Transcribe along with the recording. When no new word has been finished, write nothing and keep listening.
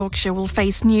Yorkshire will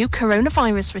face new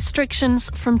coronavirus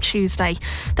restrictions from Tuesday.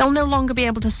 They'll no longer be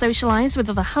able to socialise with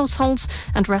other households,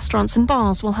 and restaurants and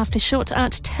bars will have to shut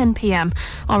at 10 p.m.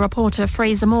 Our reporter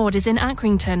Fraser Maud is in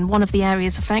Accrington, one of the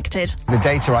areas affected. The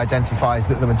data identifies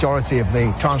that the majority of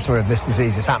the transfer of this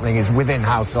disease is within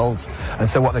households, and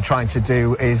so what they're trying to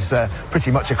do is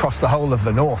pretty much across the whole of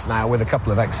the north now, with a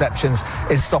couple of exceptions,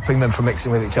 is stopping them from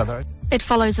mixing with each other. It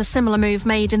follows a similar move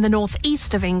made in the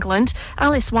north-east of England.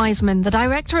 Alice Wiseman, the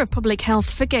Director of Public Health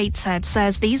for Gateshead,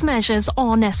 says these measures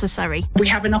are necessary. We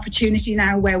have an opportunity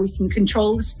now where we can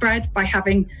control the spread by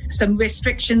having some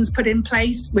restrictions put in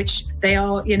place, which they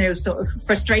are, sort of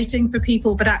frustrating for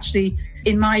people, but actually,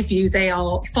 in my view, they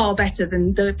are far better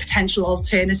than the potential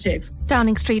alternative.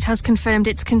 Downing Street has confirmed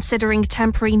it's considering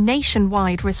temporary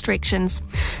nationwide restrictions.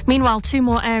 Meanwhile, 2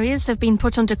 more areas have been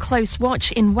put under close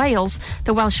watch in Wales.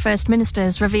 The Welsh First Minister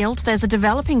has revealed there's a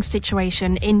developing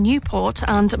situation in Newport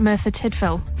and Merthyr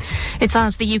Tydfil. It's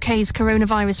as the UK's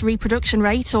coronavirus reproduction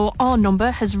rate, or R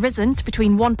number, has risen to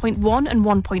between 1.1 and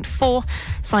 1.4.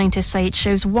 Scientists say it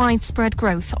shows widespread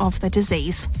growth of the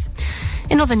disease.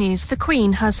 In other news, the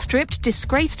Queen has stripped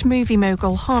disgraced movie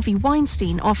mogul Harvey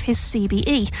Weinstein of his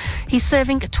CBE. He's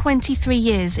serving 23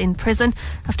 years in prison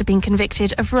after being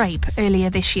convicted of rape earlier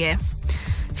this year.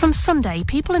 From Sunday,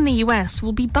 people in the US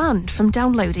will be banned from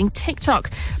downloading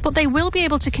TikTok, but they will be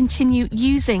able to continue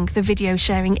using the video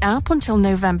sharing app until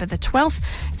November the 12th.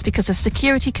 It's because of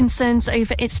security concerns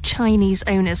over its Chinese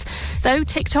owners. Though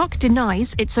TikTok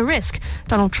denies it's a risk,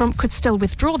 Donald Trump could still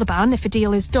withdraw the ban if a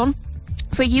deal is done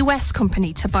for a US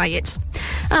company to buy it.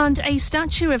 And a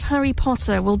statue of Harry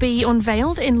Potter will be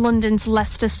unveiled in London's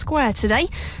Leicester Square today.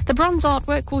 The bronze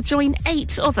artwork will join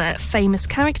 8 other famous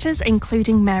characters,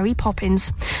 including Mary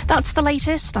Poppins. That's the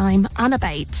latest. I'm Anna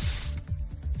Bates.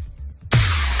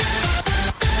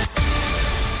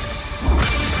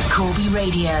 Corby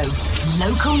Radio,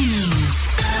 local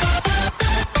news.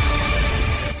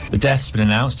 The death's been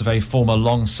announced of a former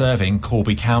long-serving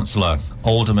Corby councillor.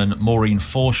 Alderman Maureen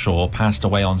Forshaw passed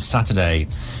away on Saturday.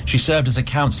 She served as a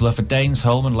councillor for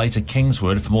Danesholm and later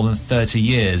Kingswood for more than 30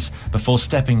 years before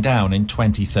stepping down in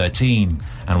 2013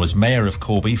 and was mayor of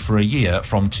Corby for a year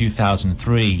from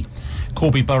 2003.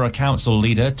 Corby Borough Council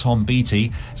leader Tom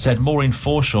Beattie said Maureen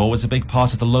Forshaw was a big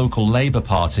part of the local Labour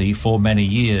Party for many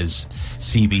years.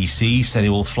 CBC said they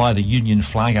will fly the Union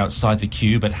flag outside the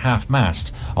Cube at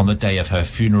half-mast on the day of her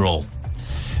funeral.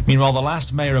 Meanwhile, the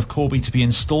last mayor of Corby to be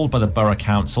installed by the Borough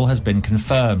Council has been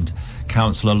confirmed.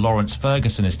 Councillor Lawrence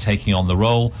Ferguson is taking on the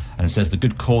role and says the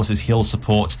good causes he'll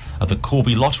support are the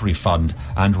Corby Lottery Fund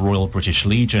and Royal British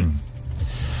Legion.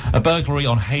 A burglary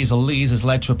on Hazel Lees has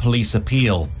led to a police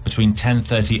appeal. Between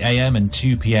 10:30am and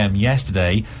 2pm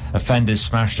yesterday, offenders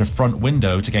smashed a front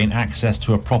window to gain access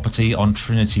to a property on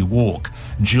Trinity Walk.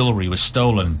 Jewellery was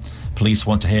stolen. Police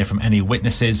want to hear from any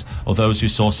witnesses or those who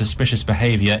saw suspicious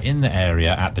behaviour in the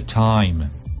area at the time.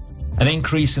 An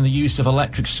increase in the use of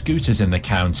electric scooters in the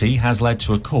county has led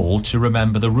to a call to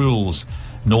remember the rules.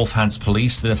 Northants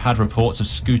police that have had reports of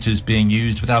scooters being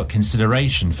used without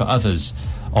consideration for others.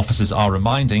 Officers are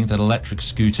reminding that electric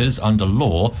scooters under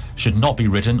law should not be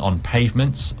ridden on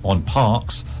pavements, on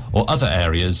parks or other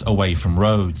areas away from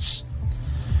roads.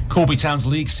 Corby Town's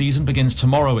league season begins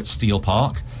tomorrow at Steel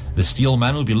Park. The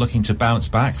Steelmen will be looking to bounce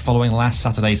back following last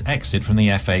Saturday's exit from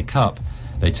the FA Cup.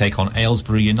 They take on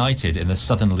Aylesbury United in the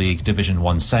Southern League Division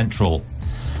 1 Central.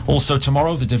 Also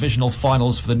tomorrow, the divisional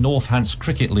finals for the Northants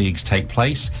Cricket Leagues take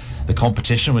place. The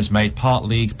competition was made part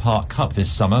league, part cup this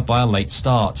summer by a late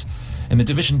start. In the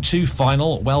Division 2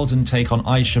 final, Weldon take on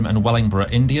Isham and Wellingborough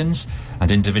Indians, and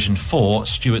in Division 4,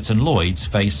 Stewarts and Lloyds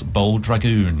face Bold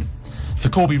Dragoon. For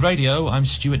Corby Radio, I'm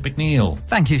Stuart McNeil.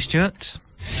 Thank you, Stuart.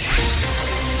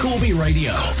 Corby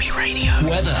Radio. Corby Radio.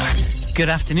 Weather. Good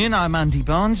afternoon, I'm Andy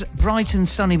Barnes. Bright and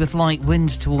sunny with light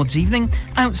winds towards evening.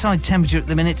 Outside temperature at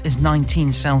the minute is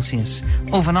 19 Celsius.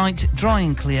 Overnight, dry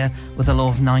and clear with a low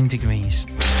of 9 degrees.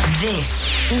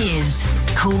 This is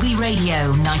Corby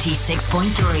Radio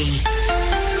 96.3.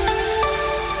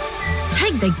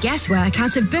 Take the guesswork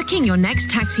out of booking your next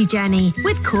taxi journey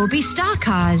with Corby Star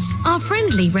Cars. Our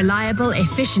friendly, reliable,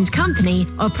 efficient company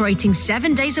operating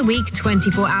 7 days a week,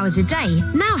 24 hours a day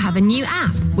now have a new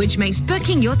app which makes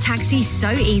booking your taxi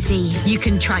so easy. You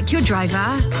can track your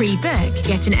driver, pre-book,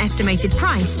 get an estimated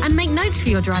price and make notes for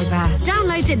your driver.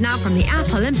 Download it now from the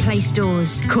Apple and Play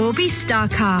stores. Corby Star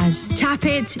Cars. Tap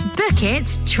it, book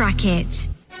it, track it.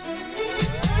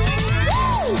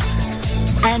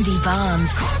 Andy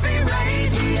Barnes.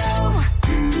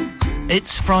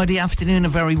 It's Friday afternoon, a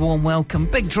very warm welcome.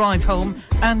 Big drive home.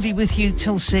 Andy with you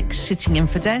till 6, sitting in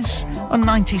for Des on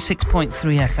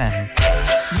 96.3 FM.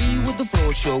 the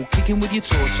floor show, kicking with your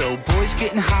torso. Boys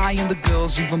getting high and the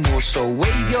girls even more so.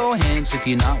 Wave your hands if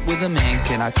you're not with a man.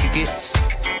 Can I kick it?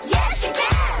 Yes, you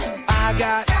can. I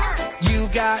got, you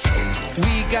got,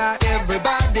 we got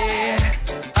everybody.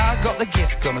 I got the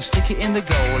gift, gonna stick it in the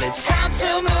goal. It's time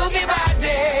to move your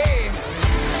body.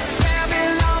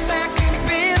 Babylon back in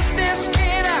business.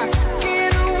 Can I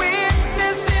get a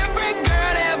witness? Every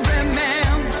girl, every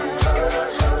man.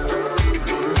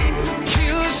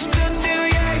 Houston, do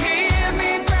you hear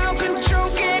me? Ground control,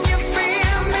 can you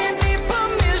feel me? Need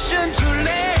permission to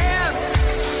live.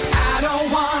 I don't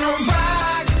wanna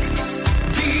rock,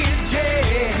 DJ,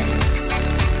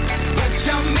 but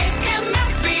you're making me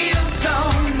feel so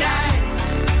nice.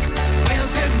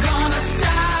 When's it gonna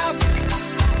stop,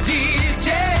 DJ?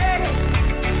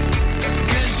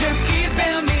 'Cause you're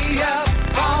keeping me up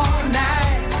all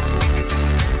night.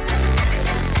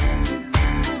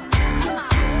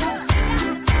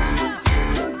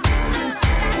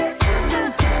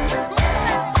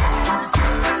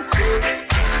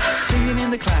 Singing in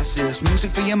the classes,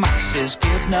 music for your masses.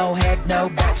 Give no head, no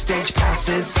backstage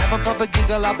passes. Have a proper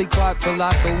giggle, I'll be quite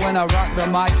polite. But when I rock the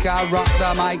mic, I rock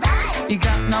the mic. You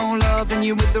got no love, then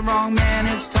you're with the wrong man.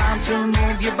 It's time to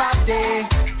move your body.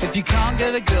 If you can't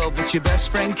get a girl, but your best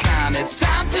friend can, it's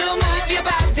time to move your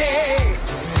body.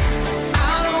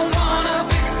 I don't wanna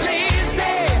be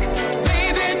sleazy.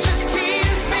 Baby, just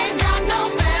tease me. Got no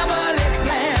family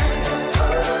plan.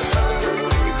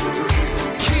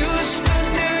 Houston,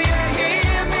 do you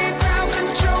hear me? Ground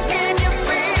control, can you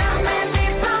feel me?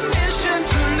 Need permission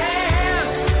to land.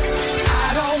 I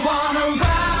don't wanna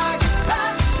rock,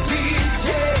 DJ,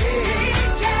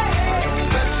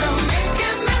 but you're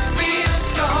making me feel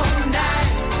so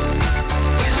nice.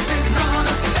 When's it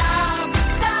gonna stop,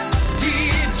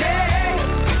 DJ?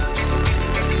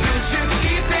 'Cause you're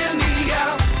keeping me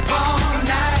up all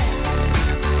night.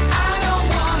 I don't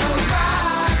wanna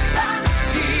rock,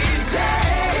 DJ,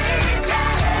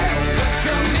 but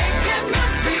you're making me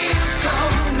feel so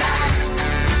nice.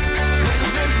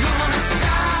 When's it gonna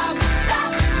stop,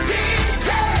 DJ?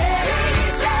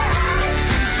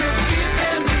 'Cause you're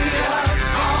keeping me up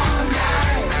all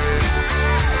night.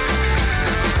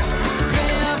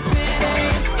 Pimping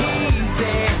ain't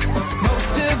easy.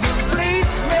 Most of them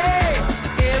fleece me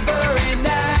every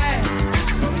night.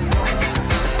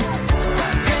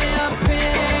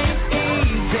 Pimping ain't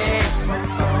easy,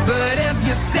 but if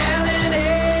you're selling it,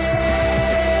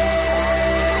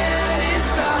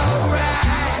 it's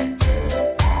alright.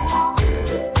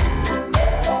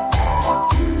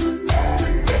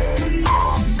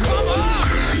 Come on!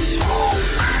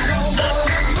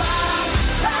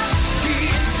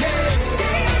 DJ,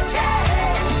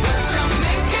 but you're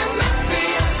making me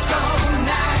feel so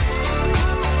nice.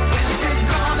 When's it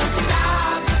gonna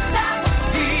stop,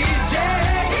 DJ?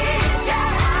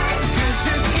 'Cause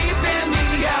you're keeping me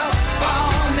up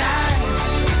all night.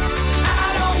 I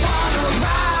don't wanna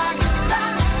rock,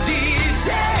 DJ,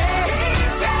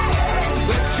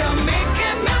 but you're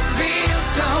making me feel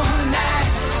so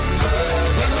nice.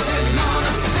 When's it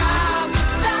gonna stop,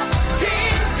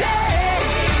 DJ?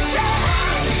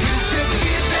 'Cause you're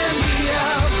keeping me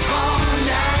up all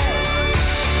night.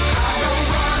 I don't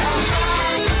wanna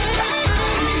rock,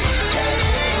 DJ,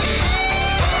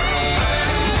 but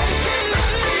you're making me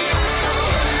feel so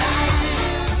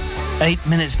nice. 8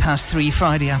 minutes past 3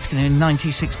 Friday afternoon,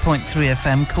 96.3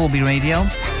 FM, Corby Radio.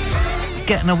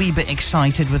 Getting a wee bit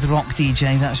excited with Rock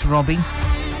DJ, that's Robbie,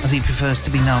 as he prefers to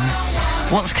be known.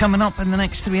 What's coming up in the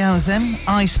next 3 hours then?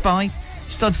 I Spy,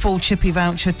 Stud Full Chippy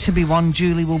voucher to be won.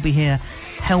 Julie will be here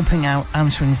helping out,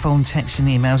 answering phone, texts and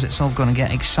emails. It's all going to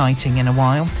get exciting in a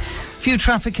while. Few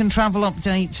traffic and travel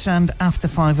updates, and after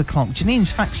 5 o'clock,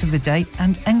 Janine's Facts of the Day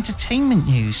and entertainment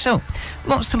news. So,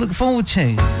 lots to look forward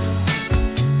to.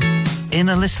 In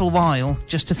a little while,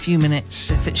 just a few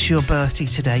minutes, if it's your birthday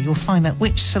today, you'll find out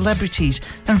which celebrities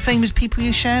and famous people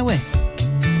you share with.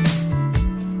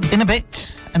 In a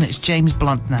bit, and it's James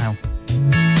Blunt now.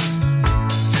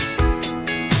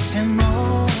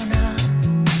 Simona,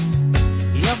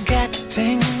 you're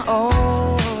getting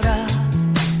older.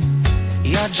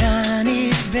 Your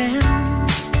journey's been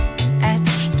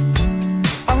etched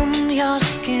on your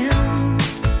skin.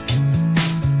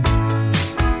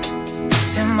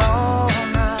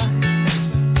 Simona,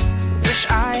 wish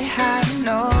I had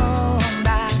known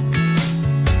that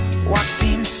what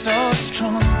seems so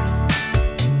strong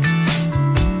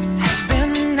has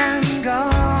been and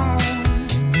gone.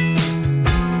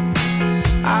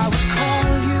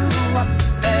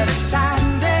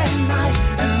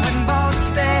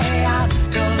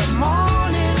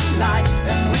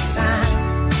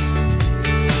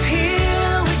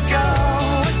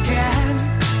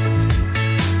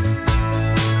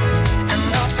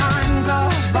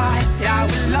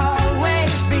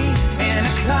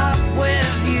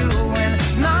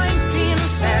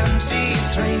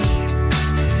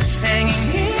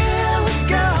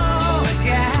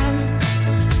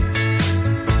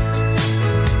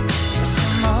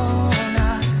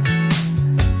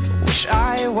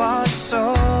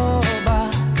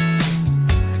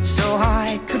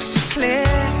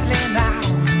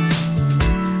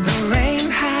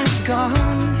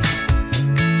 on.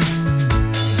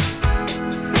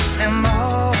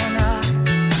 Simona,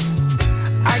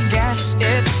 I guess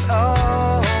it's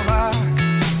over.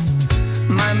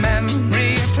 My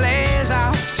memory plays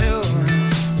out to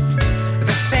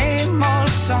the same old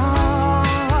song.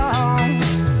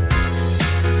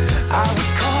 I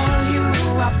would call you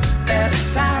up every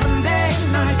Saturday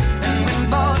night, and we'd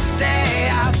both stay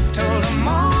out till the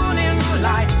morning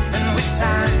light, and we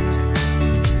sang,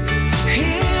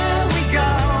 here we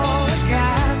go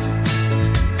again.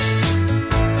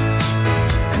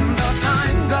 And though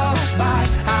time goes by,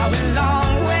 I will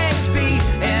always be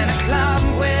in a club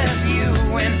with you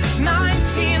in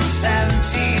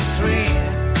 1973,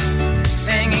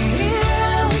 singing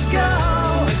here we go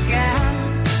again.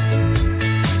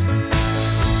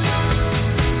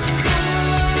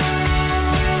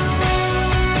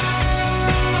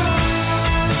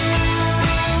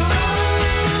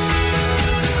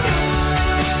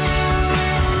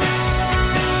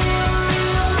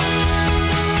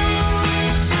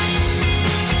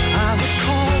 I would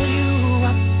call you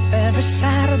up every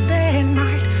Saturday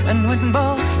night, and we'd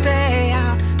both stay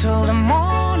out till the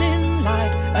morning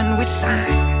light, and we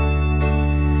sang,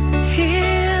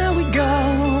 here we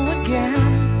go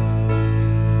again.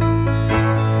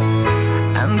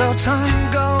 And though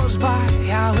time goes by,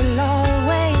 I will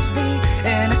always be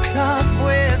in a club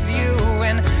with you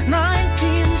in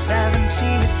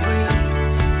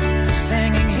 1973,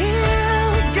 singing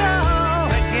here we go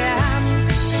again.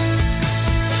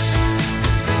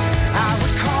 I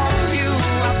would call you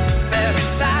up every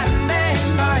Saturday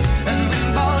night, and we'd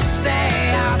both stay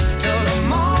out till the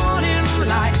morning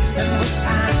light, and we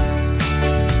sang,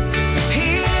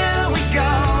 here we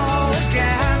go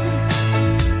again.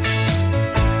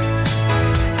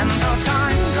 And though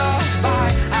time goes by,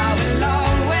 I will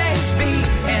always be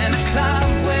in a club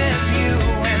with you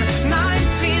in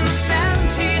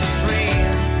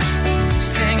 1973,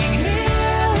 singing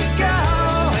here we go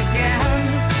again.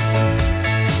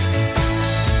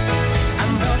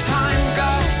 And though time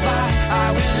goes by, I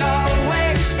will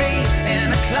always be in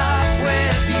a club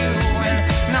with you in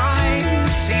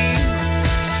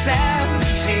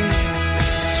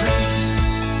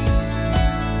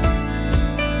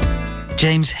 1973.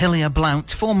 James Hillier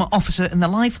Blount, former officer in the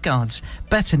Lifeguards,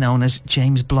 better known as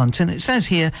James Blunt. And it says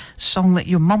here, song that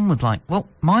your mum would like. Well,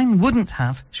 mine wouldn't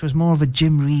have. She was more of a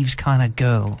Jim Reeves kind of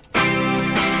girl.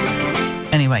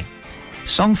 Anyway,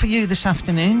 song for you this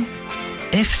afternoon.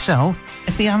 If so,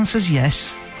 if the answer's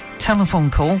yes, telephone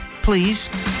call, please.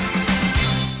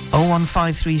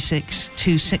 01536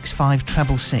 265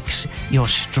 666. You're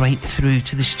straight through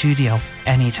to the studio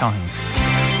anytime.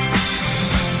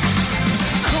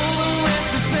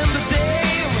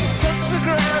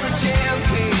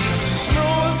 Slow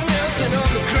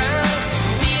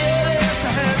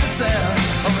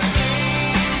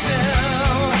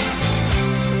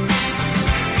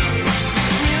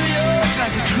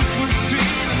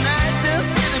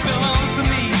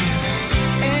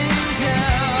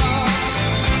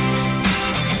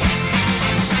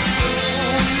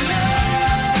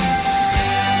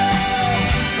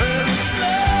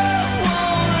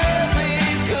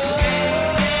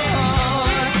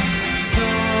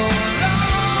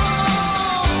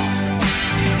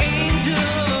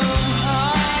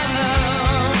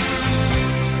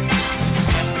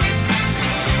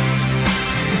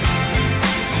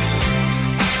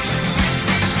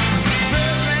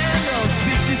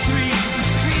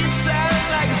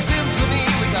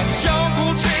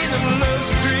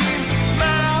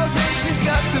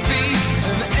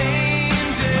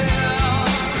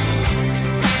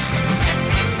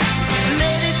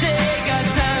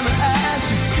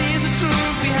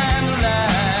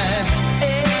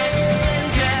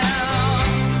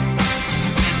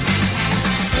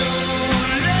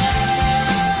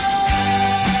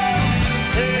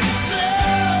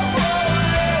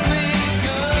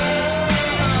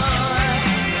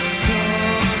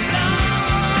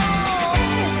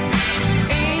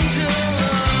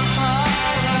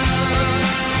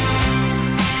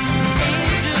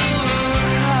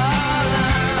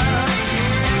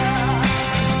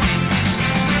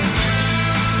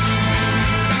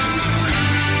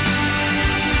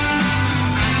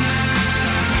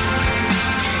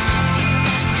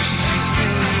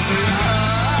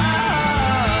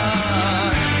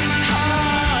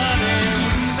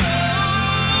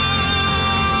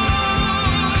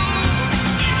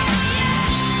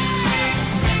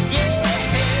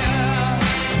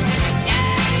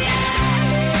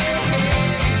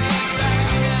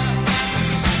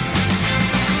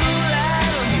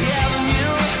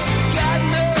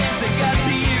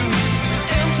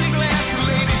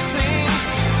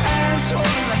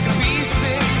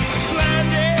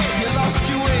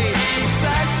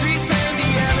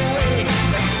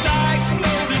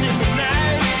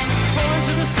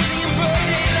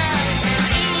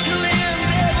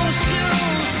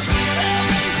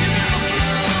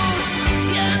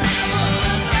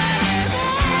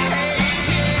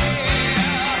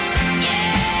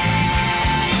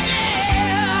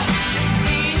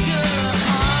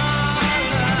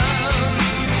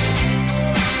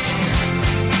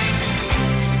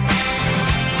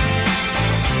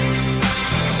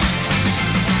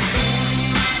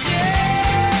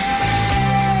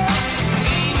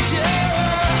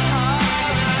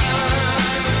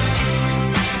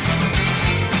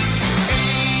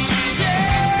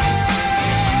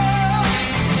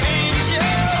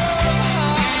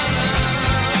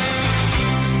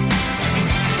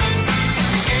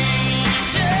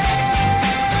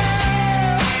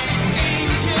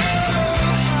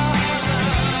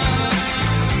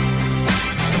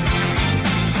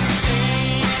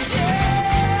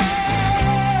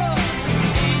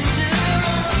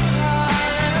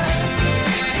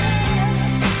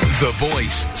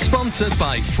Voice, sponsored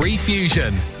by Free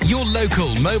Fusion, your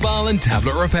local mobile and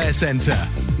tablet repair centre.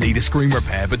 Need a screen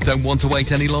repair but don't want to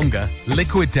wait any longer?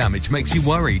 Liquid damage makes you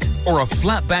worried, or a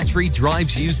flat battery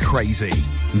drives you crazy?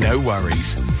 No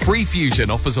worries. Free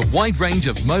Fusion offers a wide range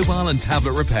of mobile and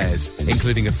tablet repairs,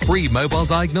 including a free mobile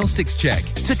diagnostics check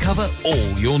to cover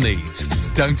all your needs.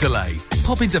 Don't delay.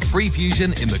 Pop into Free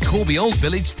Fusion in the Corby Old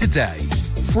Village today.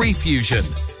 Free Fusion,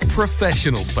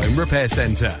 professional phone repair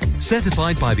centre,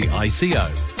 certified by the ICO.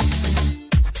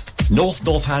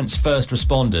 Northants First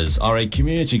Responders are a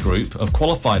community group of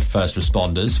qualified first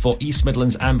responders for East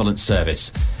Midlands Ambulance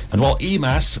Service. And while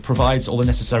EMAS provides all the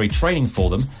necessary training for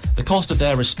them, the cost of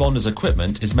their responders'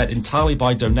 equipment is met entirely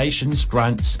by donations,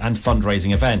 grants and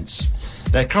fundraising events.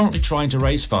 They're currently trying to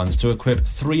raise funds to equip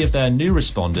 3 of their new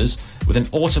responders with an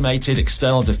automated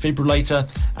external defibrillator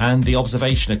and the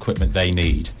observation equipment they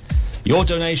need. Your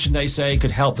donation, they say, could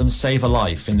help them save a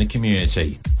life in the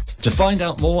community. To find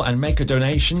out more and make a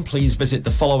donation, please visit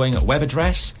the following web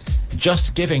address: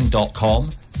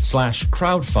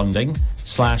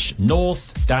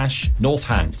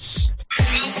 justgiving.com/crowdfunding/Northants.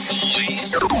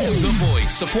 The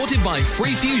Voice, supported by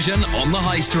Free Fusion on the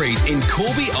High Street in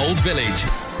Corby Old Village.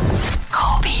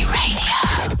 Corby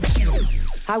Radio.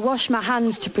 I wash my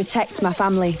hands to protect my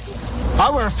family. I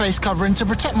wear a face covering to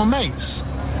protect my mates.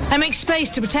 I make space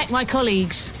to protect my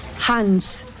colleagues.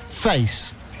 Hands.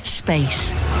 Face.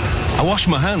 Space. I wash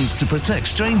my hands to protect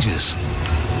strangers.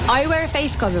 I wear a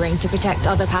face covering to protect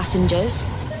other passengers.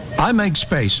 I make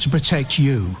space to protect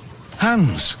you.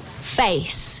 Hands.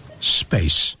 Face.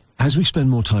 Space. As we spend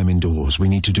more time indoors, we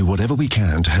need to do whatever we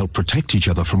can to help protect each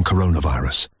other from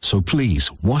coronavirus. So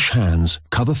please, wash hands,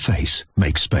 cover face,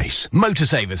 make space.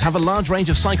 Motorsavers have a large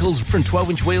range of cycles from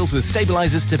 12-inch wheels with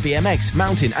stabilisers to BMX,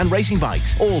 mountain and racing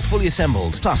bikes, all fully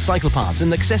assembled, plus cycle parts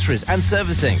and accessories and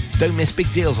servicing. Don't miss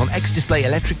big deals on X-Display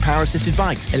electric power-assisted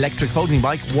bikes. Electric folding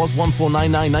bike was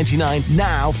 $1,499.99,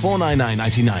 now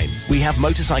 $499.99. We have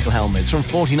motorcycle helmets from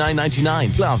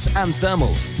 $49.99, gloves and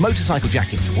thermals. Motorcycle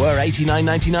jackets were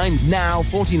 $89.99, now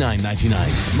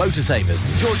 $49.99. Motorsavers,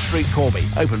 George Street, Corby.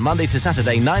 Open Monday to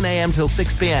Saturday 9 a.m. till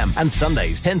 6 p.m. and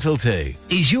Sundays 10 till 2.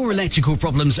 Is your electrical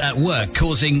problems at work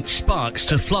causing sparks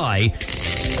to fly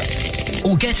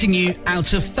or getting you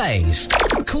out of phase?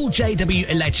 Call JW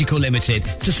Electrical Limited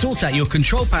to sort out your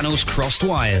control panel's crossed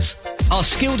wires. Our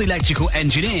skilled electrical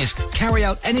engineers carry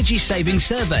out energy-saving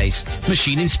surveys,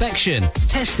 machine inspection,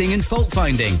 testing and fault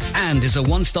finding, and is a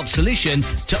one-stop solution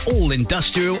to all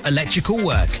industrial electrical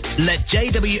work. Let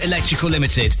JW Electrical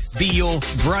Limited be your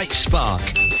bright spark.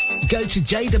 Go to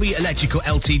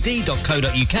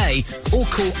jwelectricalltd.co.uk or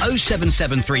call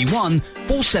 07731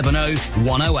 470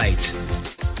 108.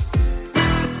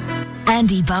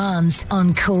 Andy Barnes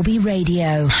on Corby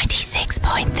Radio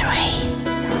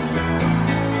 96.3.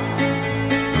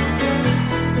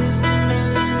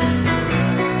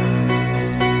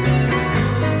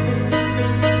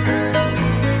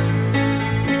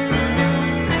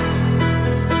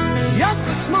 Just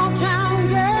a small town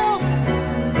girl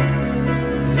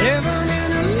living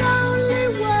in a lonely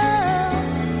world.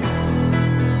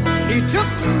 She took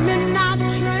the midnight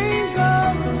train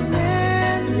going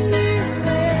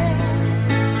anywhere.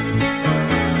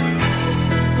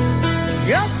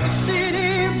 Just a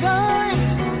city boy,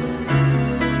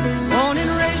 born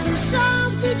and raised in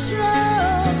South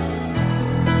Detroit.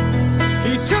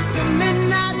 He took the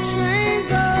midnight train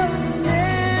going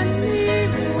anywhere.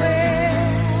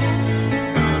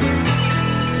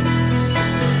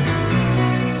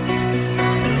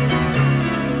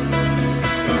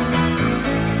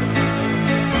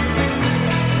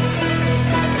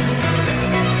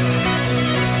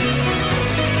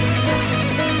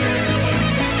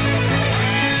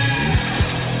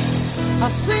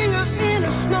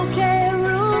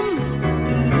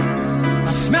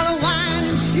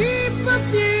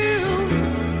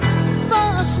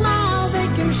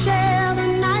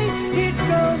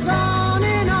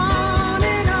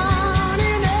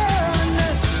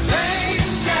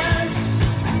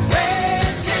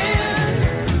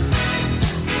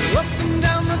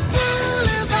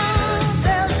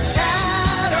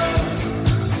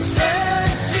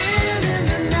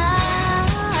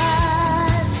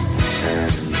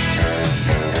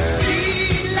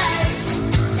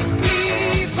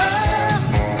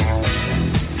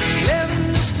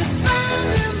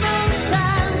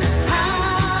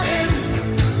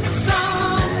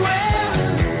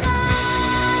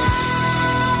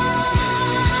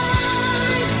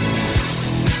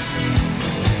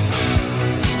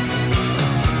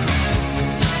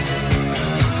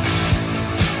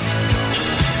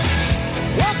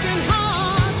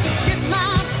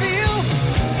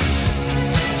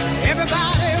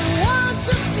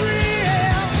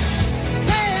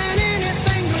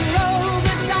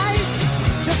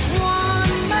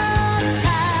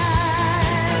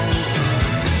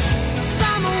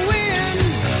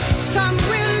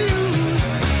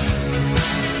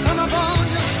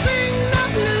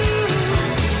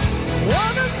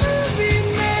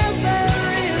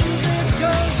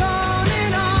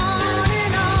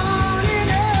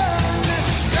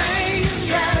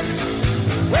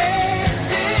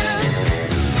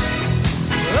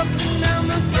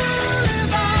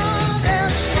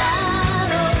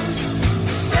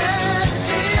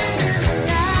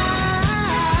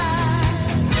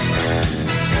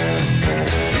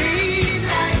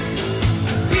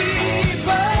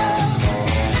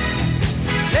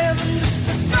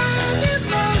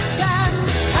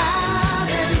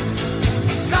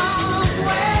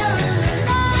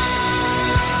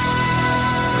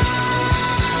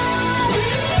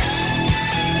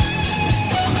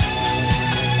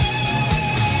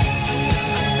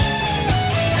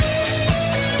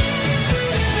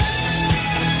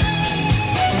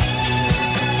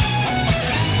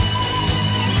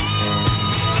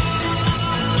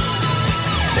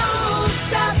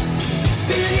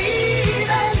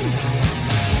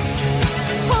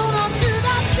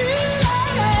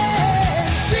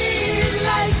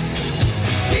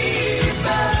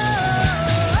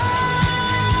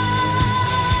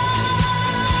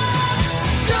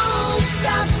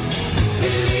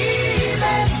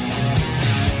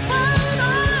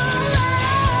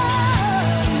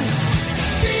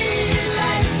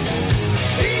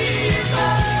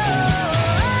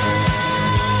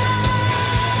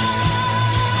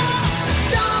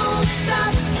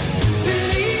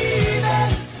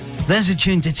 There's a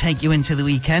tune to take you into the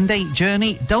weekend. 8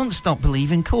 Journey, Don't Stop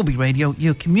Believing, Corby Radio,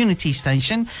 your community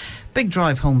station. Big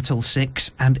drive home till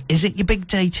 6. And is it your big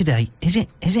day today? Is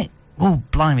it? Oh,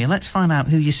 blimey, let's find out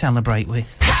who you celebrate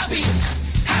with. Happy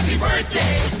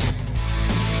birthday!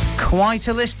 Quite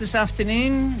a list this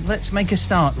afternoon. Let's make a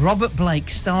start. Robert Blake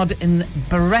starred in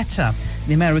Beretta,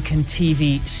 the American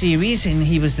TV series, and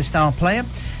he was the star player.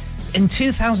 In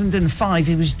 2005,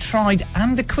 he was tried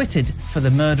and acquitted for the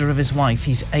murder of his wife.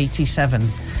 He's 87.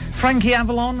 Frankie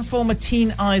Avalon, former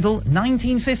teen idol,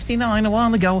 1959, a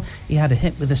while ago, he had a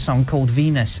hit with a song called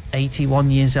Venus,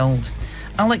 81 years old.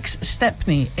 Alex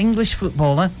Stepney, English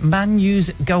footballer, Man U's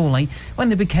goalie, when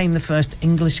they became the first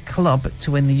English club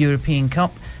to win the European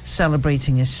Cup,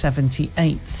 celebrating his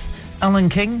 78th. Alan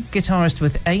King, guitarist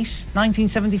with Ace,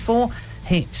 1974,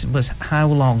 hit was How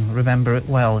Long, remember it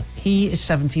well. He is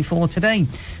 74 today.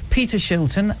 Peter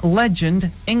Shilton, legend,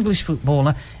 English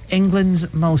footballer,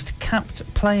 England's most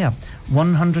capped player,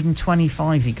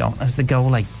 125 he got as the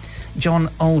goalie.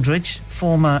 John Aldridge,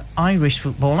 former Irish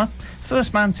footballer,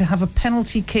 first man to have a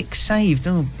penalty kick saved,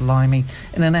 oh blimey,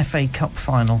 in an FA Cup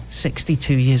final,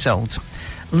 62 years old.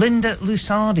 Linda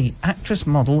Lusardi, actress,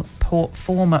 model,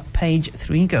 former Page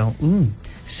 3 girl,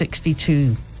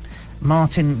 62.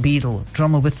 Martin Beadle,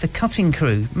 drummer with The Cutting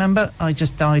Crew, remember I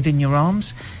Just Died in Your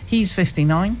Arms? He's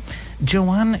 59.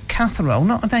 Joanne Cathro,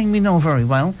 not a name we know very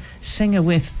well, singer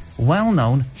with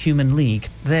well-known Human League.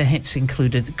 Their hits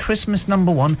included Christmas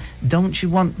number 1, Don't You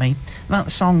Want Me? That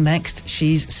song next,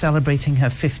 she's celebrating her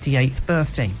 58th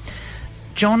birthday.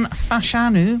 John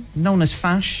Fashanu, known as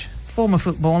Fash, former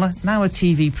footballer, now a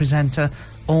TV presenter,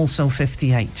 also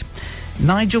 58.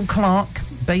 Nigel Clark,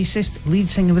 bassist, lead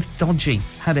singer with Dodgy,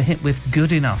 had a hit with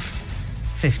Good Enough,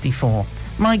 54.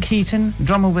 Mike Heaton,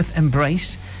 drummer with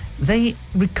Embrace, they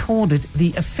recorded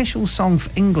the official song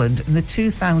for England in the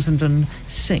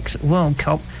 2006 World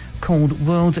Cup called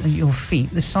World at Your Feet.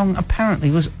 The song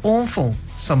apparently was awful,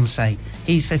 some say.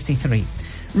 He's 53.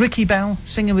 Ricky Bell,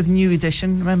 singer with New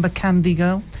Edition, remember Candy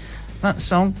Girl? That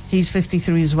song, he's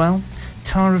 53 as well.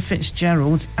 Tara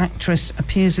Fitzgerald, actress,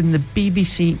 appears in the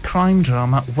BBC crime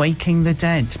drama Waking the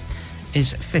Dead,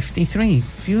 is 53.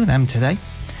 Few of them today.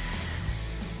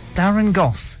 Darren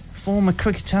Gough, former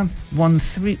cricketer, won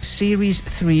Series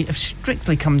 3 of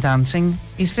Strictly Come Dancing,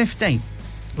 is 50.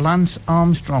 Lance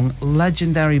Armstrong,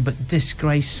 legendary but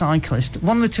disgraced cyclist,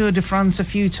 won the Tour de France a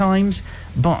few times,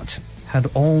 but had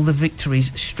all the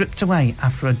victories stripped away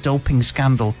after a doping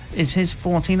scandal, is his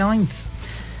 49th.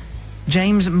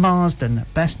 James Marsden,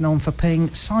 best known for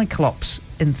playing Cyclops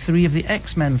in 3 of the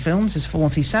X-Men films, is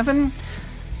 47.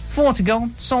 4 to go,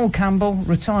 Sol Campbell,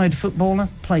 retired footballer,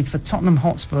 played for Tottenham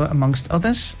Hotspur amongst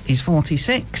others, he's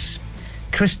 46.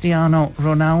 Cristiano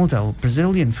Ronaldo,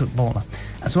 Brazilian footballer,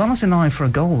 as well as an eye for a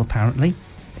goal apparently,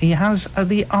 he has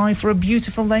the eye for a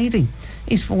beautiful lady,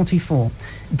 he's 44.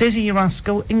 Dizzy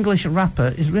Rascal, English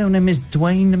rapper, his real name is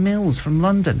Dwayne Mills from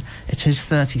London, it's his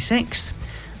 36th.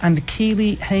 And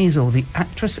Keely Hazel, the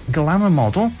actress, glamour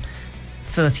model,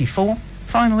 34.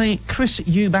 Finally, Chris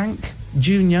Eubank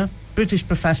Jr., British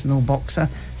professional boxer,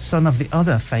 son of the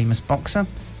other famous boxer,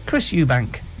 Chris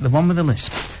Eubank, the one with the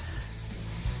lisp.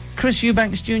 Chris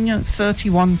Eubanks Jr.,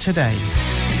 31 today.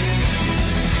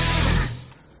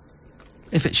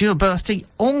 If it's your birthday,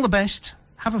 all the best.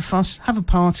 Have a fuss, have a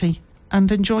party,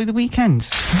 and enjoy the weekend.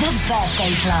 The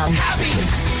Birthday Club.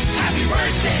 Happy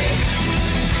birthday!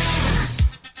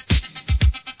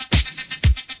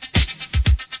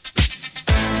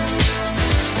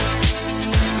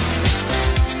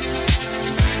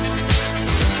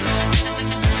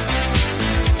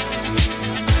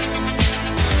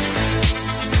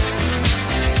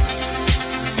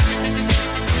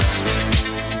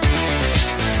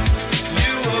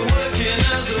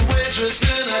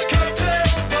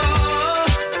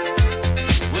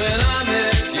 When I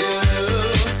met you,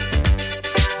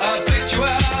 I picture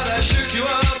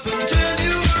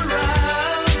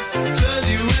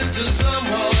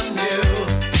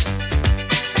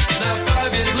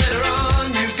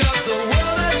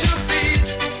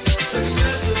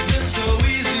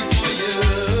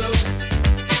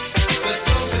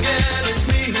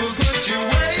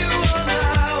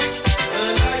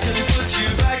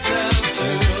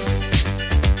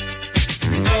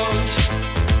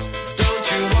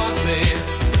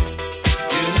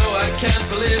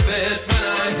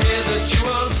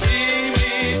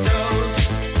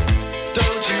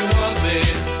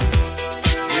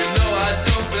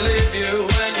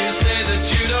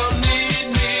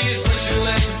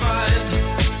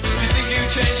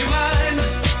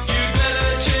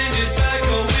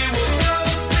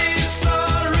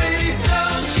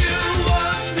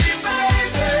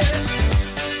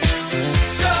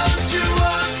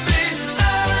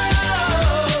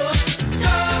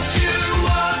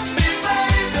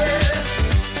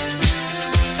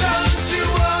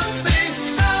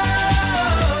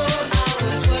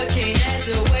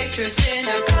waitress in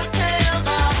a cocktail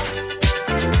bar.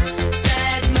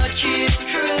 That much is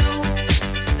true.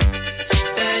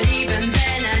 But even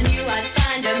then I knew I'd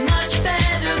find a much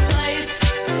better place,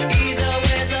 either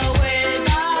with or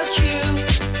without you.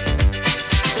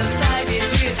 The 5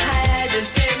 years we've had have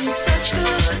been such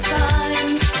good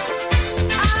times.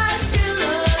 I still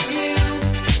love you,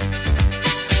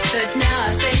 but now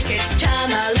I think it's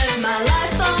time I live my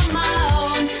life on my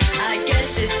own. I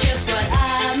guess it's just what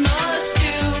I must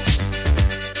do.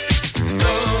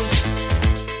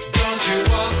 Don't you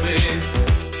want me?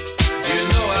 You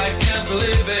know I can't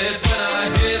believe it when I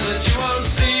hear that you won't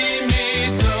see me.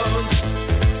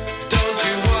 Don't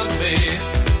you want me?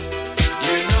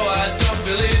 You know I don't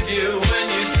believe you when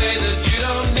you say that you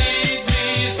don't need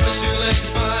me. It's much too late to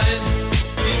find.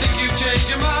 You think you've changed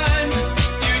your mind?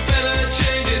 You better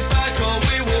change it back or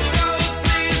we will both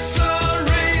be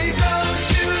sorry. Don't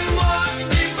you want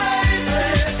me,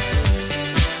 baby?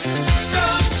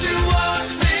 Don't you want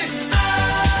me?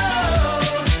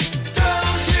 Oh,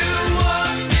 don't you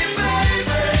want me,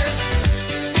 baby?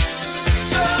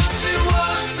 Don't you want me? Oh. Don't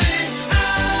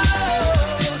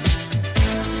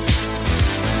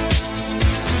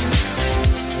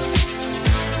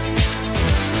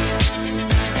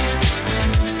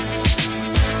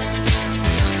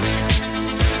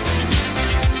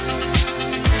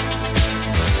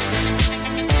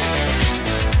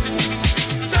want me, baby? Don't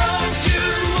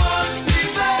you want me? Oh, don't you want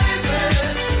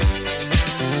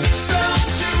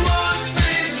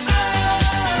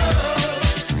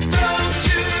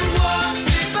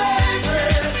me, baby?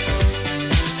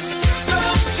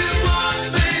 Don't you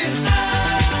want me?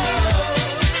 Oh,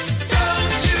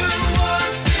 don't you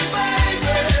want me,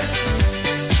 baby?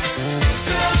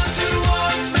 Don't you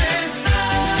want me?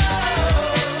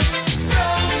 Oh,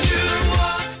 don't you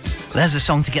want? There's a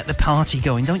song to get the party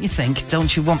going, don't you think?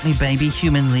 Don't You Want Me Baby,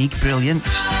 Human League, brilliant.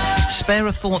 Spare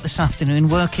a thought this afternoon,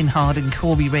 working hard in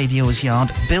Corby Radio's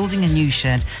yard, building a new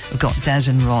shed. We've got Des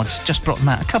and Rod, just brought them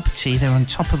out a cup of tea, they're on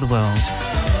top of the world.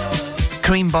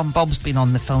 Cream Bomb Bob's been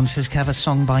on the phone, says, can I have a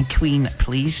song by Queen,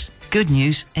 please? Good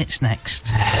news, it's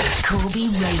next. Corby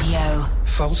Radio.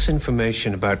 False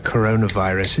information about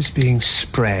coronavirus is being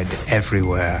spread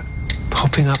everywhere.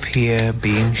 Popping up here,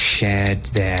 being shared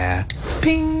there.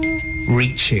 Ping!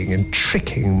 Reaching and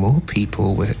tricking more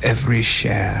people with every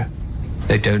share.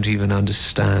 They don't even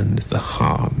understand the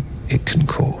harm it can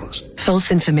cause.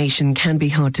 False information can be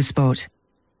hard to spot.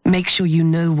 Make sure you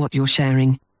know what you're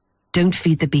sharing. Don't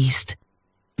feed the beast.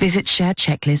 Visit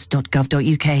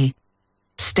sharechecklist.gov.uk.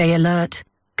 Stay alert.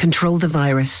 Control the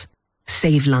virus.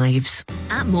 Save lives.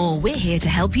 At Moore, we're here to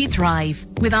help you thrive.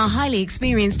 With our highly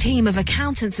experienced team of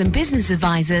accountants and business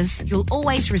advisors, you'll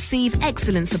always receive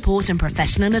excellent support and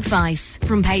professional advice.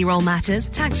 From payroll matters,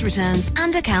 tax returns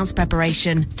and accounts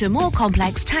preparation to more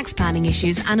complex tax planning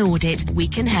issues and audit, we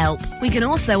can help. We can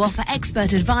also offer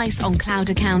expert advice on cloud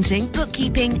accounting,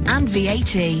 bookkeeping and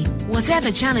VAT.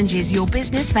 Whatever challenges your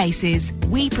business faces,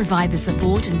 we provide the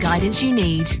support and guidance you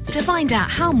need. To find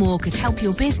out how Moore could help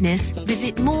your business,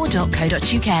 visit more.co.uk.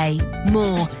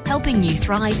 More, helping you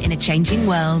thrive in a changing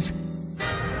world.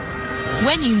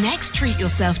 When you next treat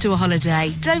yourself to a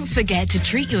holiday, don't forget to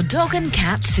treat your dog and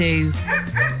cat too.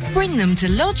 Bring them to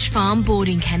Lodge Farm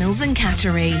Boarding Kennels and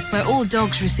Cattery, where all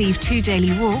dogs receive 2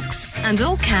 daily walks and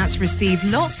all cats receive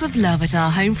lots of love at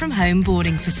our home from home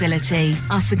boarding facility.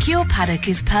 Our secure paddock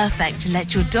is perfect to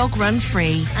let your dog run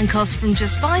free and costs from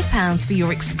just £5 for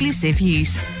your exclusive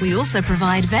use. We also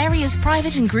provide various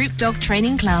private and group dog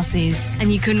training classes,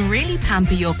 and you can really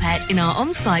pamper your pet in our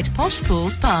on-site Posh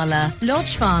Pools parlour.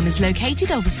 Lodge Farm is located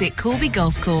opposite Corby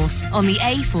Golf Course on the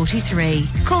A43.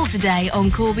 Call today on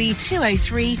Corby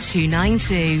 203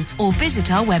 292 or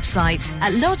visit our website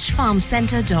at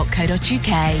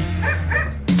lodgefarmcentre.co.uk.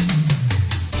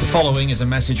 The following is a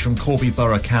message from Corby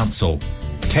Borough Council.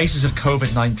 Cases of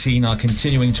COVID-19 are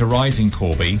continuing to rise in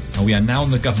Corby, and we are now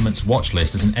on the government's watch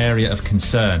list as an area of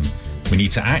concern. We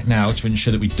need to act now to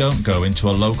ensure that we don't go into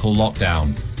a local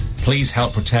lockdown. Please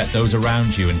help protect those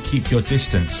around you and keep your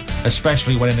distance,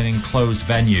 especially when in an enclosed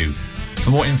venue. For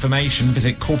more information,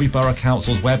 visit Corby Borough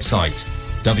Council's website,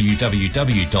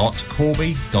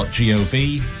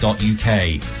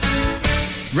 www.corby.gov.uk.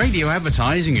 Radio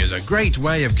advertising is a great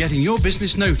way of getting your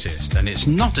business noticed, and it's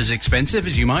not as expensive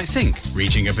as you might think.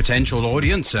 Reaching a potential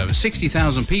audience of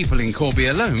 60,000 people in Corby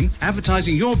alone,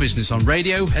 advertising your business on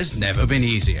radio has never been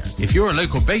easier. If you're a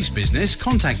local-based business,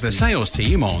 contact the sales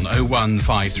team on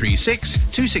 01536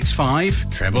 265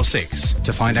 666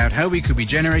 to find out how we could be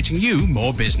generating you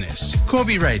more business.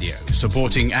 Corby Radio,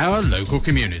 supporting our local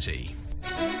community.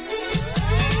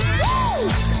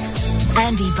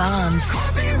 Andy Barnes.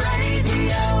 Corby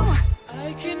Radio.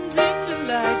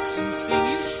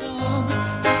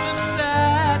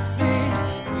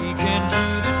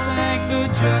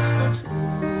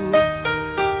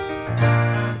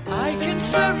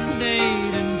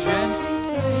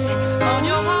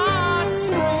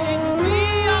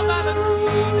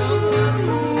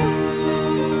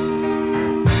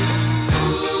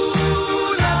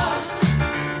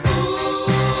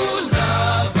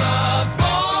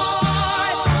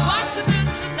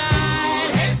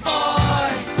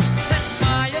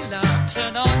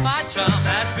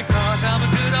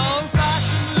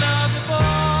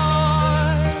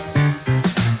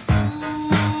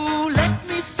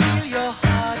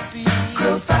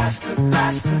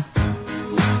 faster.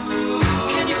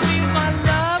 Can you feel my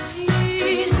love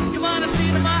heat? You wanna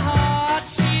see my heart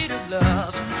seed of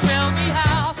love and tell me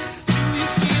how do you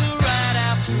feel right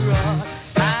after all?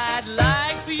 I'd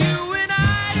like for you and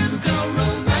I to go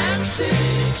romantic.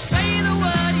 Say the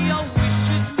word your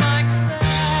wishes might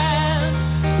grant.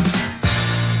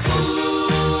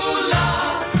 Ooh,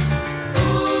 love,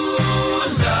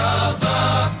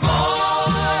 lover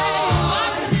boy.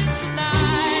 Walking in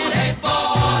tonight, hey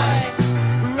boy.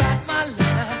 Write my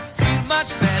letter, feel much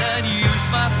better, and use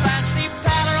my fancy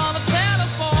patter on the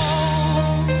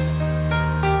telephone.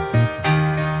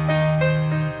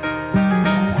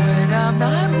 When I'm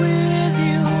not with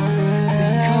you,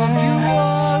 think of you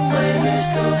always.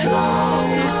 Those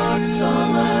longest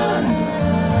summer nights.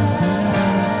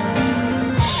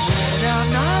 When I'm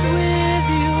not with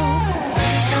you,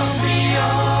 think of me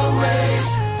always.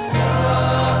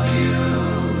 Love you,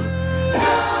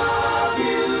 love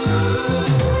you.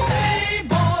 Hey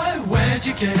boy, where'd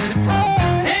you get it from?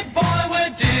 Hey boy,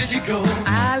 where did you go?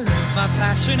 I learned my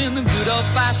passion in the good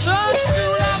old-fashioned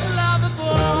school of lover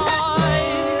boys.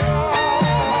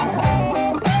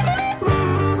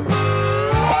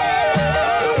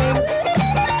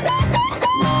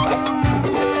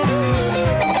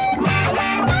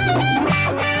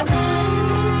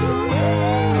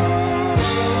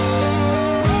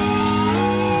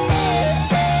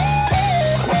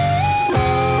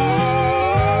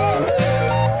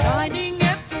 Dining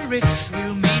at the Ritz,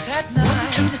 we'll meet at 9.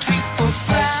 1, 2, 3, 4,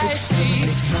 5, 6, 7, 8,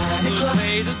 9 o'clock.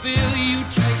 Pay the bill, you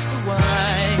taste the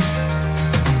wine.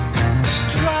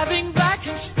 Driving back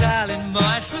in style in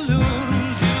my saloon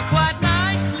will do quite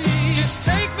nicely. Just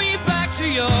take me back to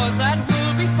yours, that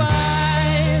will be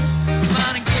fine. Come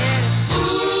on and get it.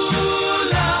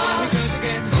 Ooh, love. Because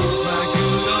again, ooh, my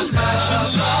good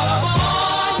old-fashioned love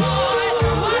boy.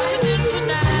 What you did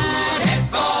tonight, hey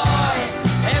boy.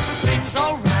 Everything's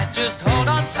alright, just hold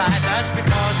on tight. That's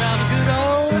because I'm a good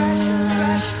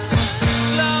old-fashioned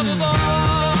lover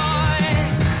boy.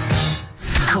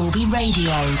 Corby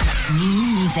Radio. New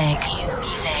music. New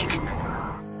music.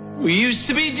 We used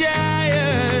to be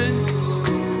giants.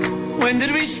 When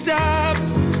did we stop?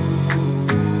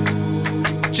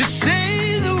 Just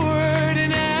say the word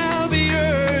and I'll be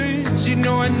yours. You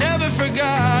know I never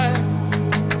forgot.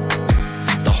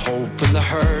 The hope and the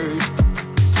hurt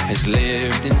has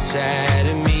lived inside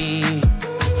of me.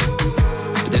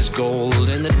 But there's gold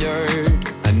in the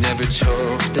dirt I never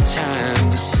took the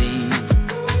time to see.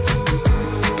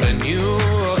 But I knew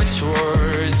of its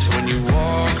worth when you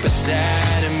walked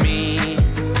beside of me.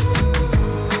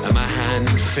 And my hand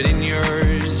fit in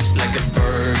yours like a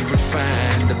bird would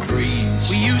find the breeze.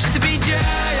 We used to be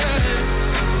giants.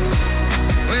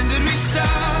 When did we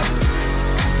stop?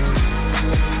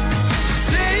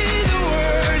 Say the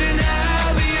word and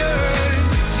I'll be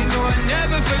yours. You know I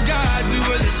never forgot we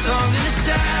were the song in the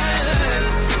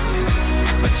silence.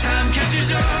 But time catches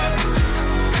up.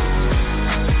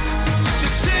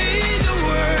 Just say the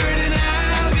word and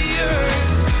I'll be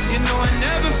yours. You know I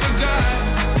never forgot.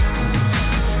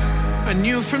 I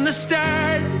knew from the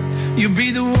start you'd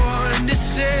be the one to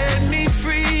set me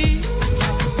free.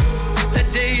 That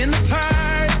day in the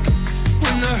park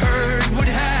when the herd would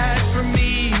hide from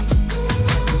me.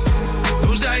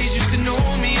 Those eyes used to know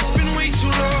me, it's been way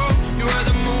too long. You are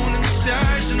the moon and the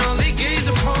stars and all they gaze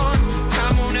upon.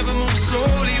 Time won't ever move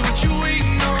slowly, what you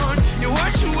waiting on? You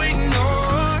what you waiting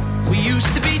on? We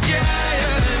used to be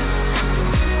giants.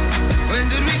 When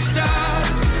did we stop?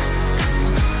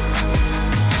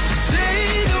 Say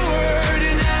the word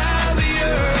and I'll be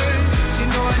yours. You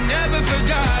know I never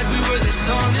forgot we were the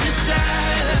song in the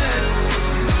silence.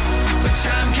 But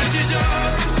time catches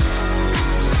up.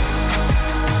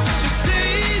 Just say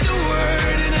the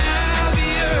word and I'll be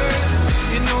yours.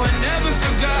 You know I never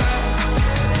forgot.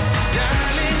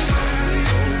 Darling,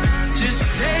 just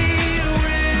say you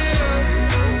will.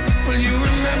 Will you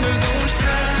remember those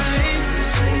times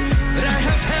that I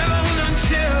have held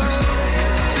until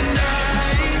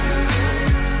tonight?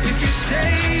 If you say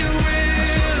you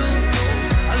will,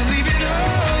 I'll leave it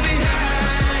all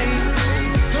behind.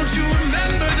 Don't you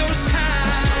remember those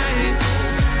times?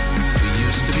 We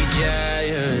used to be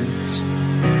giants.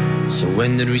 So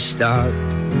when did we stop?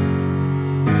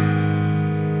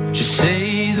 Just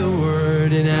say the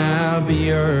word and I'll be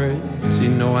yours. You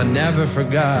know I never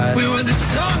forgot. We were the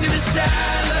song of the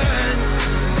silence.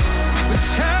 But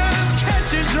time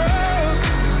catches up.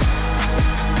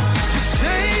 Just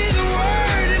say the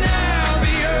word and I'll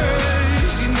be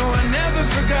yours. You know I never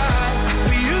forgot.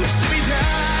 We used to be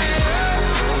giants.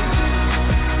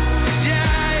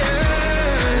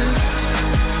 Giants.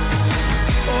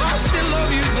 Oh, I still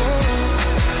love you though.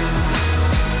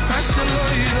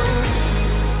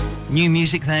 New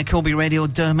music there, Corby Radio,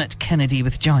 Dermot Kennedy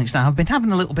with Giants. Now, I've been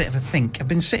having a little bit of a think. I've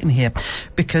been sitting here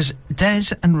because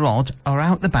Des and Rod are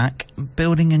out the back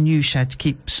building a new shed to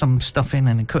keep some stuff in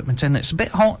and equipment in. It's a bit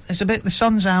hot, the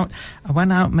sun's out. I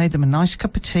went out, made them a nice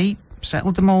cup of tea,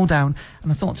 settled them all down,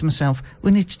 and I thought to myself,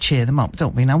 we need to cheer them up,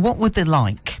 don't we? Now, what would they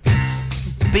like?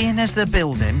 Being as they're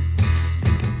building,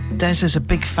 Des is a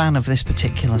big fan of this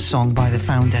particular song by The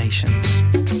Foundations.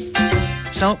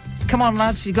 So, come on,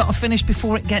 lads, you've got to finish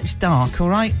before it gets dark, all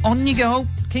right? On you go.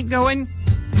 Keep going.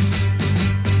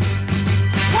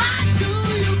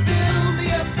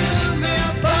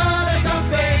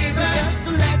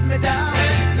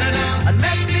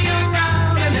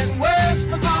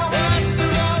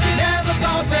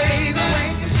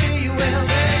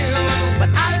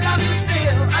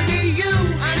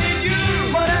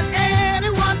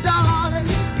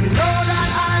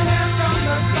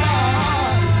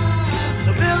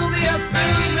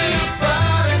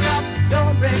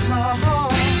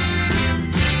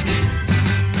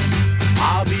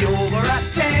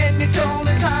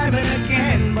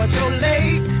 But you're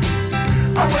late.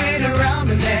 I wait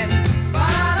around and then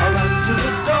I run to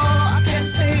the door. I can't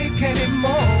take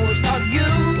anymore. It's not you.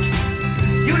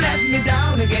 You let me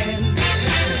down again.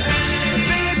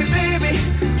 Baby, baby,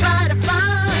 try to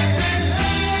find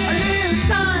a little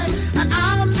time and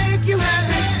I'll make you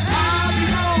happy. I'll be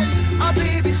home. I'll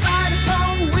be beside the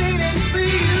phone waiting for you.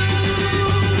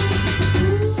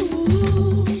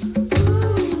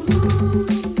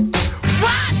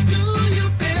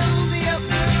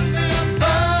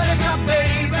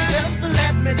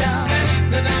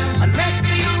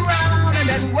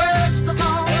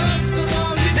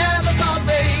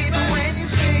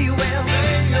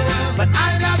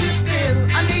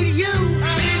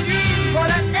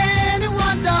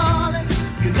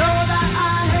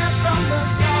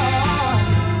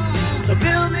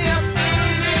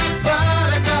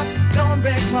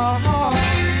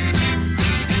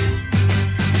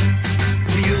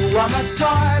 I'm a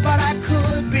toy, but I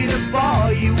could be the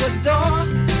boy you adore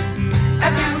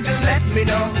if you just let me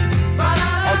know.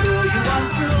 Although you are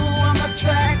true, I'm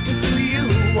attracted to you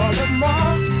all the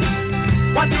more.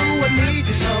 Why do I need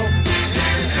you so?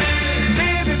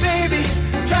 Baby, baby,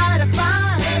 try to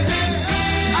find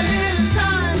a little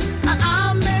time and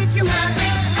I'll make you happy.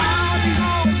 I'll be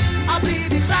home, I'll be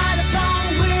beside the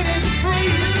phone waiting for you.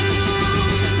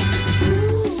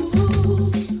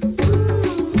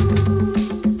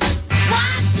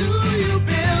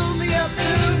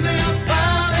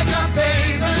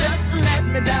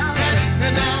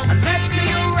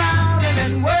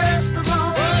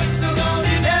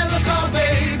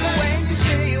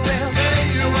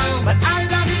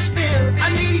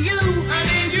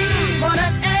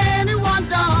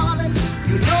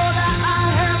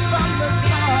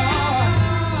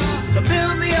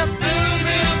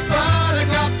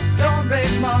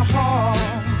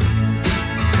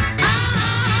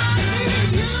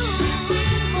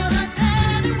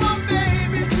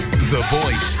 The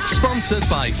Voice, sponsored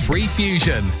by Free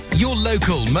Fusion, your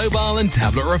local mobile and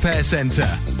tablet repair centre.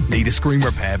 Need a screen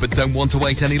repair but don't want to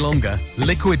wait any longer?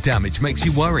 Liquid damage makes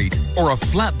you worried? Or a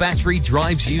flat battery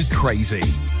drives you crazy?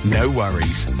 No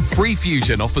worries. Free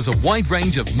Fusion offers a wide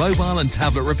range of mobile and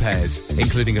tablet repairs,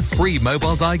 including a free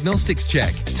mobile diagnostics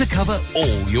check to cover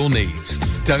all your needs.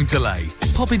 Don't delay.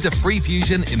 Pop into Free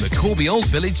Fusion in the Corby Old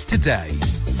Village today.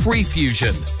 Free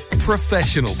Fusion,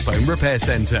 professional phone repair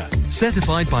centre,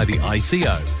 certified by the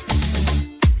ICO.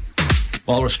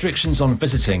 While restrictions on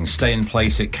visiting stay in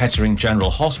place at Kettering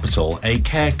General Hospital, a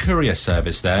care courier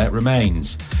service there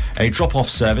remains. A drop-off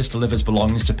service delivers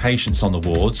belongings to patients on the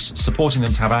wards, supporting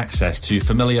them to have access to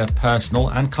familiar, personal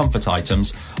and comfort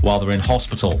items while they're in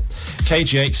hospital.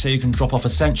 KGH say you can drop off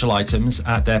essential items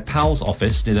at their PALS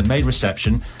office near the main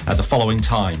reception at the following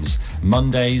times: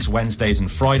 Mondays, Wednesdays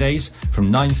and Fridays from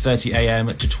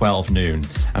 9:30am to 12 noon.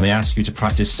 And they ask you to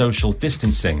practice social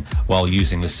distancing while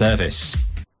using the service.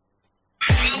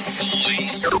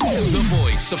 The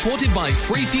Voice, supported by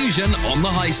Free Fusion on the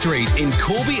High Street in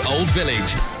Corby Old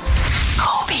Village.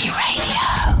 Corby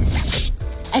Radio.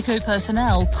 Echo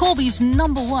Personnel, Corby's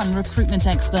 #1 recruitment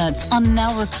experts, are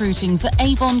now recruiting for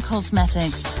Avon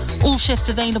Cosmetics. All shifts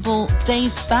available,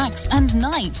 days, backs and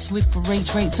nights with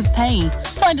great rates of pay.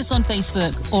 Find us on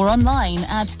Facebook or online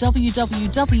at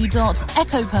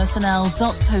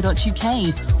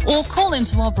www.echopersonnel.co.uk or call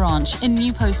into our branch in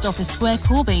New Post Office Square,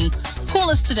 Corby. Call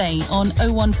us today on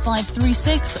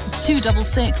 01536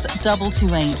 266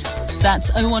 228. That's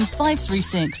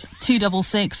 01536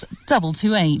 266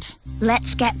 228.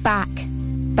 Let's get back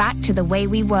to the way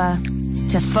we were,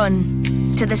 to fun,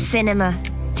 to the cinema,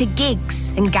 to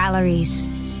gigs and galleries,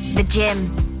 the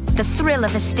gym, the thrill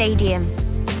of a stadium,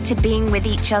 to being with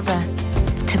each other,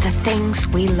 to the things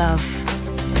we love.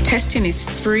 Testing is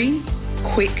free,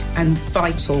 quick and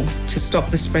vital to stop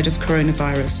the spread of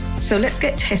coronavirus. So let's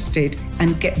get tested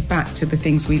and get back to the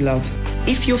things we love.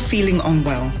 If you're feeling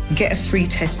unwell, get a free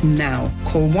test now.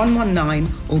 Call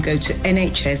 119 or go to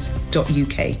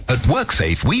nhs.uk. At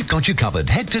WorkSafe, we've got you covered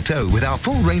head to toe with our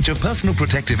full range of personal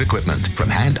protective equipment. From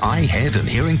hand, eye, head and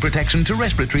hearing protection to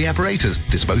respiratory apparatus,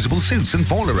 disposable suits and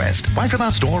fall arrest. Buy from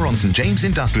our store on St James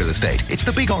Industrial Estate. It's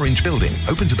the Big Orange Building,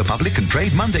 open to the public and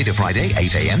trade Monday to Friday,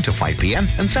 8 a.m. to 5 p.m.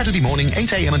 and Saturday morning,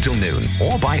 8 a.m. until noon.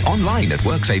 Or buy online at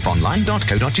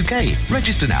worksafeonline.co.uk.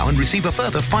 Register now and receive a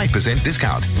further 5%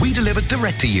 discount. We deliver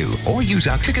direct to you, or use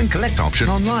our click and collect option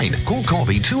online. Call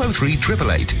Corby 203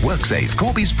 888. WorkSafe,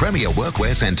 Corby's premier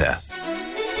workwear centre.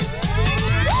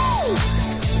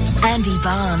 Andy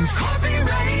Barnes.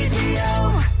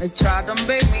 They tried to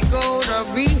make me go to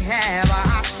rehab.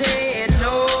 I said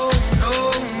no,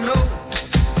 no, no.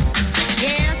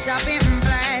 Yes, I've been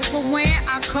black, but when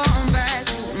I come back,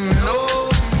 no,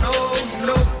 no,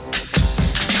 no.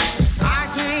 I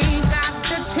ain't got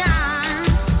the time,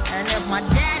 and if my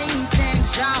daddy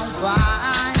thinks I'm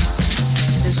fine,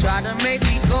 they try to make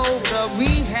me go to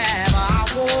rehab. I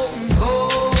won't go,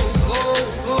 go,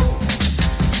 go.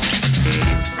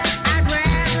 I'd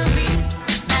rather be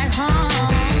at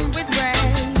home with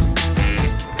Ray.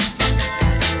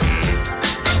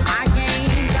 I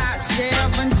ain't got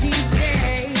 70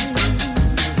 days.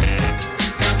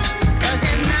 'Cause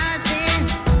there's nothing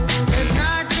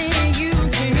you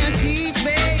can teach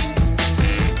me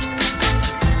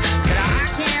that I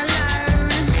can't learn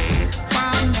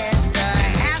from Mr.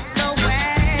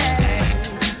 Hathaway.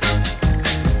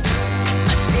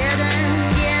 Didn't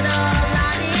get a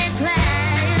lot in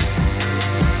class,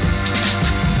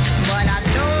 but I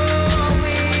know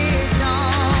it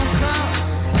don't come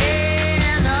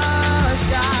in a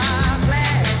shot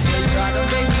glass. They try to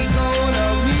make me go to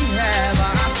rehab, I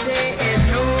said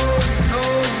no, no,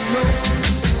 no.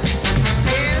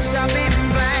 Yes, I've been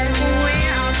black, but when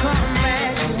I come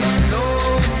back, no,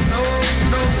 no,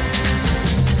 no.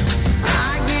 I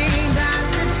ain't got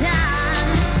the time,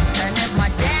 and if my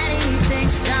daddy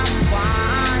thinks I'm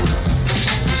fine,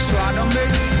 just try to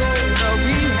make me go to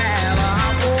rehab. I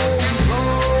won't go,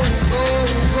 go,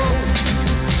 go.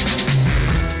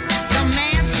 The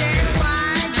man said, why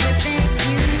you think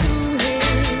you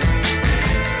hit?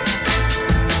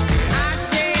 I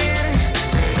said,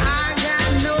 I got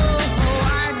no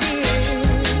idea.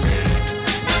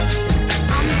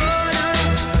 I'm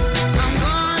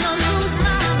gonna lose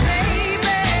my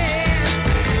baby.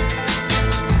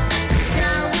 So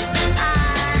I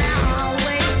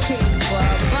always keep a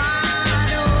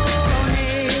bottle on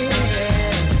it.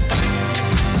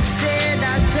 Said I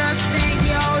just think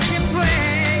you're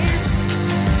depressed.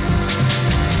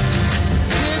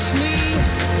 Kiss me,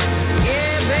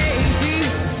 yeah, baby,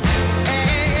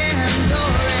 and go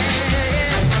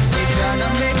red. They try to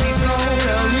make me go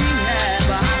to rehab,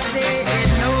 I said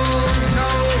no, no,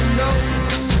 no.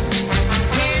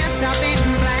 Yes, I've been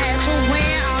black, but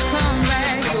when I come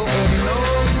back, you no,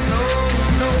 no,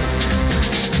 no.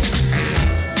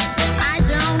 I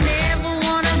don't ever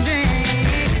wanna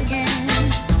drink again.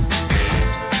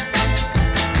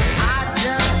 I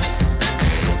just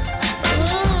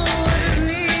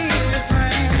need a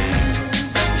friend.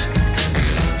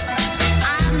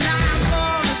 I'm not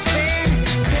gonna spend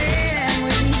 10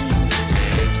 weeks.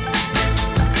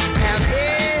 Have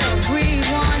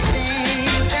everyone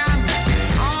think I'm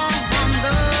on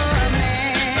the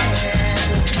man.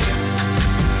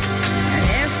 And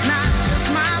it's not just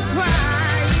my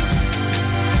pride.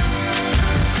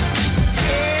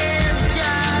 It's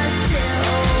just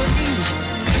till these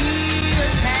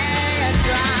tears have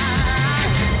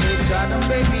dried. They try to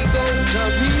make me go to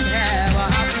rehab. I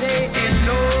say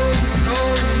no, no,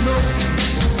 no.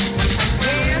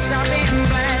 Yes, I've been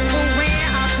black, but when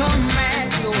I come back,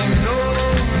 you no,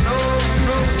 no,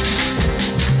 no.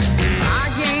 I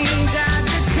ain't got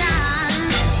the time,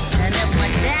 and if my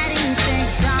daddy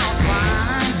thinks I'm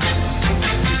fine,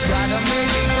 just try to make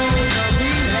me go to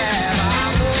rehab. I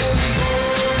won't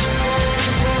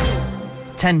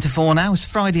go. 10 to 4 now. It's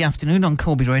Friday afternoon on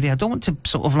Corby Radio. I don't want to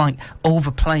sort of like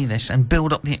overplay this and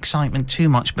build up the excitement too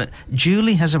much, but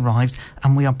Julie has arrived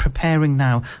and we are preparing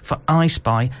now for I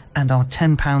Spy and our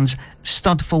 £10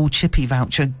 Studful Chippy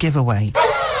voucher giveaway.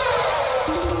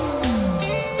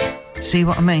 See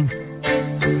what I mean?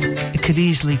 It could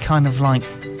easily kind of like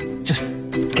just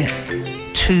get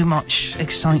too much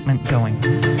excitement going.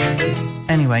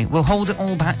 Anyway, we'll hold it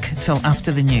all back till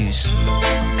after the news.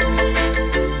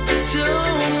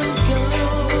 Don't go.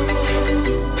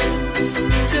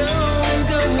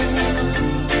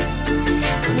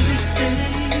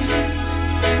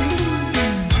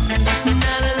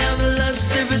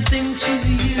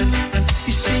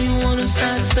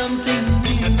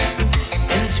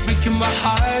 breaking my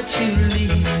heart to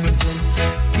leave.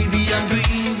 Baby, I'm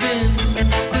grieving,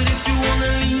 but if you wanna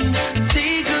leave,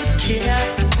 take good care.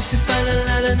 Hope you find a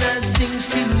lot of nice things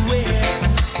to wear,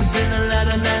 but then a lot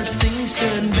of nice things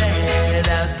turn bad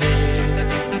out there.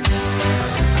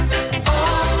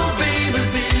 Oh, baby,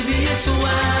 baby, it's a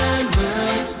wide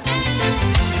world.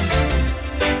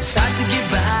 It's hard to get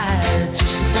by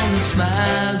just upon a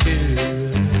smile, girl.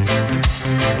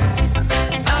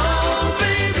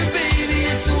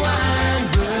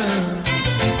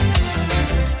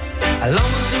 I'll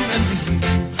always remember you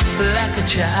like a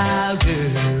child,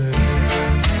 girl.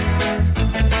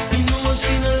 You know I've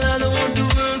seen a lot of what the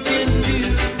world can do,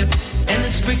 and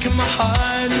it's breaking my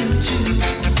heart in two,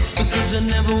 because I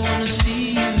never wanna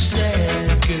see you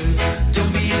sad, girl.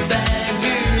 Don't be a bad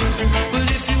girl, but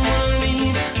if you wanna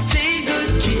leave, take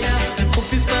good care. Hope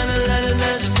you find a lot of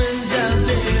nice friends out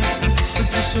there, but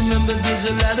just remember there's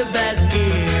a lot of bad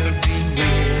girls.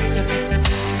 Beware.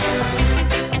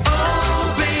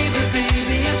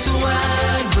 It's a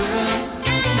wide world.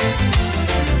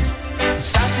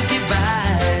 It's hard to get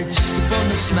by just upon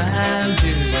a smile,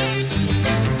 girl.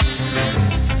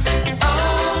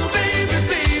 Oh, baby,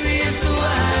 baby, it's a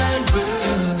wide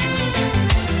world.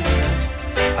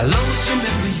 I'll always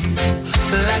remember you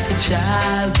like a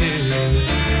child, girl.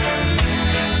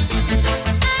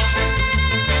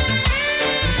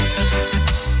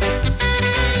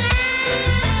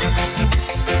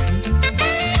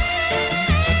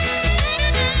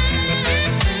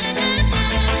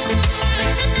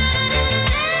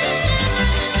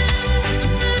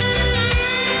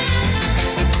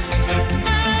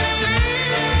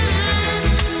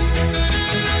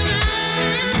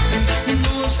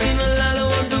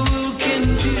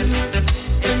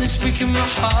 Breaking my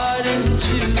heart in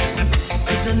two,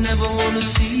 cause I never wanna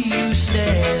see you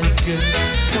sad, girl.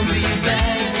 Don't be a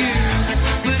bad girl,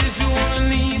 but if you wanna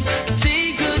leave,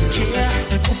 take good care.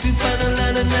 Hope you find a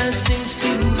lot of nice things to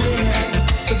wear,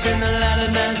 but then a lot of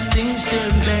nice things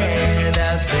turn bad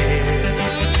out there.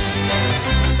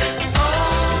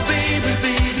 Oh, baby,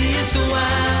 baby, it's a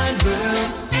wide world.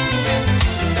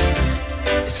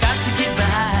 It's hard to get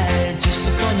by just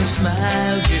upon a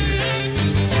smile, girl.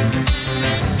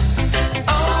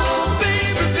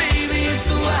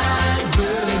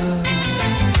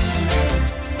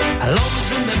 I'll always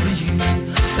remember you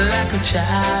like a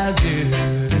child, girl.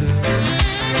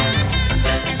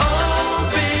 Oh,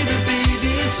 baby,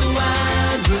 baby, it's a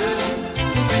wide world.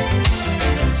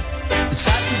 It's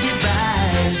hard to get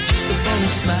by just upon a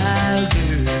smile,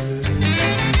 girl.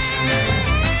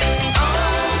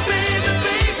 Oh, baby,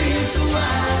 baby, it's a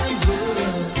wide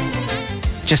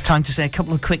world. Just time to say a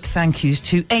couple of quick thank yous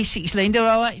to A6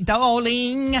 Linda,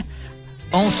 darling.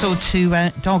 Also to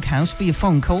Doghouse for your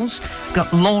phone calls.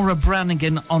 Got Laura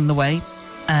Brannigan on the way,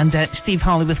 and Steve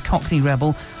Harley with Cockney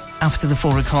Rebel after the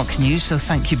 4 o'clock news, so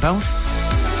thank you both.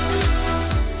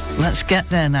 Let's get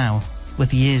there now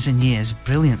with Years and Years.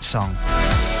 Brilliant song.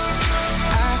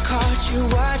 I caught you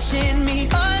watching me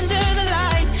under the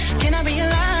light. Can I be a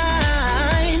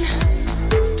line?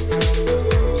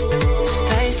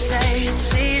 They say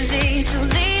it's easy to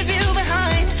leave you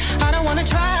behind. I don't wanna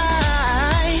try.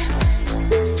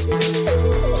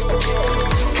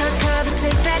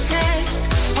 Take that test,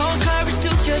 hold courage to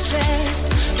your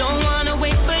chest. Don't wanna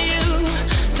wait for you,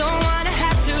 don't wanna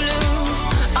have to lose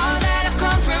all that I've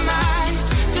compromised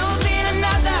to feel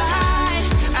another high.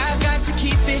 I've got to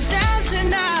keep it down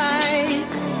tonight.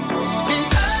 And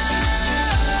I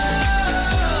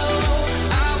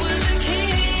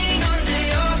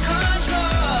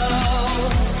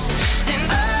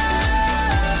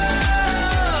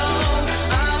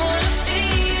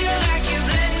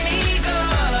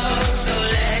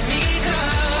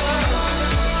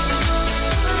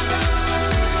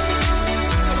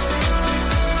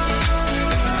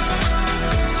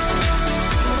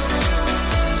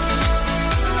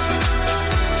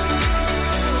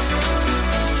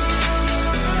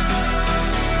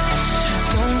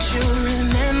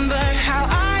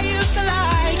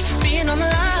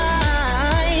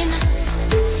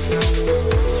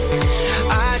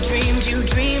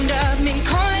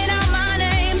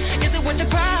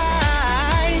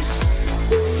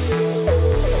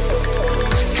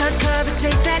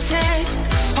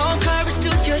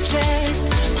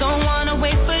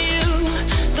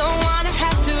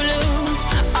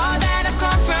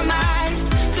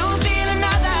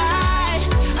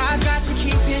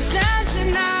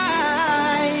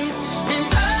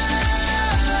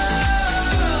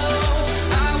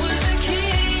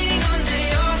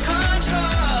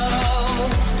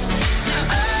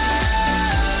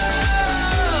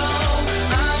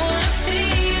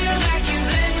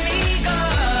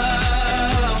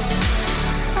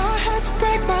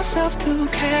have to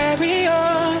carry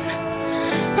on.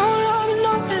 No love,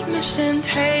 no admission.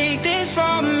 Take this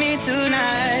from me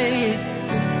tonight.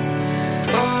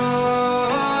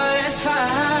 Oh, let's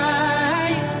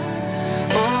fight.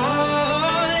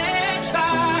 Oh, let's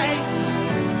fight.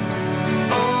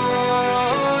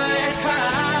 Oh, let's fight.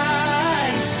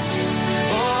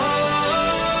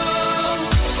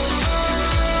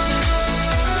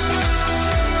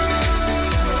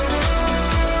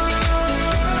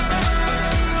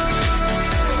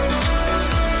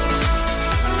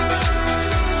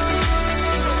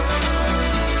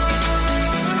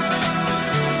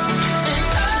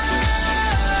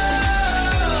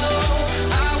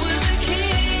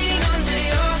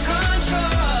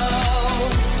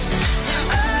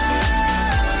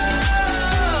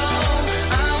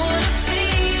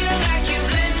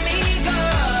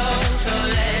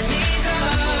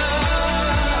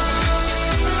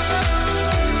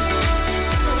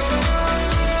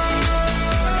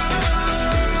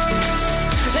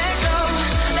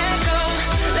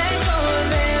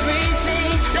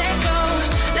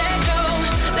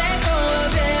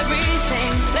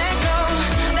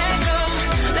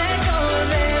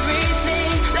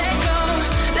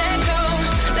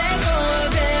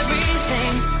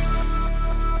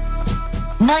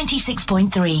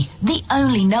 .3, the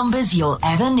only numbers you'll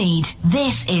ever need.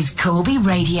 This is Corby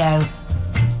Radio.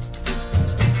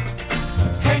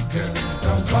 Hey girl,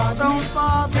 don't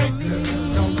bother me.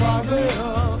 Don't bother me.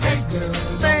 Hey girl,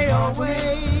 stay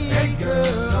away. Hey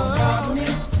girl, don't bother me.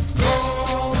 Go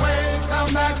away,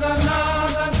 come back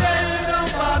another day.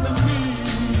 Don't bother me.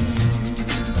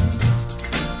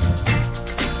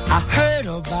 I heard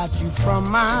about you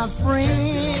from my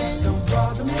friend. Don't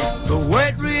bother me. The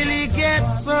word really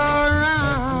gets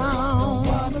around.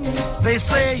 They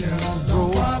say you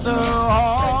broke the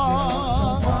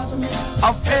heart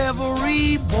of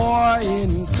every boy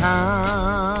in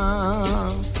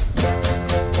town.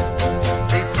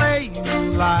 They say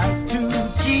you like to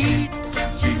cheat.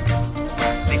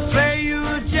 They say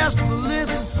you're just a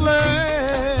little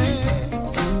flirt.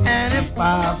 And if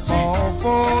I fall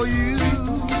for you,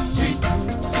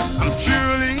 I'm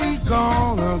surely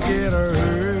gonna get hurt.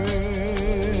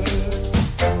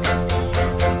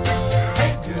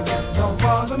 Hey girl, don't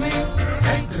bother me.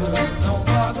 Hey girl, don't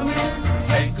bother me.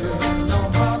 Hey girl,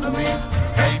 don't bother me.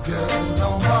 Hey girl,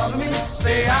 don't bother me.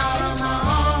 Stay out of my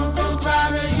arms, don't try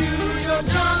to use your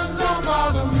charms, don't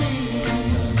bother me.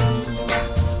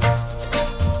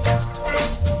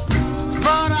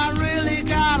 But I really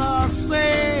gotta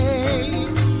say,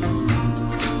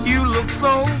 you look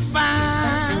so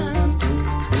fine,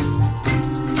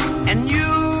 and you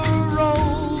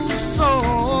roll so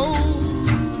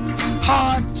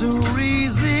hard to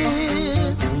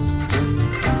resist.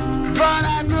 But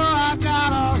I know I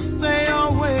gotta stay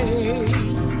away,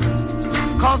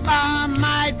 'cause I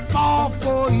might fall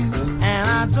for you, and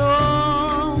I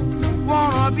don't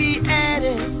wanna be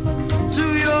added to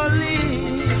your list.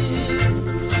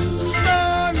 So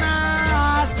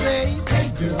now I say, hey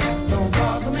girl, don't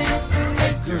bother me.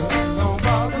 Hey girl, don't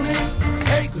bother me.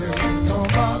 Hey girl, don't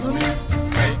bother me.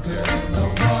 Hey girl,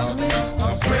 don't bother me.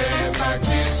 Afraid if I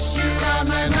kiss you, I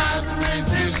may not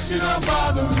resist you. Don't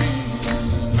bother me.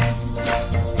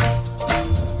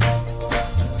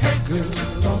 Hey girl,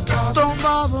 don't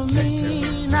bother me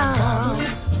now.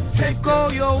 Go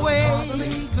your way,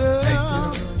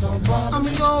 girl. I'm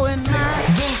going now.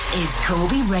 This is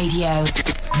Corby Radio.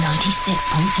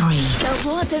 96.3.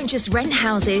 Belvoir don't just rent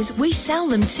houses, we sell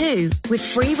them too. With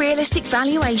free realistic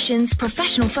valuations,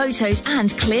 professional photos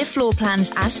and clear floor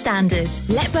plans as standard.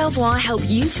 Let Belvoir help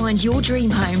you find your dream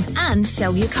home and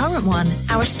sell your current one.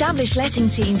 Our established letting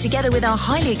team, together with our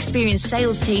highly experienced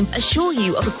sales team, assure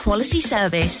you of a quality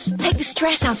service. Take the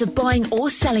stress out of buying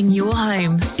or selling your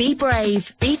home. Be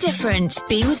brave, be different,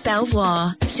 be with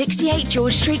Belvoir. 68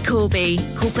 George Street, Corby.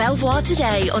 Call Belvoir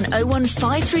today on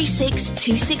 01536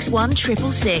 261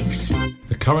 666.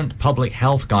 The current public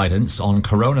health guidance on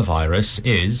coronavirus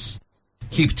is: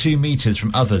 keep 2 metres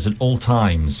from others at all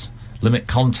times. Limit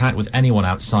contact with anyone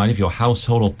outside of your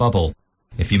household or bubble.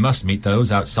 If you must meet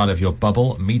those outside of your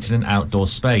bubble, meet in an outdoor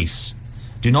space.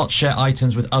 Do not share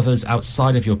items with others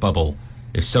outside of your bubble.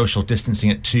 If social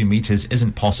distancing at 2 metres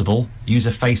isn't possible, use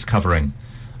a face covering.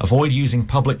 Avoid using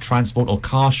public transport or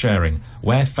car sharing.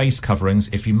 Wear face coverings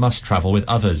if you must travel with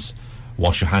others.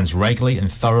 Wash your hands regularly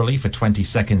and thoroughly for 20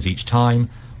 seconds each time.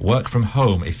 Work from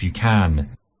home if you can.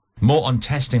 More on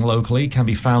testing locally can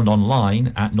be found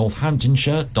online at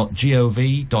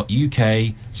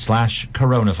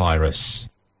northamptonshire.gov.uk/coronavirus.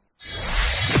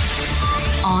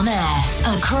 On air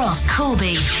across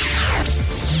Corby.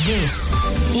 This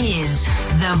is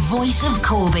the voice of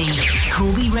Corby.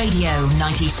 Corby Radio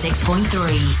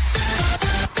 96.3.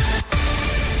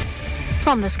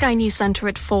 From the Sky News Centre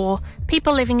at 4,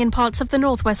 people living in parts of the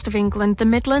northwest of England, the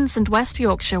Midlands and West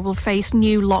Yorkshire will face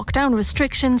new lockdown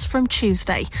restrictions from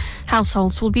Tuesday.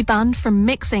 Households will be banned from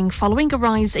mixing following a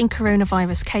rise in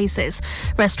coronavirus cases.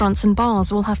 Restaurants and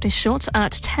bars will have to shut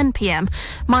at 10 p.m.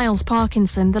 Miles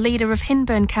Parkinson, the leader of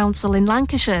Hinburn Council in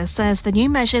Lancashire, says the new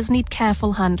measures need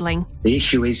careful handling. The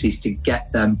issue is to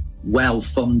get them well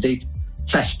funded.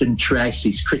 Test and trace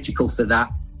is critical for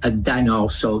that. And then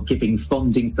also giving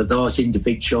funding for those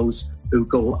individuals who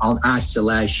go on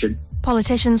isolation.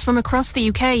 Politicians from across the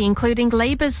UK, including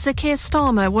Labour's Sir Keir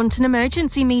Starmer, want an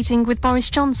emergency meeting with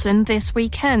Boris Johnson this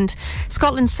weekend.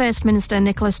 Scotland's First Minister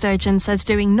Nicola Sturgeon says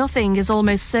doing nothing is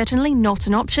almost certainly not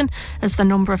an option as the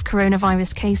number of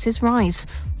coronavirus cases rise.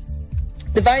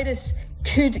 The virus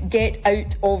could get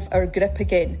out of our grip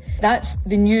again. That's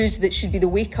the news that should be the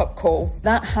wake-up call.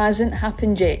 That hasn't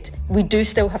happened yet. We do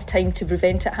still have time to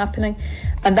prevent it happening,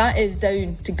 and that is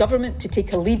down to government to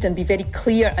take a lead and be very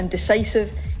clear and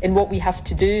decisive in what we have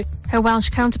to do. Her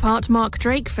Welsh counterpart Mark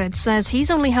Drakeford says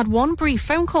he's only had one brief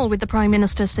phone call with the Prime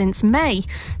Minister since May.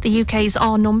 The UK's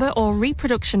R number or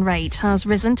reproduction rate has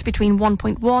risen to between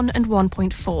 1.1 and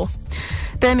 1.4.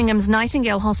 Birmingham's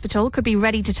Nightingale Hospital could be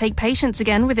ready to take patients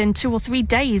again within 2 or 3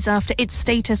 days after its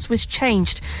status was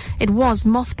changed. It was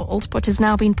mothballed but has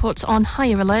now been put on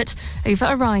higher alert over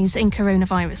a rise in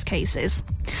coronavirus cases.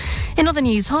 In other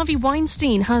news, Harvey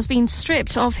Weinstein has been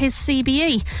stripped of his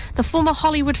CBE. The former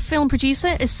Hollywood film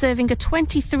producer is serving a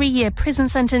 23-year prison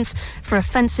sentence for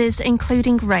offences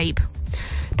including rape.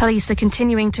 Police are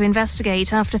continuing to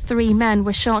investigate after 3 men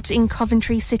were shot in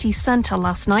Coventry city centre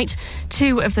last night.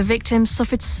 2 of the victims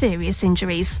suffered serious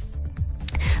injuries.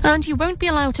 And you won't be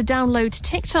allowed to download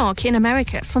TikTok in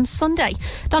America from Sunday.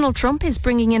 Donald Trump is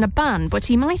bringing in a ban, but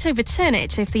he might overturn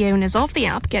it if the owners of the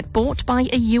app get bought by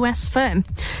a US firm.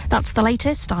 That's the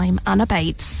latest. I'm Anna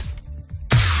Bates.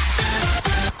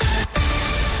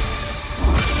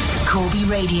 Corby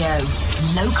Radio.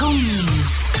 Local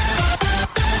news.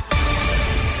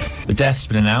 The death's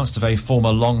been announced of a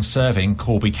former long-serving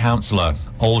Corby councillor.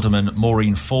 Alderman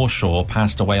Maureen Forshaw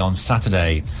passed away on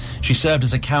Saturday. She served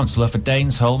as a councillor for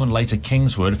Danesholm and later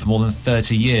Kingswood for more than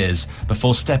 30 years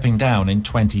before stepping down in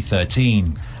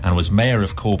 2013 and was mayor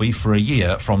of Corby for a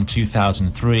year from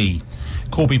 2003.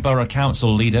 Corby Borough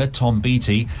Council leader Tom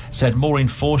Beattie said Maureen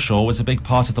Forshaw was a big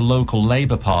part of the local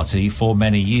Labour Party for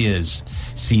many years.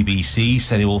 CBC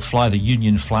said they will fly the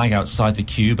Union flag outside the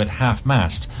Cube at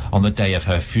half-mast on the day of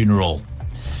her funeral.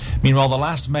 Meanwhile, the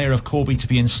last mayor of Corby to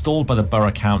be installed by the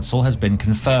Borough Council has been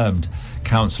confirmed.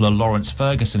 Councillor Lawrence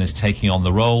Ferguson is taking on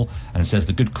the role and says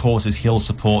the good causes he'll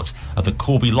support are the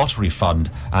Corby Lottery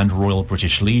Fund and Royal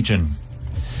British Legion.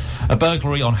 A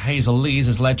burglary on Hazel Lees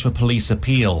has led to a police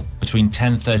appeal. Between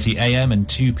 10:30am and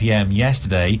 2pm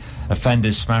yesterday,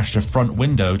 offenders smashed a front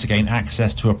window to gain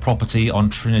access to a property on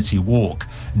Trinity Walk.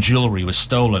 Jewellery was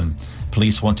stolen.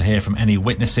 Police want to hear from any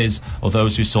witnesses or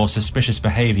those who saw suspicious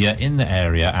behaviour in the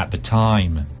area at the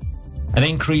time. An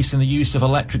increase in the use of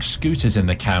electric scooters in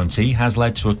the county has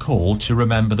led to a call to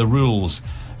remember the rules.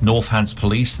 Northants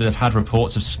Police have had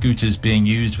reports of scooters being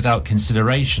used without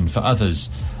consideration for others.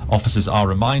 Officers are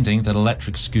reminding that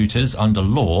electric scooters under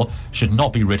law should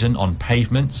not be ridden on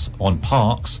pavements, on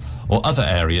parks or other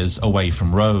areas away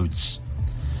from roads.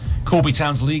 Corby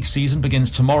Town's league season begins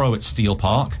tomorrow at Steel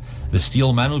Park. The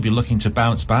Steelmen will be looking to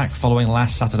bounce back following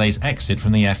last Saturday's exit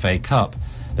from the FA Cup.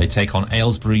 They take on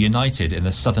Aylesbury United in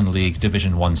the Southern League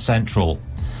Division 1 Central.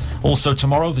 Also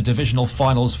tomorrow, the divisional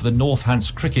finals for the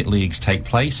Northants Cricket Leagues take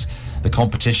place. The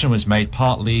competition was made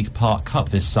part league, part cup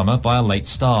this summer by a late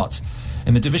start.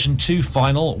 In the Division 2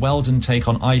 final, Weldon take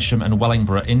on Isham and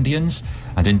Wellingborough Indians,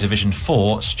 and in Division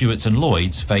 4, Stewarts and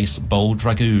Lloyds face Bold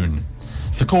Dragoon.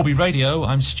 For Corby Radio,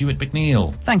 I'm Stuart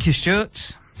McNeil. Thank you,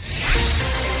 Stuart.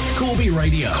 Corby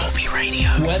Radio. Corby Radio.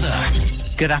 Weather.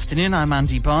 Good afternoon, I'm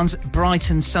Andy Barnes.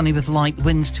 Bright and sunny with light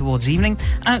winds towards evening.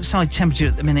 Outside temperature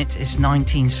at the minute is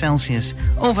 19 Celsius.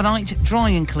 Overnight,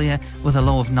 dry and clear with a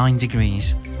low of 9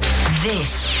 degrees.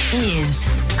 This is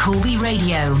Corby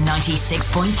Radio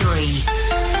 96.3.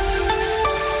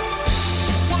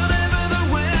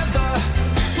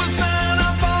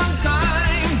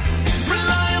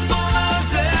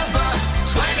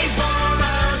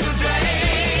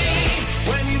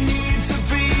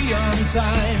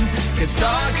 Time. Get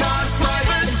StarCar's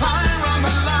private hire on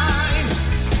the line.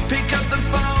 Pick up the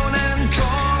phone and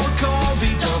call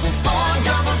Corby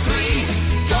 4433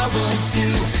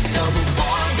 22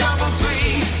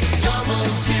 4433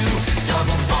 22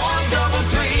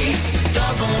 4433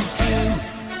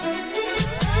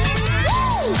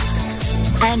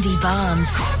 Andy Barnes.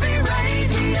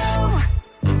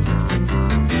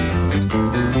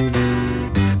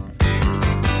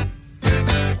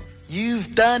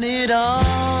 You've done it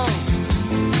all.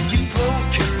 You've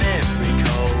broken every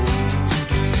code.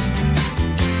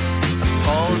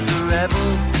 Pulled the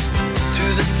rebel to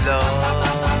the floor.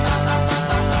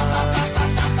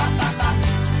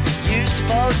 You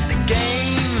spoke the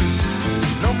game,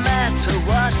 no matter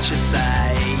what you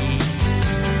say.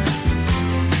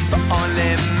 But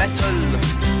only metal,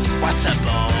 what a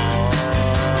bore.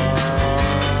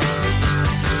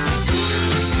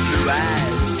 Blue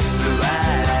eyes, blue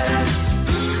eyes.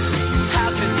 How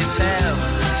can you tell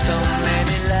so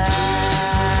many lies?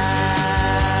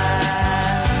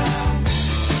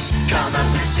 Come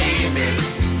up and see me,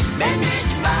 make me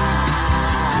smile.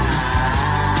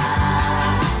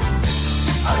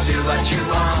 I'll do what you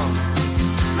want,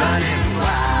 running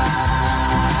wild.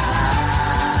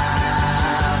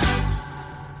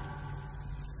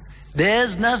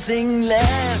 There's nothing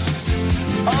left,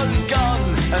 all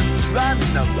gone and run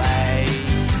away.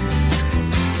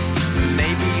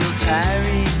 Maybe you'll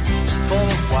tarry for a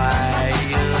while.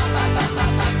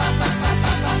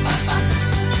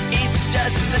 It's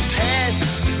just a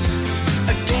test,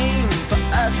 a game for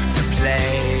us to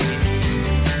play.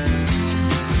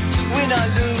 Win or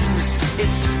lose,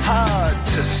 it's hard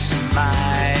to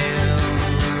smile.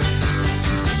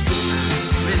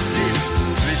 Resist,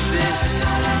 resist.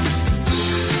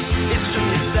 It's from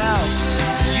yourself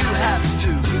you have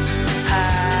to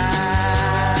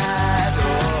hide.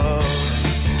 Oh,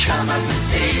 come up and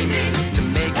see me to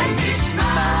make me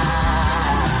smile.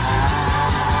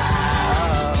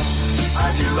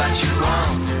 I'll do what you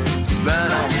want,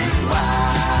 run on and wild.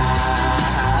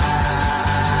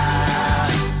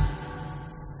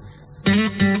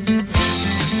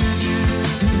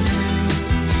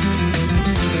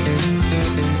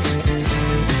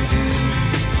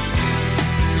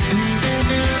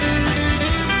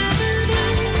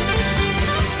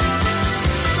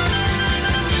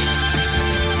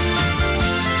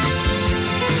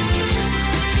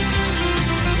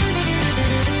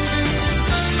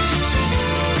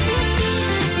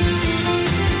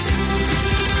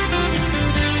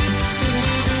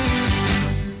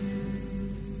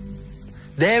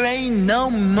 There ain't no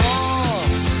more.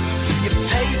 You've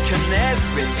taken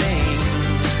everything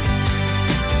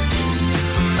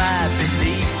from my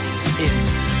belief in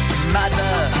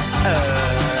Mother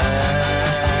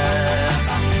Earth.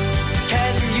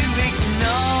 Can you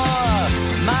ignore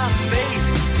my faith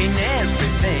in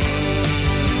everything?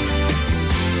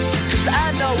 'Cause I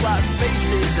know what faith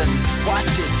is and what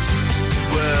it's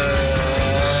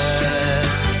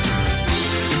worth.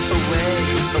 Away,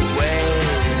 away.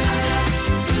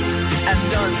 And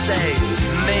don't say,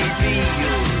 maybe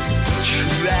you'll try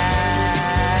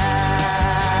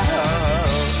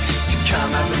to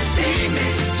come up and see me,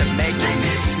 to make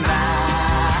me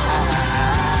smile.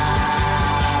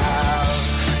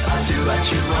 I'll do what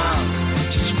you want,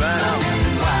 just run on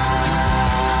wild.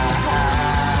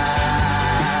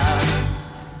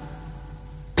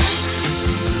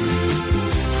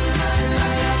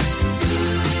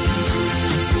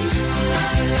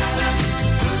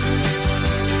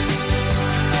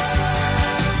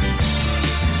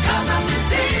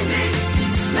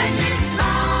 Make me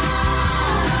smile.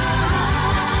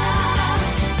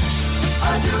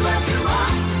 I'll do what you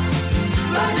want,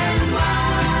 running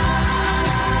wild.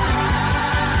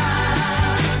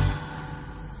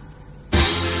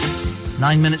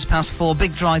 9 minutes past 4,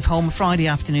 big drive home, Friday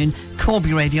afternoon,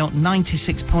 Corby Radio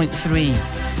 96.3.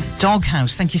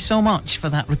 Doghouse, thank you so much for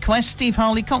that request. Steve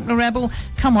Harley, Cockney Rebel,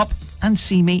 come up and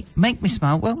see me, make me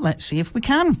smile. Well, let's see if we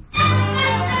can.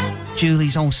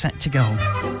 Julie's all set to go.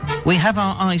 We have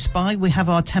our I Spy, we have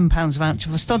our £10 voucher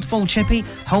for Studful Chippy.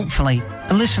 Hopefully,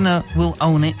 a listener will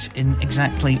own it in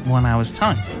exactly 1 hour's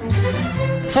time.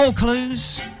 4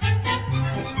 clues.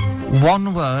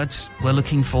 One word we're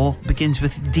looking for begins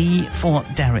with D for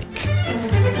Derek.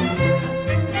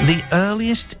 The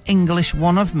earliest English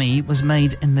one of me was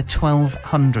made in the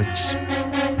 1200s.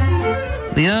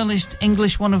 The earliest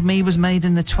English one of me was made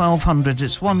in the 1200s.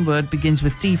 It's one word, begins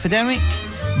with D for Derek.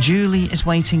 Julie is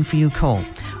waiting for your call.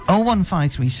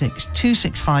 01536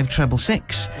 265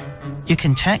 666. You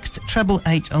can text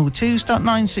 88802, start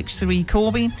 963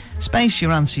 Corby, space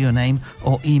your answer, your name,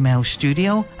 or email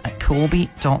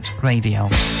studio@corby.radio.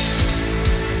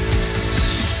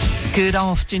 Good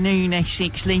afternoon,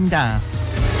 Essex, Linda.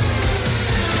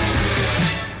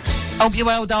 Hope you're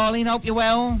well, darling, hope you're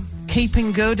well.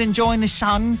 Keeping good, enjoying the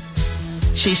sun.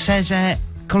 She says,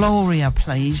 Gloria,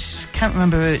 please. Can't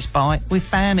remember who it's by. We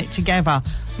found it together.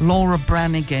 Laura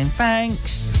Brannigan.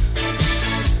 Thanks.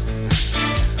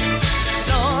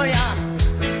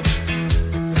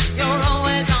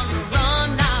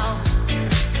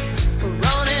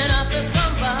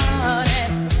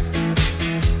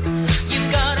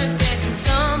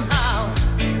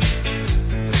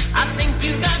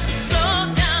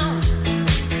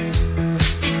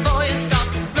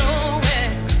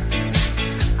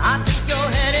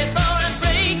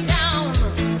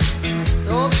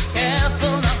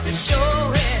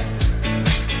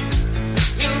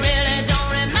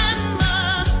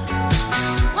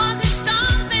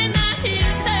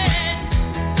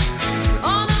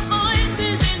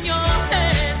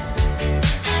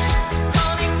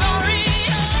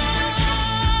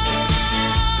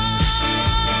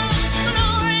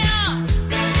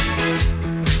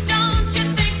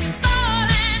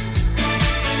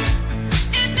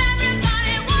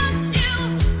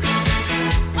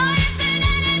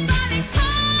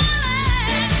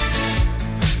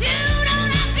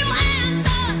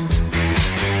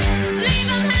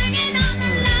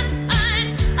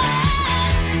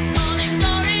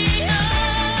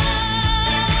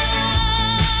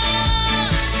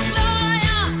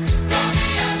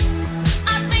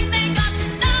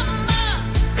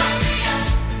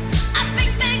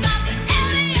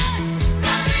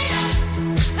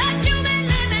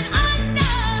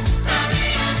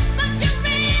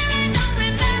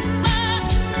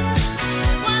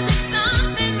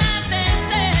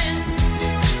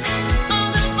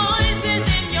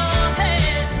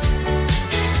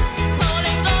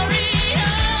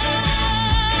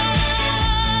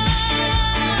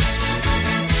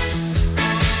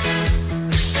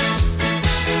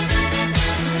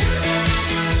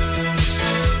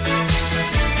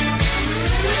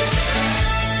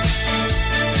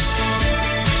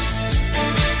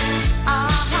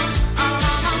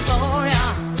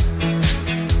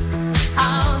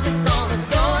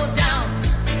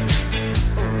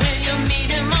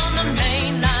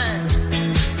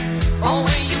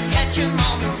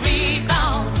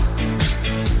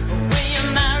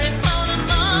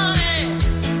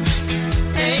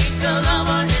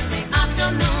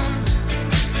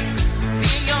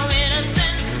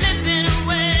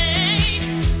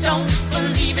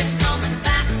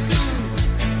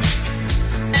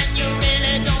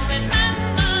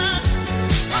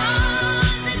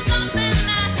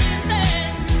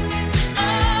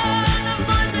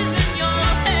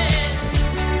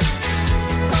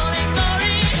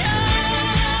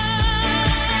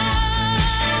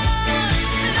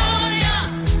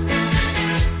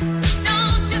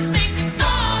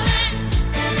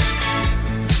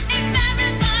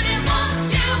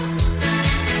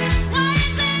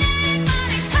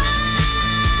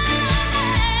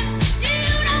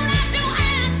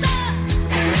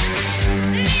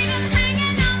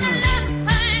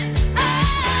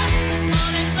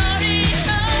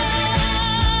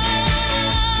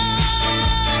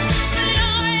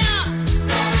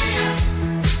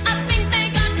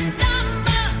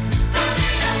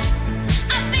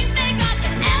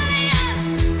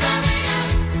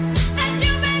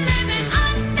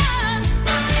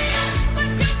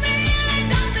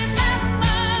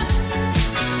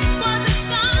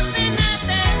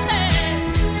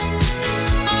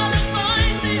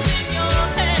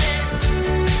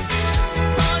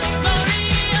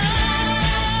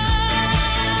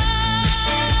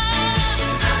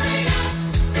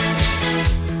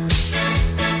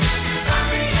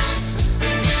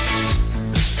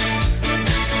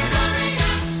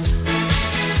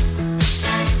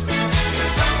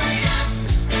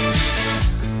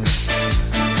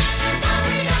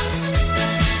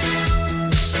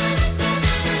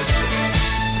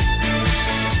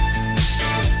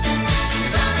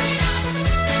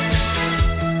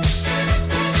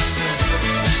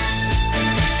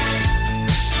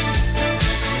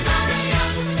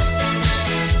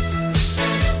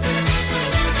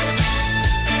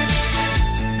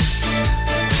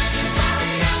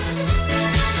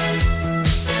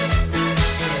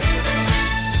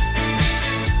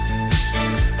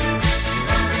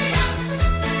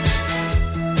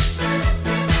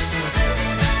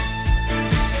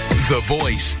 The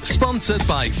Voice, sponsored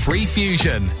by Free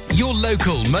Fusion, your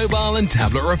local mobile and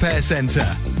tablet repair centre.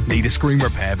 Need a screen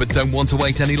repair but don't want to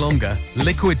wait any longer?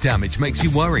 Liquid damage makes you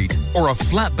worried? Or a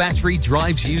flat battery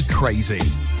drives you crazy?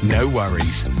 No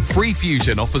worries. Free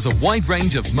Fusion offers a wide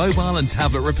range of mobile and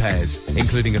tablet repairs,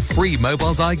 including a free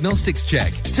mobile diagnostics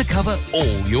check to cover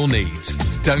all your needs.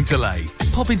 Don't delay.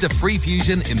 Pop into Free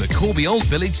Fusion in the Corby Old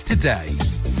Village today.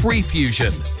 Free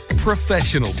Fusion,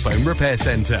 professional phone repair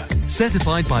centre,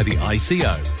 certified by the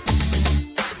ICO.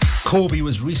 Corby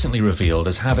was recently revealed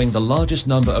as having the largest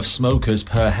number of smokers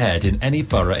per head in any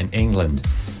borough in England.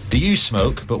 Do you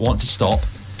smoke but want to stop?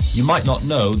 You might not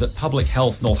know that Public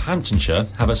Health Northamptonshire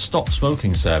have a stop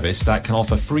smoking service that can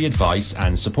offer free advice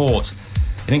and support.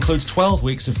 It includes 12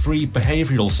 weeks of free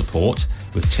behavioural support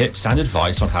with tips and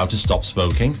advice on how to stop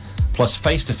smoking, plus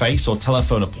face-to-face or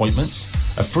telephone appointments,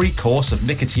 a free course of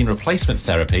nicotine replacement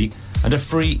therapy, and a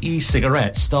free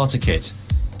e-cigarette starter kit.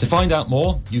 To find out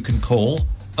more, you can call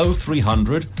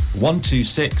 0300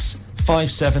 126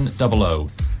 5700.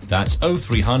 That's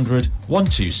 0300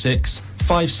 126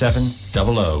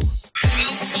 5700.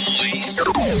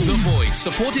 The Voice,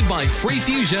 supported by Free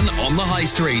Fusion on the High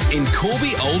Street in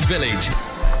Corby Old Village.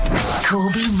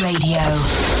 Corby Radio.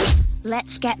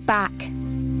 Let's get back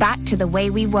to the way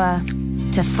we were,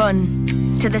 to fun,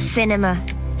 to the cinema,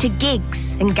 to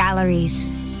gigs and galleries,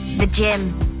 the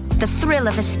gym, the thrill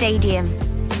of a stadium,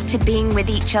 to being with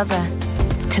each other,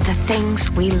 to the things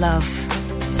we love.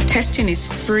 Testing is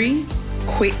free,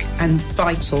 quick and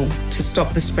vital to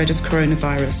stop the spread of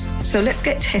coronavirus. So let's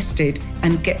get tested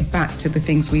and get back to the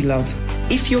things we love.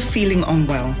 If you're feeling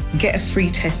unwell, get a free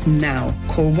test now.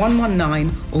 Call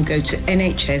 119 or go to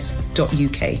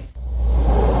nhs.uk.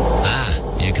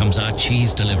 Here comes our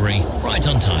cheese delivery. Right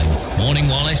on time. Morning,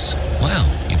 Wallace. Wow,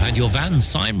 you've had your van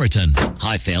sign written.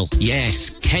 Hi, Phil. Yes,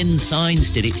 Ken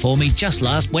Signs did it for me just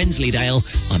last Wensleydale.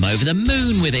 I'm over the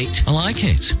moon with it. I like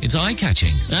it. It's eye-catching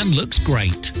and looks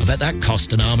great. I bet that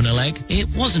cost an arm and a leg. It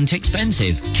wasn't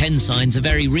expensive. Ken Signs are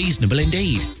very reasonable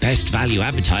indeed. Best value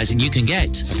advertising you can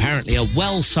get. Apparently a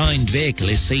well-signed vehicle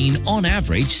is seen on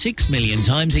average 6 million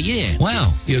times a year.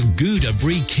 Wow, you're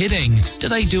good-a-brie kidding. Do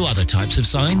they do other types of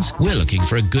signs? We're looking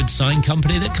for a good sign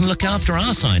company that can look after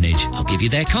our signage. I'll give you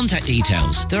their contact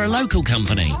details. They're a local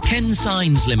company, Ken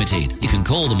Signs Limited. You can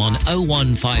call them on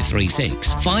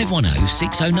 01536 510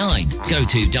 609. Go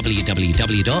to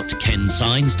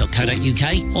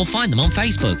www.kensigns.co.uk or find them on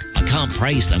Facebook. I can't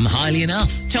praise them highly enough.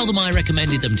 Tell them I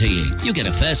recommended them to you. You'll get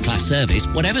a first-class service,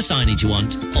 whatever signage you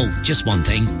want. Oh, just one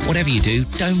thing. Whatever you do,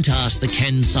 don't ask the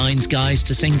Ken Signs guys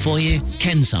to sing for you.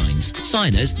 Ken Signs.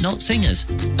 Signers, not singers.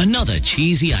 Another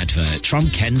cheesy advert from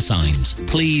Ken Signs.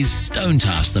 Please don't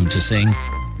ask them to sing.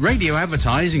 Radio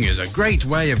advertising is a great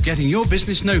way of getting your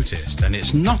business noticed, and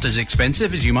it's not as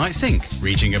expensive as you might think.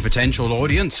 Reaching a potential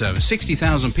audience of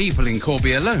 60,000 people in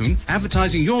Corby alone,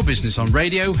 advertising your business on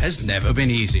radio has never been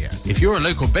easier. If you're a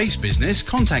local-based business,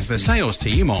 contact the sales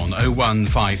team on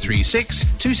 01536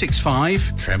 265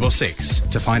 666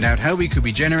 to find out how we could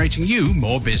be generating you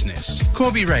more business.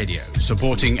 Corby Radio,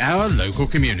 supporting our local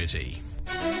community.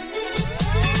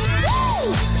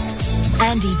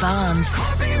 Andy Barnes.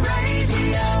 Corby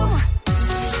Radio.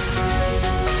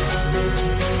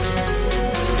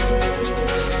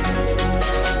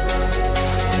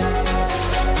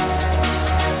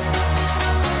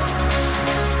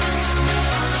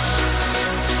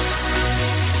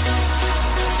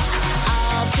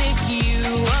 I'll pick you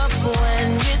up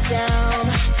when you're down.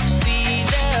 Be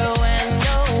there when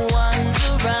no one's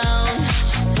around.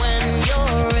 When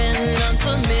you're in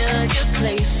unfamiliar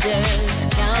places.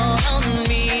 Count on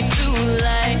me to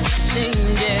light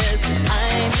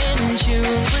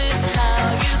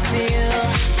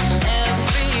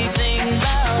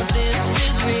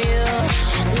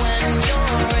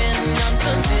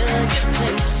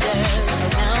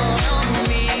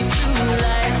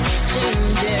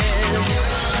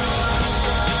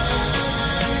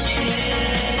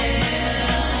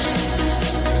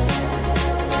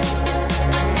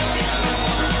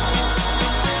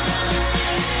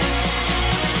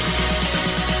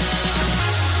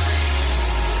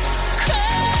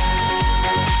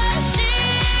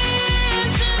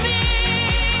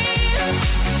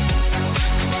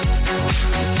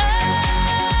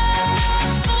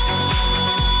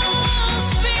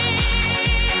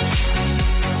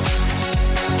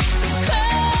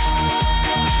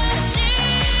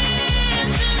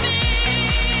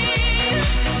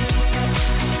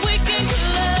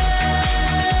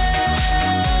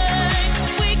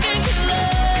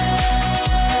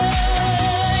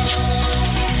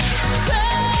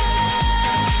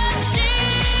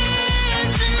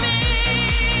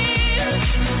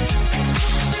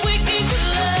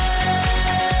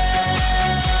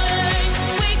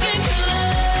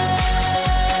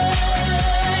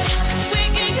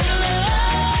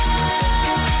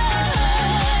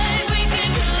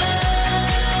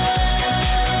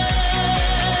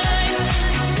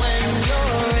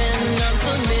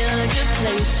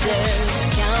places.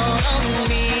 Count on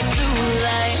me through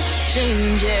life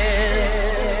changes.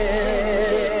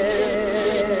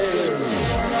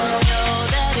 Know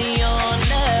that you're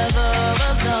never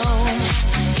alone.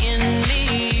 In me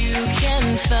you can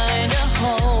find a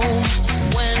home.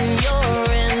 When you're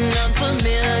in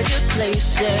unfamiliar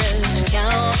places,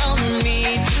 count on me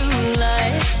through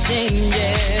life's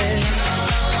changes.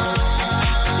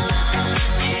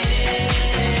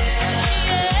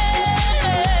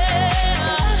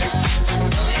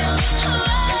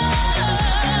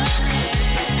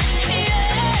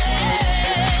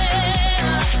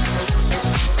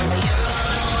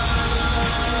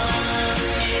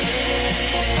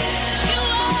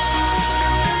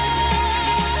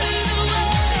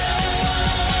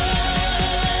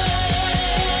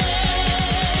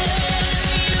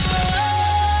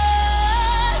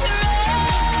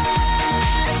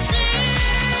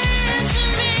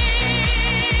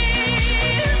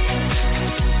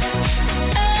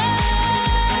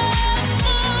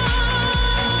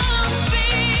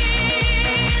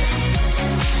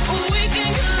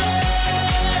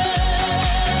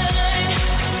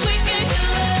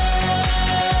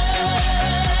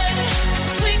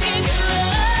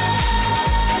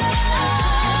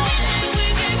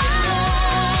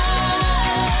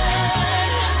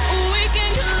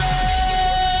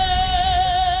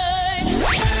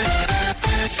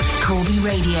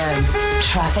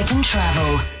 Traffic and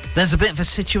travel. There's a bit of a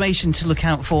situation to look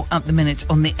out for at the minute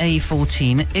on the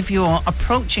A14 if you are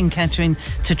approaching Kettering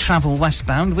to travel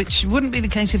westbound, which wouldn't be the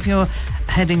case if you're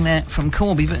heading there from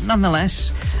Corby, but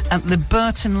nonetheless, at the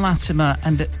Burton Latimer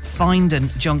and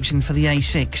Findon junction for the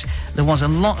A6, there was a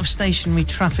lot of stationary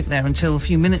traffic there until a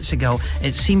few minutes ago.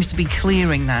 It seems to be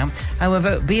clearing now.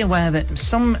 However, be aware that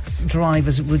some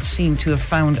drivers would seem to have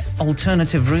found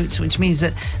alternative routes, which means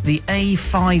that the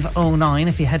A509,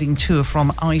 if you're heading to or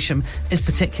from Isham, is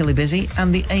particularly busy,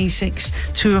 and the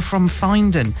A6 to or from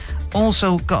Findon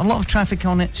also got a lot of traffic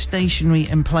on it, stationary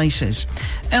in places.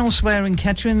 Elsewhere in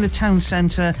Kettering, the town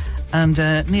centre and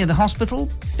near the hospital,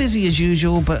 busy as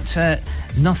usual, but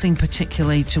nothing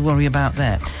particularly to worry about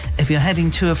there. If you're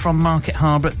heading to or from Market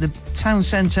Harbour, the town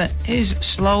centre is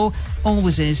slow,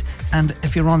 always is, and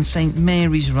if you're on St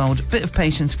Mary's Road, a bit of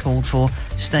patience called for,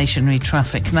 stationary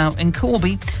traffic. Now, in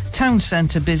Corby, town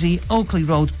centre busy, Oakley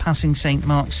Road passing St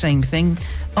Mark's, same thing.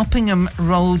 Uppingham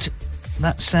Road,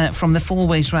 that's from the Four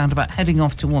Ways roundabout heading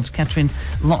off towards Kettering.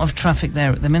 A lot of traffic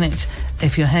there at the minute.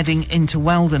 If you're heading into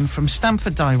Weldon from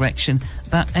Stamford direction,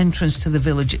 that entrance to the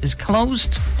village is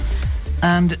closed.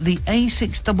 And the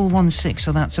A6116,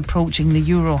 so that's approaching the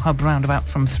Euro Hub roundabout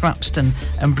from Thrapston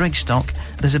and Brigstock,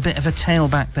 there's a bit of a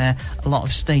tailback there, a lot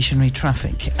of stationary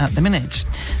traffic at the minute.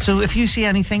 So if you see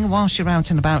anything whilst you're out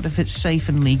and about, if it's safe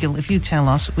and legal, if you tell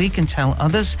us, we can tell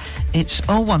others. It's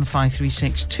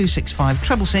 01536 265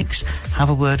 666.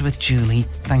 Have a word with Julie.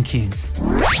 Thank you.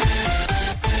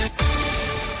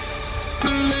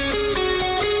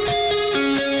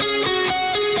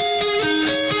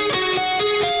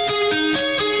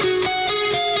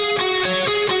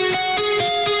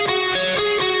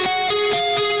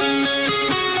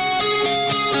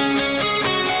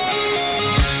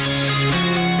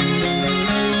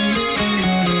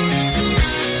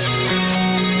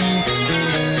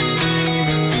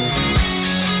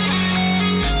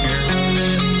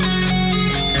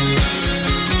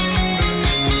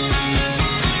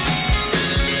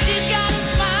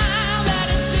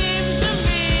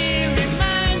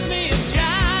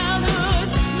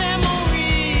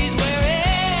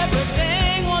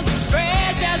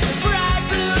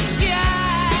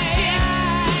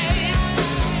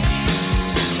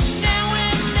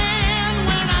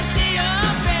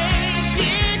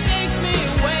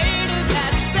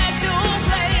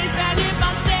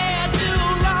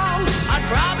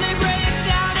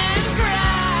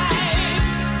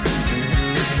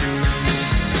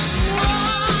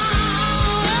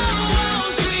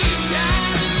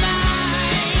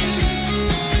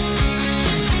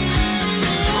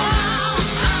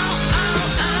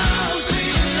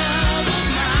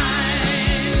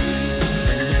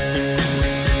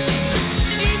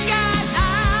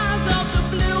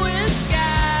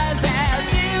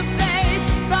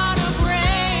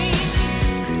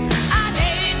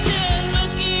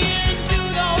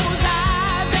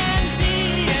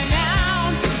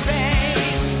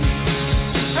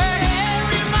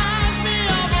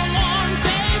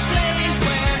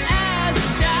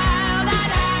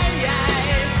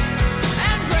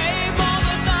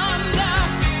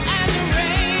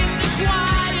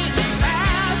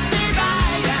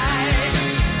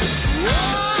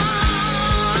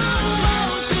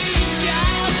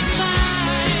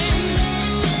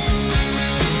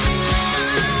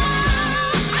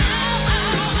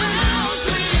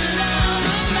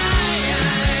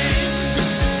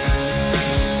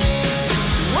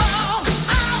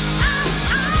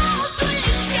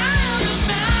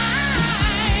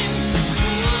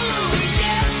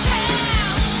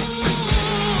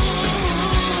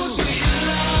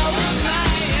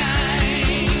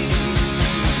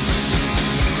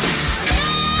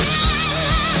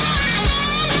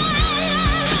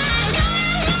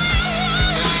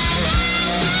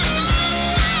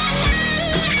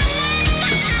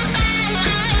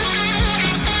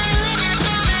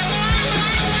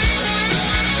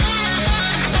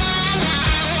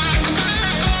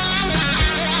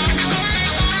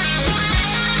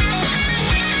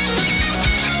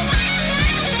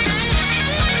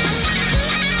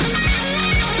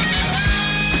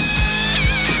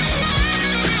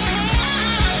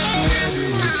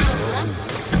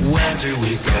 do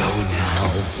we go now?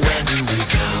 Where do we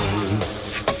go?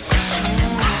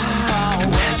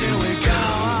 Where do we go?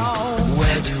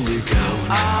 Where do we go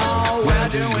now? Where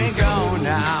do we go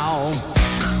now?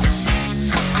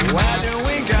 Where do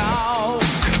we go?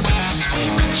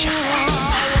 Sweet child,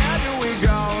 where do we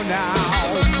go now?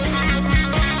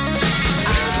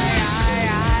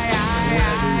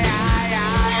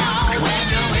 Where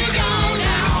do we go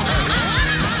now?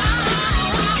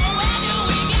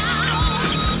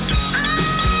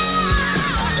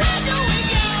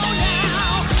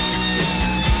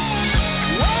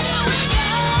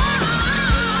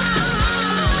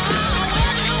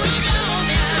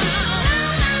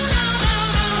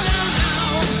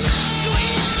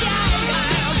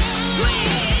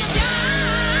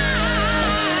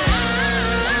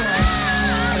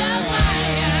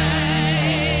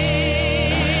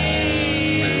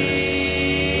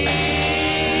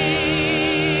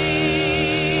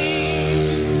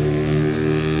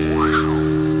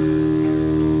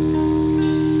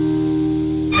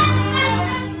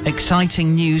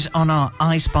 Exciting news on our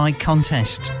I Spy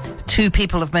contest. 2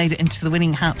 people have made it into the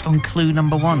winning hat on clue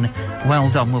number 1. Well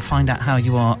done. We'll find out who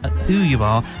you are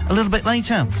a little bit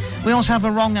later. We also have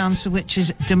a wrong answer, which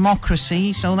is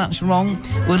democracy, so that's wrong.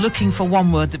 We're looking for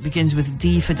one word that begins with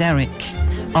D for Derek.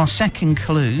 Our second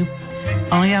clue,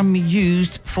 I am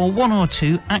used for one or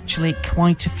two, actually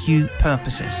quite a few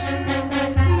purposes.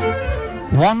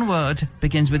 One word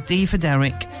begins with D for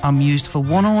Derek. I'm used for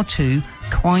one or two,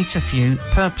 quite a few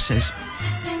purposes.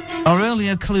 Our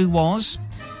earlier clue was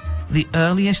the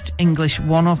earliest English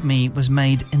one of me was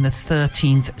made in the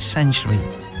 13th century.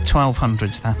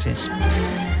 1200s, that is.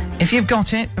 If you've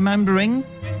got it, remembering,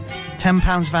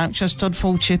 £10 voucher, stud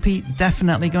full chippy,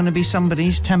 definitely going to be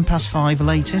somebody's. 5:10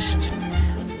 latest.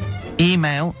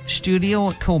 Email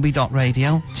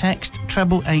studio@corby.radio. Text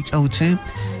 88802.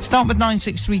 Start with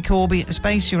 963 Corby, a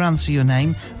space, your answer, your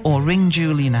name, or ring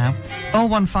Julie now.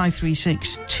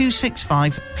 01536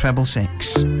 265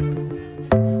 666.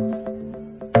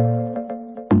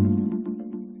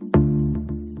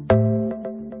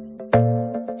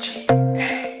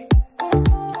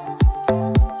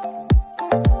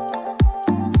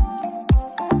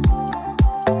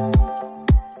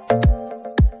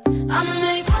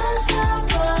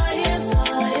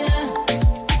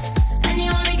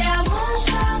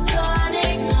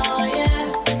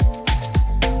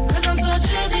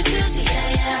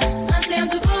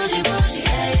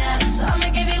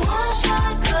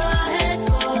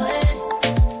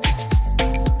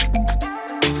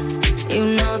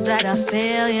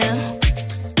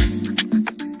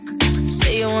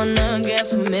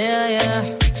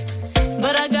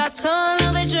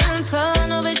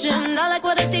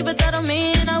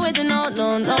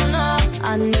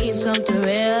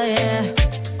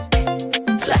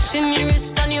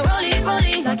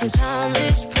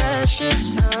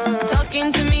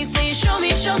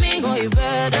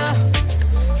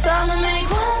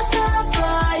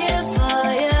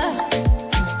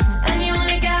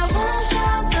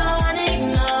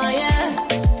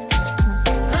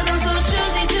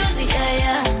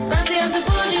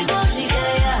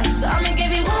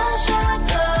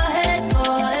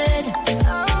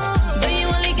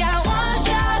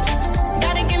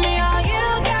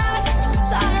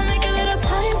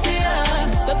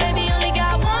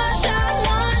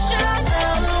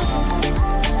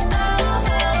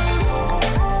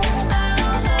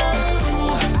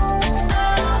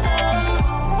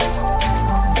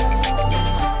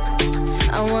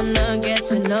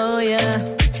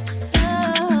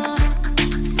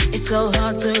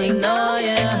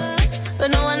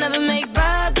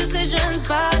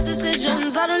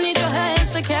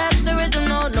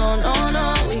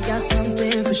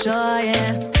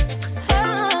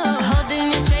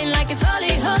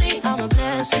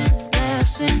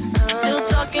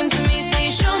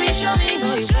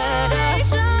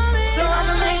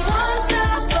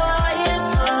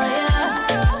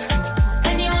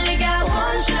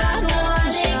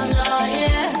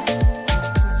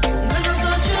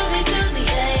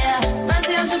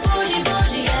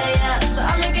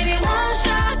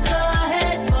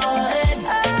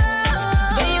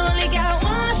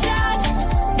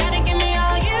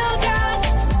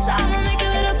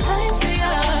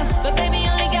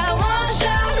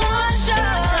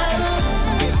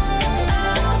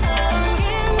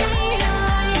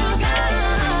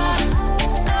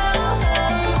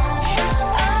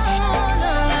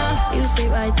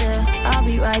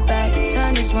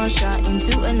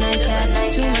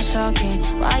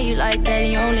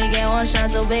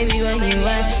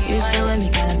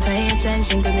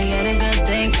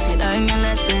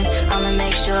 I'ma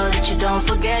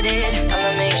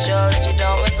make sure that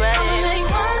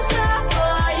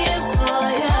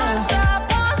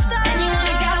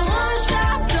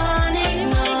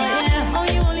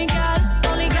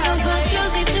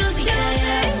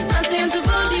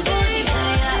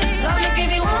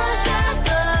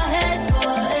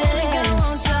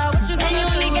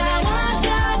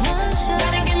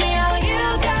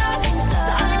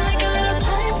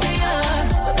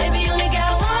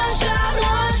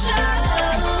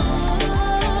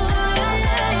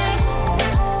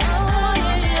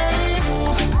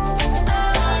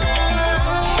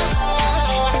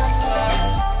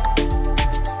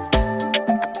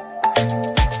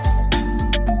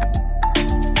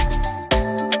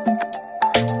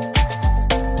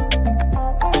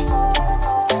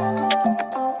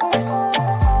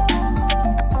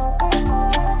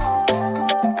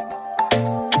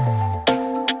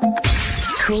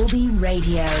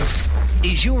Radio.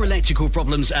 Is your electrical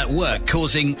problems at work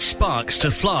causing sparks to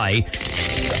fly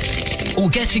or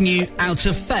getting you out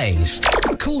of phase?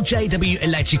 Call JW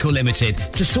Electrical Limited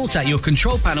to sort out your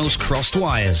control panel's crossed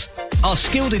wires. Our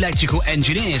skilled electrical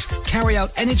engineers carry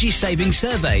out energy-saving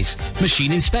surveys,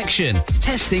 machine inspection,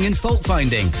 testing and fault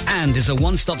finding, and is a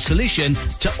one-stop solution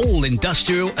to all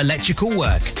industrial electrical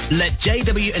work. Let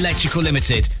JW Electrical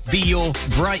Limited be your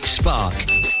bright spark.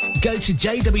 Go to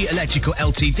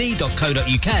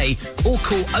jwelectricalltd.co.uk or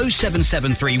call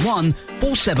 07731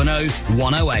 470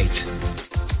 108.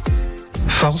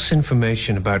 False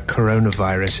information about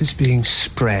coronavirus is being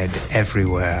spread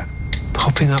everywhere.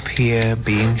 Popping up here,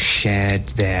 being shared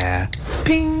there.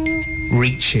 Ping!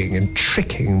 Reaching and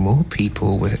tricking more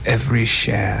people with every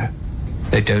share.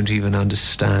 They don't even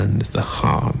understand the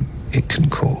harm it can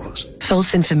cause.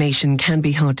 False information can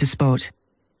be hard to spot.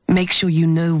 Make sure you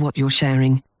know what you're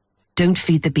sharing. Don't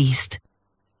feed the beast.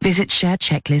 Visit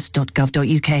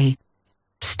sharechecklist.gov.uk.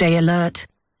 Stay alert.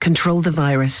 Control the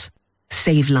virus.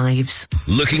 Save lives.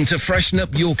 Looking to freshen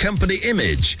up your company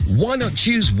image? Why not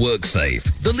choose WorkSafe,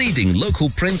 the leading local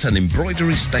print and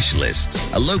embroidery specialists?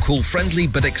 A local, friendly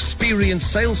but experienced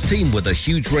sales team with a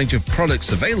huge range of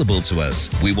products available to us.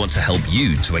 We want to help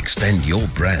you to extend your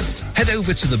brand. Head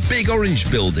over to the Big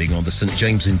Orange building on the St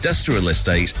James Industrial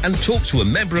Estate and talk to a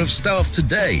member of staff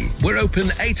today. We're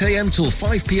open 8 a.m. till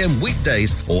 5 p.m.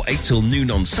 weekdays or 8 till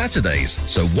noon on Saturdays.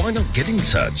 So why not get in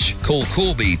touch? Call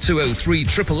Corby 203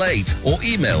 888 or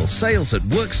email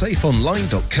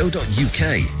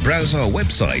sales@worksafeonline.co.uk. Browse our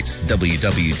website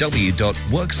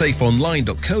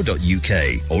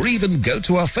www.worksafeonline.co.uk or even go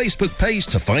to our Facebook page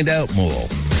to find out more.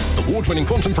 Award-winning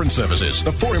Quantum Print Services,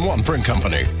 the 4-in-1 print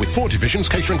company, with 4 divisions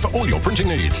catering for all your printing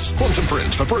needs. Quantum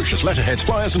Print for brochures, letterheads,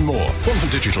 flyers and more. Quantum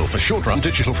Digital for short-run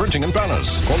digital printing and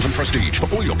banners. Quantum Prestige for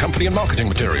all your company and marketing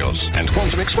materials. And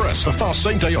Quantum Express for fast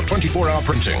same-day or 24-hour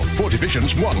printing. 4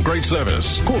 divisions, 1 great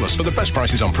service. Call us for the best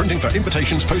prices on printing for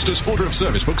invitations, posters, order of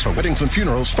service books for weddings and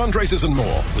funerals, fundraisers and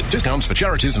more. With discounts for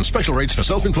charities and special rates for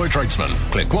self-employed tradesmen.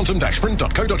 Click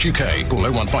quantum-print.co.uk. Call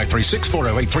 01536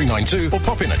 408 392 or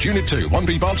pop in at Unit 2,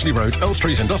 1B Barnsley Road,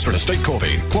 Elstreet Industrial Estate,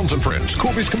 Corby. Quantum Print,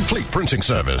 Corby's complete printing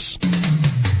service.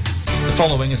 The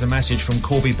following is a message from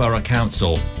Corby Borough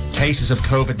Council. Cases of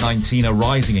COVID-19 are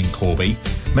rising in Corby.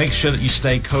 Make sure that you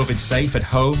stay COVID safe at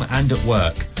home and at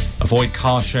work. Avoid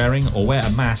car sharing or wear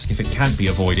a mask if it can't be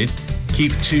avoided.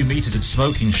 Keep 2 metres at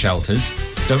smoking shelters.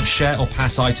 Don't share or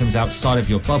pass items outside of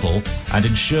your bubble and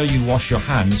ensure you wash your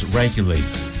hands regularly.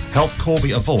 Help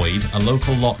Corby avoid a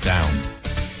local lockdown.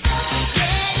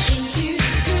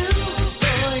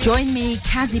 Join me,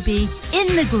 Kazzy B,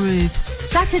 in the groove,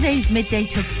 Saturdays midday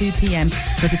till 2 p.m.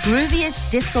 for the grooviest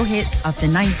disco hits of the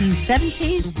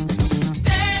 1970s,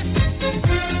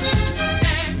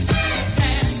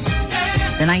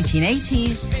 the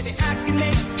 1980s,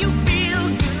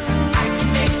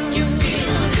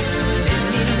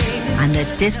 and the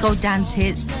disco dance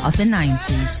hits of the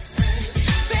 90s.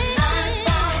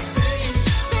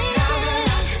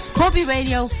 Corby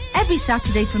Radio, every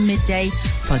Saturday from midday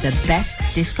for the best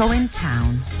disco in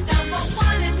town.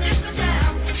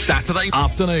 Saturday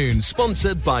afternoon,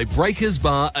 sponsored by Breakers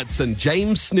Bar at St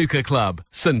James Snooker Club,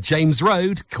 St James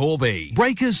Road, Corby.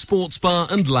 Breakers Sports Bar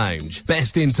and Lounge,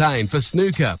 best in town for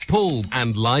snooker, pool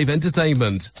and live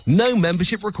entertainment. No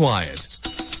membership required.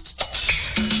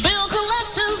 Bill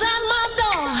collectors at my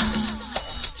door.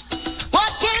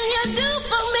 What can you do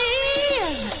for me?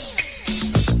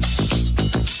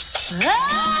 Hey!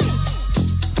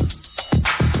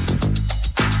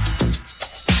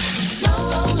 No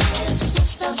romance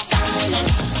without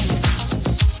finance.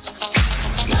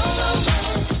 No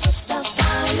romance without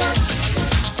finance.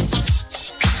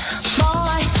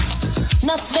 Boy,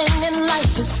 nothing in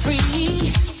life is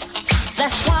free.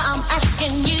 That's why I'm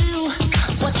asking you,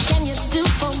 what can you do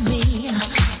for me?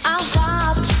 I've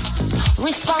got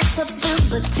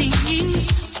responsibilities,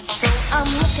 so I'm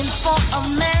looking for a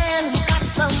man who's got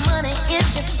some money in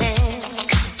his hand.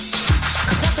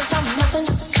 'Cause nothing from nothing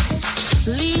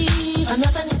leaves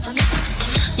nothing.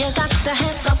 You got to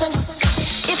have something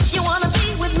if you wanna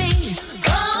be with me.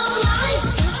 Oh, life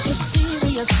is too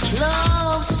serious,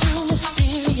 love's too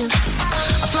mysterious.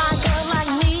 A fly girl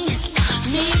like me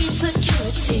needs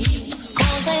security,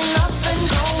 'cause ain't nothing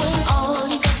going on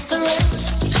but the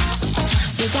rest.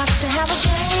 You got to have a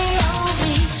J.O.B.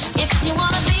 if you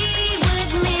wanna be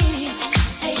with me.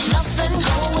 Ain't nothing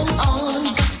going on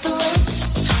but the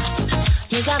rest.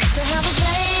 You got to have a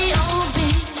J.O.B.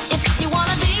 if you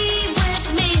wanna be with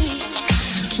me.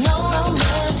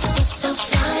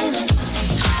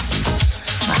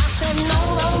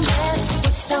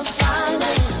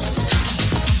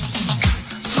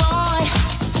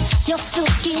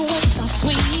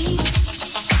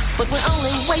 but we're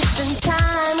only wasting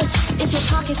time if your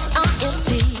pockets are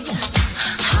empty.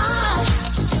 I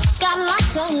got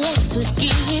lots of love to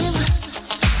give,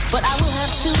 but I will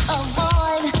have to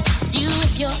avoid you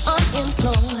if you're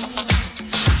unemployed.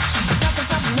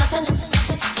 Something, nothing,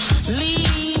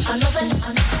 leave nothing.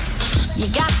 You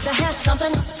got to have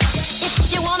something if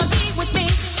you wanna be with me.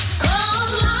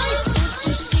 'Cause life is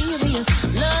too serious,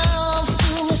 love's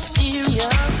too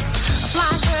mysterious. A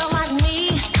fly girl like me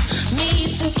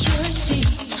needs security.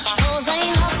 'Cause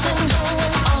ain't nothing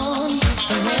going on but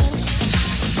the rest.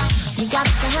 You got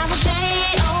to have a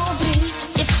J.O.B.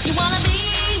 if you wanna be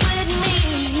with me.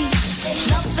 Ain't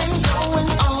nothing going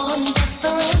on but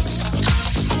the rest.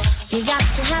 You got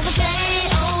to have a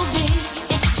J.O.B.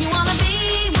 if you wanna be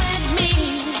with me.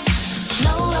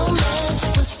 No romance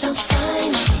without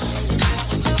finance.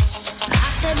 I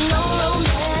said no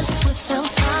romance without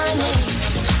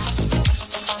finance.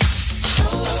 No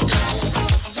romance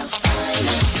without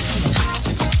finance.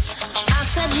 I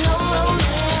said no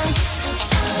romance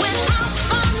without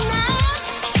finance.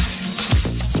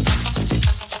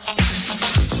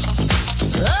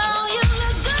 Oh, you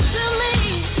look good to me.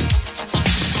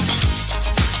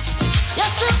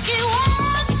 Your silky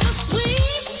words are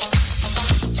sweet,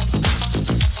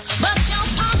 but your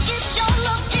pockets sure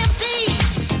look empty.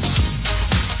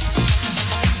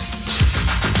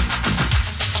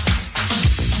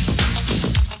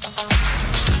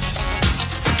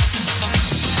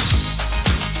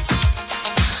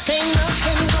 Ain't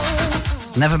nothing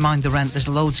going. Never mind the rent, there's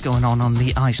loads going on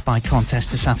the I Spy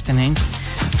contest this afternoon.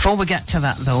 Before we get to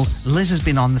that though, Liz has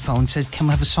been on the phone, said can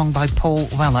we have a song by Paul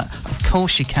Weller? Of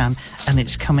course you can, and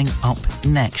it's coming up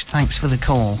next. Thanks for the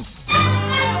call.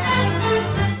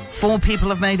 4 people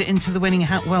have made it into the winning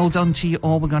hat. Well done to you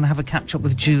all. We're going to have a catch up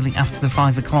with Julie after the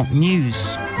 5 o'clock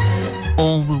news.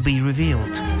 All will be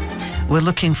revealed. We're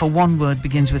looking for one word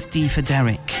begins with D for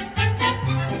Derek.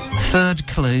 Third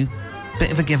clue,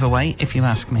 bit of a giveaway if you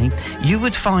ask me. You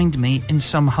would find me in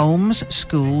some homes,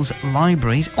 schools,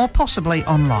 libraries, or possibly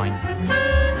online.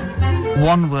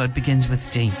 One word begins with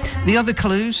D. The other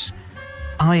clues,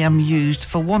 I am used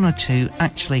for one or two,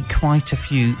 actually quite a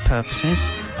few purposes,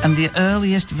 and the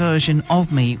earliest version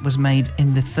of me was made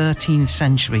in the 13th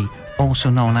century, also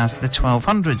known as the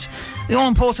 1200s. The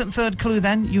all-important third clue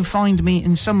then, you find me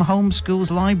in some homes,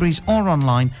 schools, libraries or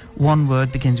online. One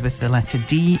word begins with the letter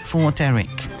D for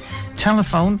Derek.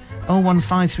 Telephone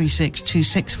 01536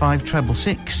 265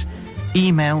 666.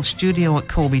 Email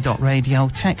studio@corby.radio.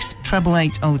 Text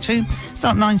 88802.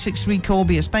 Start 963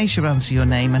 Corby, a space your answer, your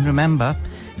name, and remember,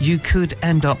 you could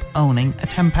end up owning a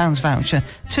 £10 voucher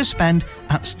to spend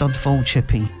at Studfall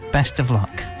Chippy. Best of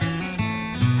luck.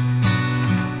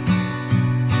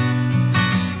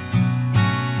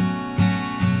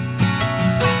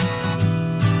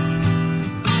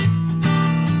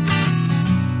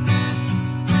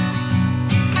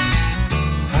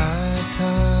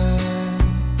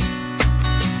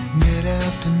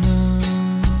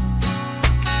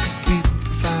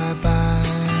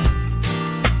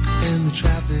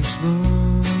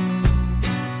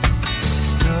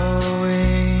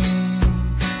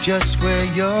 Just where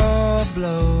you're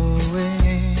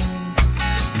blowing,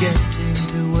 getting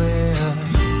to where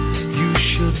you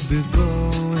should be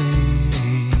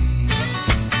going.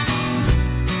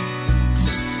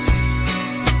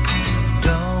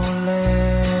 Don't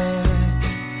let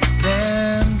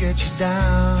them get you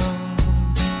down,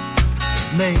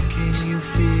 making you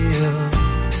feel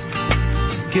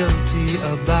guilty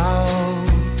about.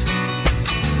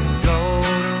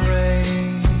 Golden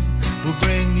rain will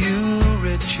bring you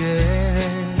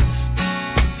riches,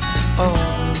 all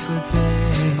the good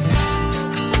things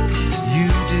you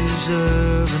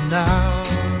deserve now,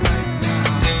 right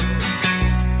now.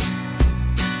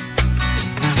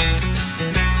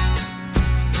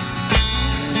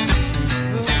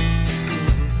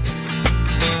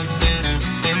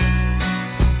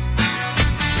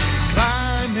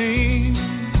 Climbing,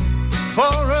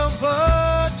 forever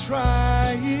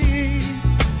trying,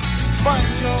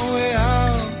 find your way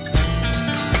out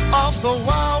off the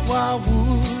wild, wild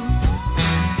wood.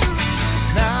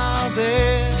 Now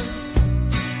there's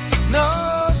no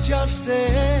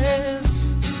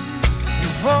justice.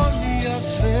 You've only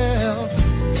yourself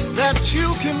that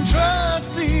you can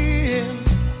trust in.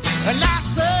 And I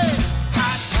say,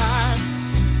 high time,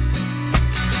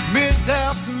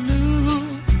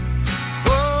 mid-afternoon,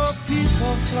 oh,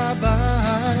 people fly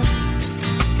by,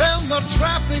 and the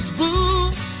traffic's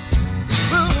boom,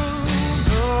 boom,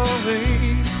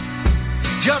 away.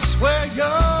 Just where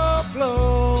you're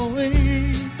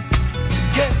blowing,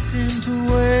 getting to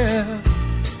where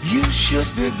you should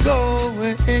be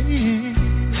going.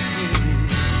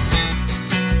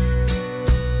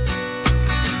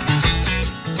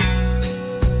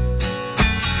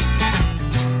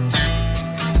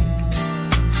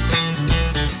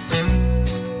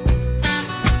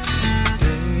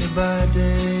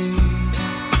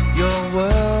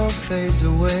 days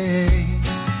away,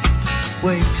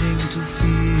 waiting to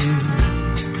feel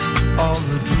all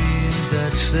the dreams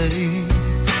that say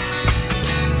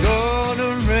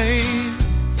golden rain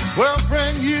will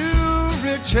bring you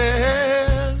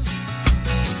riches,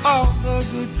 all the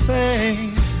good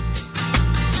things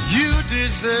you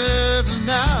deserve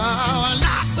now. And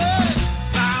I said,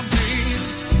 I've been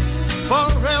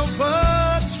forever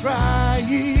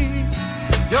trying.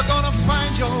 You're gonna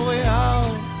find your way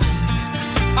out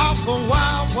of the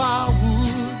wild, wild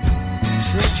wood.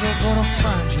 Said you're gonna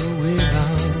find your way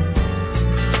out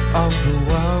of the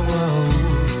wild, wild wood.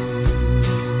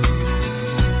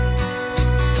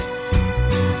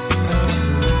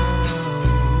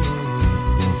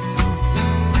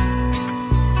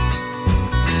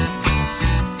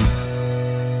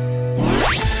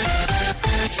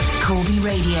 Corby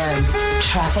Radio,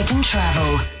 traffic and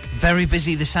travel. Very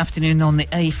busy this afternoon on the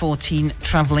A14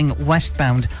 travelling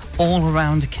westbound all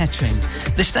around Kettering.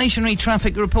 The stationary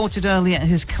traffic reported earlier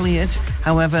has cleared.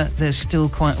 However, there's still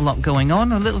quite a lot going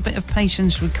on. A little bit of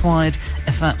patience required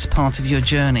if that's part of your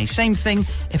journey. Same thing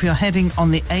if you're heading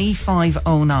on the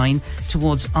A509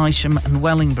 towards Isham and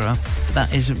Wellingborough.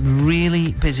 That is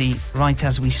really busy right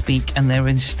as we speak, and they're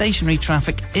in stationary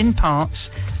traffic in parts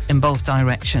in both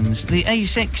directions. The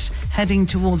A6 heading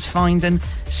towards Findon,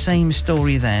 same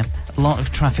story there. A lot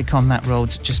of traffic on that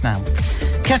road just now.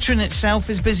 Kettering itself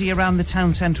is busy around the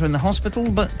town centre and the hospital,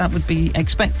 but that would be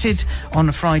expected on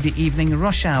a Friday evening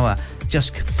rush hour,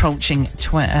 just approaching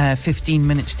 15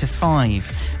 minutes to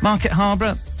 5. Market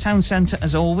Harbour, town centre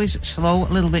as always, slow,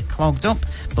 a little bit clogged up,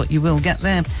 but you will get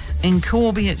there. In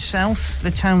Corby itself,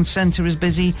 the town centre is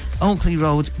busy. Oakley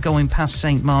Road going past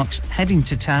St Mark's, heading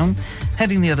to town.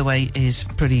 Heading the other way is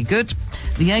pretty good.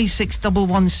 The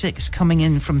A6116 coming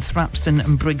in from Thrapston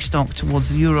and Brigstock towards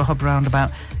the Eurohub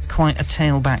roundabout, quite a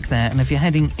tailback there. And if you're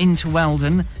heading into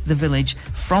Weldon, the village,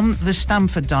 from the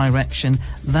Stamford direction,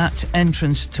 that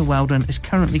entrance to Weldon is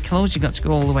currently closed. You've got to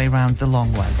go all the way around the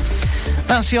long way.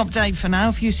 That's the update for now.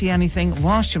 If you see anything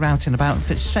whilst you're out and about,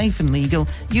 if it's safe and legal,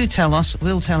 you tell us,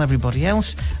 we'll tell everybody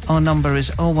else. Our number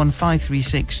is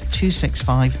 01536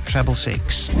 265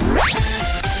 666.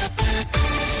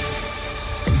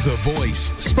 The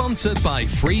Voice, sponsored by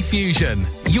Free Fusion,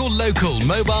 your local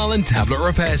mobile and tablet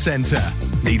repair centre.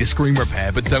 Need a screen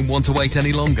repair but don't want to wait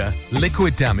any longer?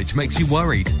 Liquid damage makes you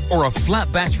worried, or a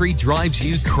flat battery drives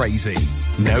you crazy?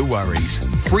 No worries.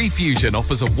 Free Fusion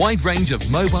offers a wide range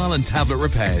of mobile and tablet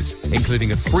repairs,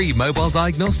 including a free mobile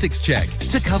diagnostics check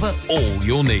to cover all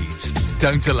your needs.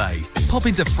 Don't delay. Pop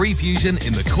into Free Fusion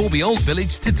in the Corby Old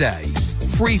Village today.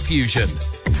 Free Fusion,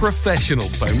 professional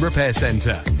phone repair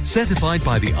centre, certified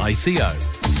by the ICO.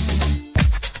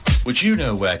 Would you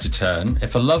know where to turn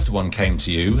if a loved one came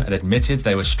to you and admitted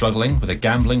they were struggling with a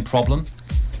gambling problem?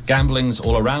 Gambling's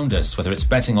all around us, whether it's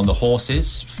betting on the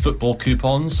horses, football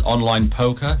coupons, online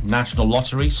poker, national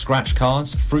lottery, scratch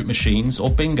cards, fruit machines or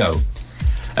bingo.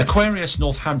 Aquarius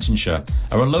Northamptonshire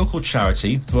are a local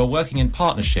charity who are working in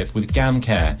partnership with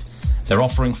GamCare. They're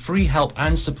offering free help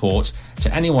and support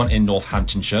to anyone in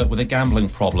Northamptonshire with a gambling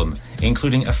problem,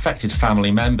 including affected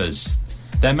family members.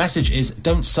 Their message is,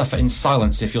 don't suffer in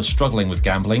silence if you're struggling with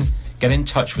gambling. Get in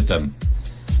touch with them.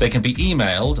 They can be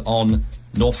emailed on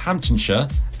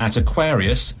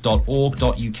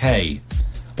northamptonshire@aquarius.org.uk,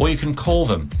 or you can call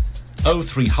them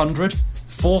 0300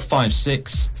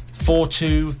 456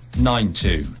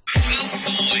 4292.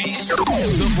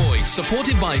 The Voice,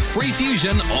 supported by Free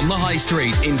Fusion on the High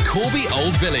Street in Corby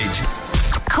Old Village.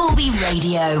 Corby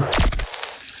Radio.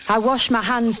 I wash my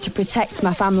hands to protect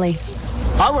my family.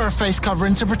 I wear a face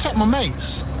covering to protect my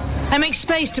mates. I make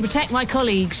space to protect my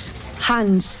colleagues.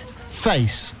 Hands.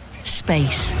 Face.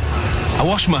 Space. I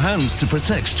wash my hands to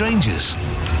protect strangers.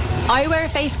 I wear a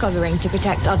face covering to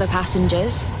protect other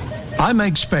passengers. I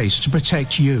make space to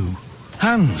protect you.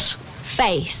 Hands.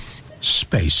 Face.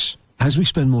 Space. As we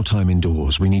spend more time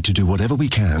indoors, we need to do whatever we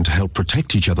can to help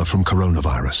protect each other from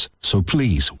coronavirus. So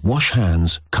please, wash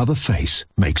hands, cover face,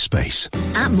 make space.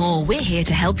 At Moore, we're here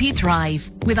to help you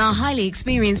thrive. With our highly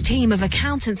experienced team of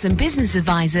accountants and business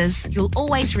advisors, you'll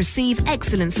always receive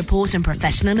excellent support and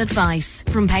professional advice.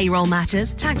 From payroll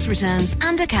matters, tax returns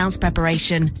and accounts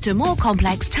preparation to more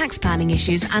complex tax planning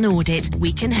issues and audit,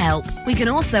 we can help. We can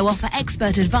also offer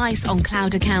expert advice on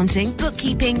cloud accounting,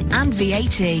 bookkeeping and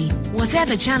VAT.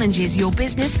 Whatever challenges your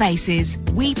business faces,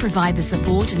 we provide the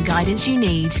support and guidance you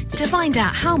need. To find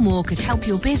out how Moore could help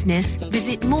your business,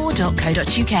 visit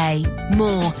moore.co.uk.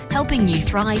 Moore, helping you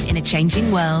thrive in a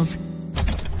changing world.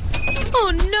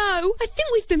 Oh no, I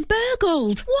think we've been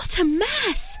burgled. What a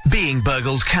mess. Being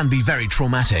burgled can be very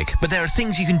traumatic, but there are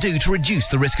things you can do to reduce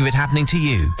the risk of it happening to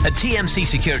you. At TMC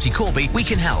Security Corby, we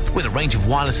can help with a range of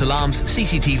wireless alarms,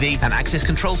 CCTV and access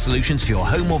control solutions for your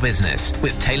home or business,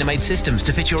 with tailor-made systems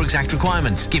to fit your exact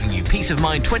requirements, giving you peace of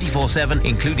mind 24/7,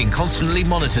 including constantly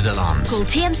monitored alarms. Call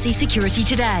TMC Security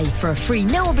today for a free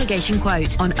no-obligation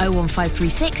quote on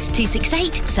 01536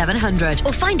 268 700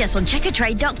 or find us on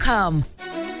checkertrade.com.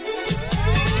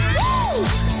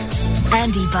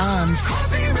 Andy Barnes.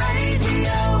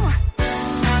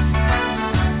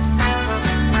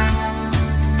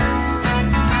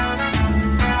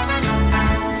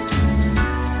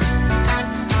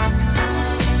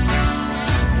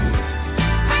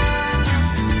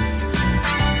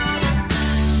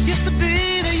 Used to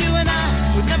be that you and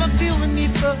I would never feel the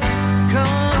need for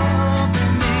company.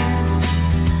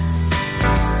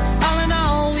 All in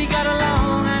all, we got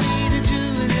along. I needed you,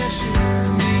 and yes, you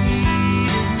needed me.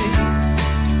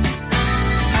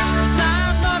 Now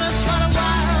I've noticed for a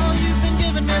while you've been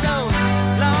giving me those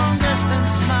long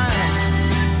distance smiles.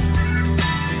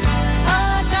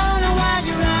 I don't know why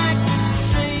you like me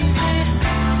strangely.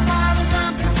 As far as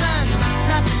I'm concerned,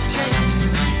 nothing's changed.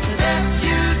 But if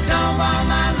you don't want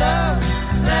my love,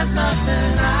 there's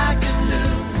nothing I can do.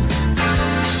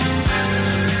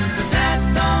 But that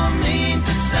don't mean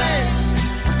to say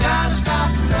I gotta stop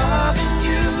loving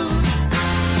you.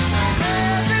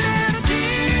 Every little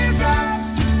teardrop,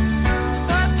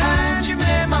 the times you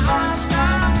made my heart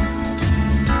stop.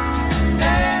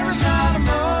 There is not a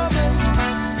moment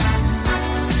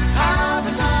I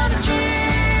would want to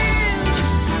change.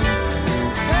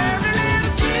 Every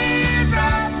little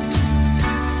teardrop,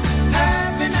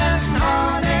 happiness and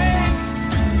heartache.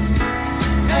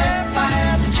 If I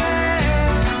had the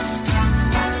chance,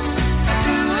 I'd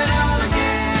do it all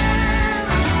again.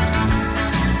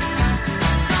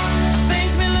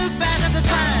 Things may look bad at the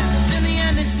time, but in the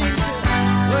end they seem to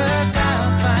work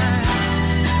out fine.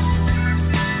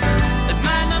 It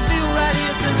might not feel right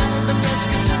here tonight, but let's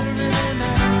consider it in the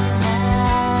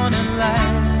morning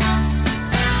light.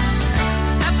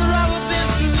 After all we've been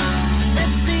through,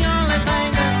 it's the only thing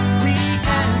that we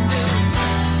can do.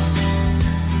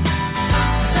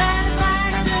 Instead of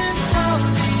acting so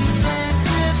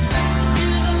defensive,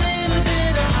 use a little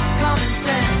bit of common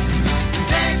sense.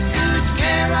 Take good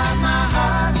care of my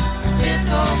heart, it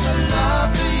holds a love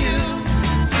for you.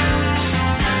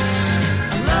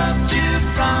 I loved you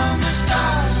from the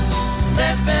start,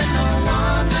 there's been no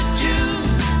one but you.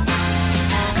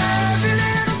 Every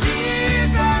little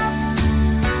teardrop,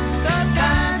 the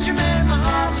times you made my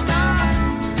heart stop.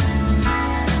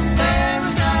 There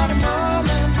is not a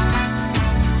moment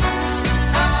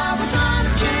I would want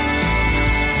to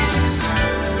change.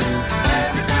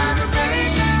 Every time we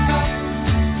break up,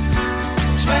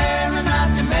 swearing not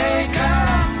to make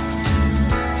up,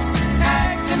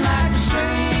 acting like a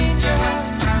stranger,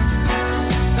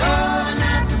 knowing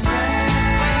that we're friends.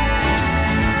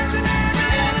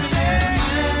 Every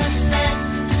little mistake,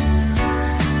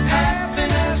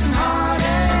 happiness and heartache.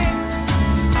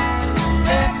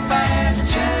 If I had the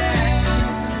chance,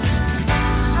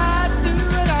 I'd do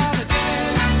it all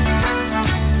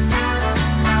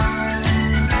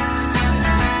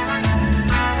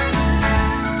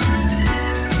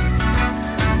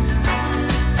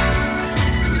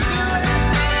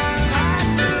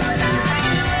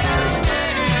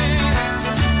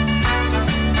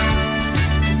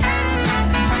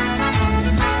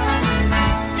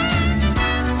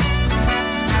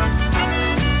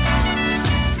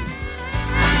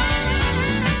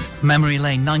Memory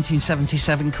Lane,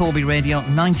 1977, Corby Radio,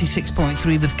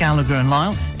 96.3 with Gallagher and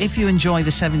Lyle. If you enjoy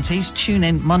the 70s, tune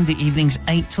in Monday evenings,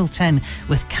 8 till 10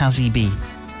 with Kazzy B.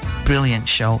 Brilliant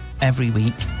show every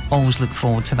week. Always look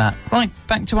forward to that. Right,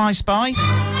 back to I Spy.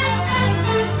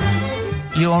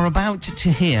 You are about to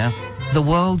hear the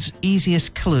world's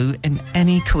easiest clue in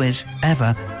any quiz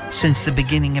ever since the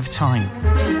beginning of time.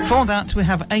 For that, we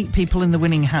have 8 people in the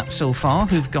winning hat so far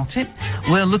who've got it.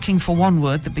 We're looking for one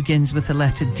word that begins with the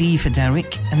letter D for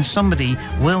Derek, and somebody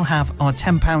will have our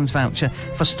 £10 voucher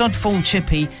for Studfall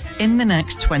Chippy in the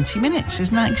next 20 minutes.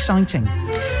 Isn't that exciting?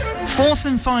 Fourth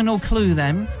and final clue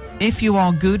then. If you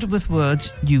are good with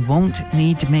words, you won't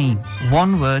need me.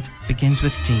 One word begins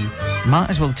with D. Might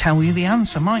as well tell you the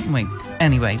answer, mightn't we?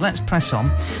 Anyway, let's press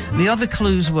on. The other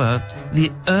clues were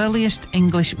the earliest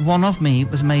English one of me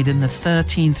was made in the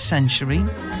 13th century.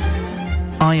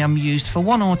 I am used for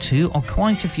one or two or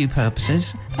quite a few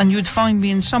purposes, and you'd find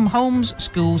me in some homes,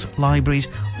 schools, libraries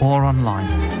or online.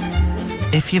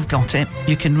 If you've got it,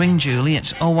 you can ring Julie.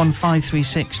 It's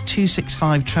 01536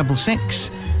 265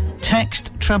 666.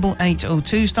 Text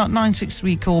 88802, start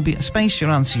 963 Corby, space your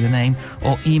answer, your name,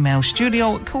 or email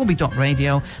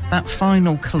studio@corby.radio. That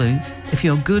final clue, if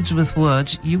you're good with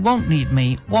words, you won't need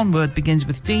me. One word begins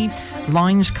with D,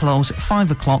 lines close at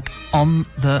 5 o'clock on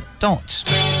the dot.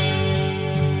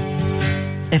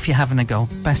 If you're having a go.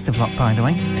 Best of luck, by the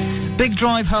way. Big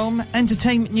drive home,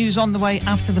 entertainment news on the way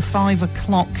after the 5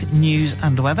 o'clock news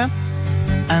and weather.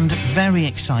 And very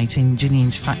exciting,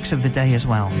 Janine's facts of the day as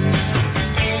well.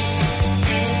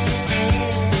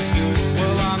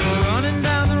 Well, I'm running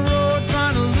down the road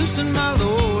trying to loosen my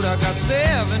load. I got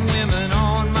 7 women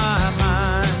on my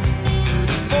mind.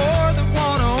 4 that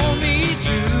wanna own me,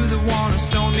 2 that wanna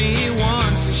stone me,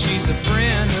 1 says she's a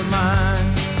friend of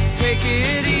mine. Take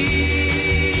it easy,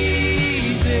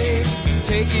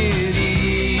 take it easy.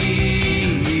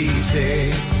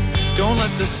 Don't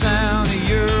let the sound of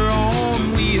your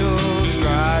own wheels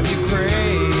drive you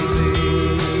crazy.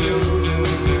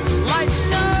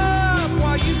 Lighten up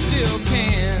while you still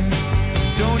can.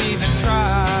 Don't even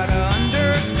try to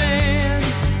understand.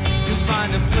 Just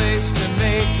find a place to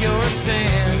make your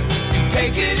stand and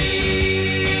take it easy.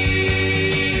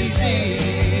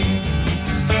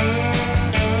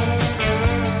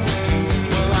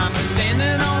 Well, I'm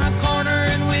standing on a corner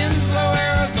in Winslow,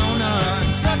 Arizona,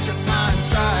 and such a fine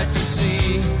sight to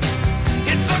see.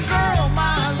 It's a girl,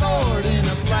 my lord, in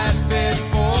a flatbed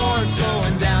Ford,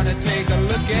 slowing down to take a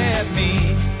look at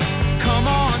me. Come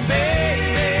on,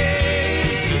 baby,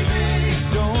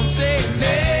 don't say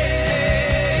maybe.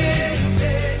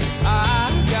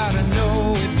 I gotta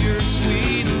know if your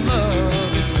sweet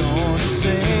love is gonna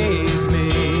save me.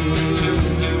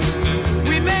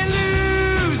 We may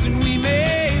lose and we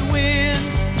may win,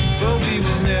 but we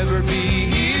will never be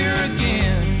here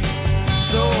again.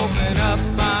 So open up,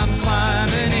 I'm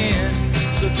climbing in.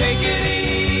 So take it easy.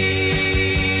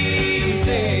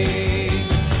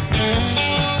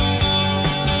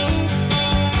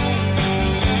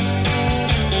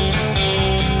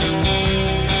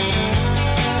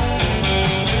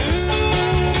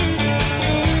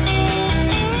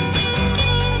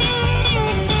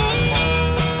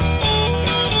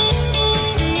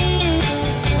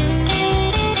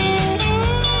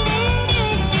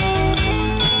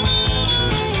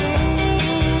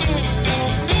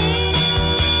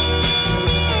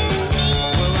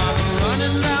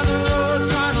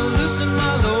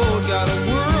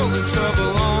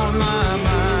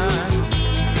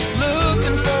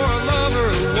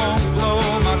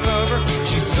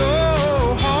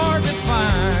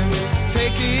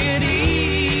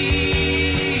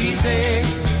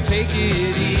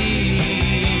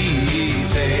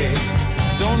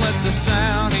 The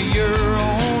sound of your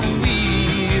own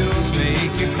wheels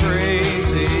make you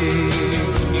crazy.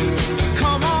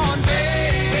 Come on,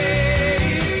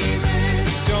 baby,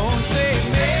 don't say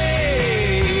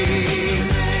maybe.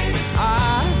 I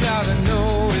gotta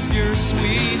know if your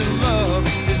sweet love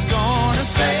is gonna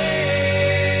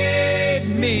save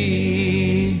me.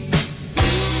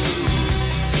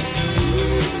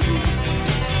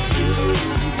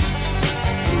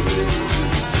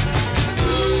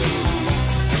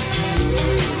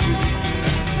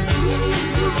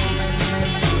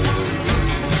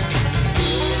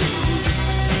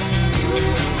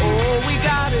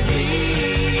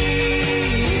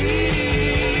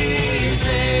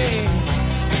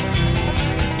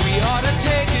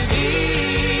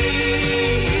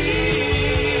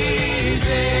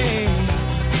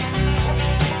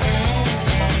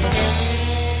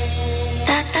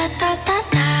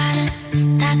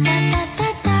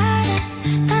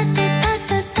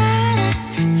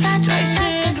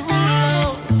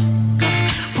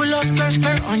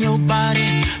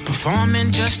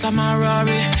 Performing just like my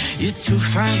Rari. You're too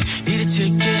fine, need a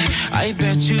ticket. I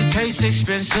bet you taste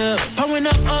expensive. Pouring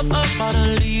up all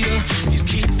the leader. If you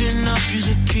keeping up, you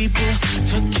should keep it.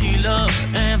 Tequila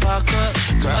and vodka.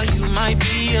 Girl, you might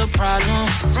be a problem.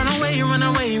 Run away, run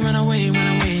away, run away, run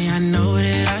away. I know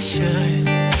that I should,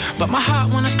 but my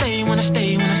heart wanna stay, wanna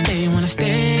stay, wanna stay, wanna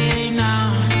stay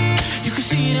now. You can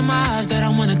see it in my eyes that I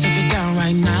wanna take it down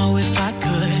right now if I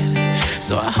could.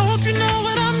 So I hope you know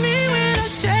what I mean when I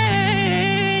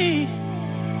say,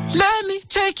 let me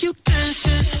take you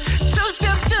dancing.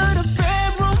 2-step to the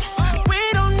bedroom. We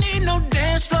don't need no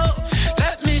dance floor.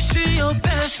 Let me see your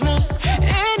best move.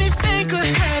 Anything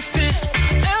could happen.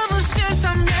 Ever since I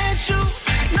met you,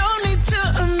 no need to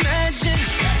imagine.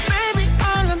 Baby,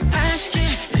 all I'm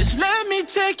asking is let me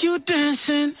take you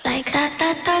dancing. Like that,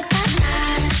 that, that, that,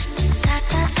 that.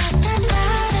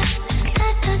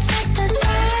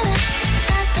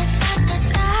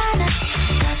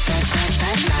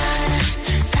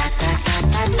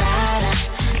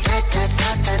 Da, da, da,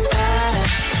 da, da.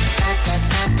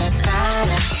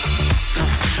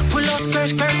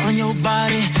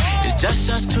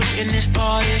 Just us two in this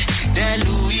party. That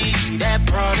Louis, that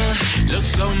Prada,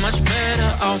 looks so much better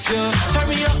off you. Turn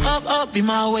me up, be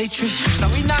my waitress. No,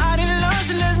 we not in love,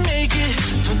 so let's make it.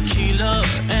 Tequila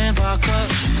and vodka,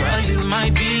 girl, you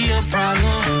might be a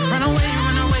problem. Run away,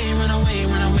 run away, run away,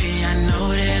 run away. I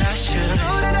know that I should,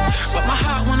 but my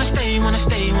heart wanna stay, wanna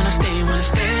stay, wanna stay, wanna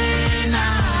stay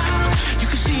now. You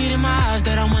can see it in my eyes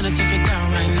that I wanna take it down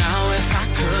right now if I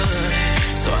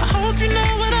could. So I hope you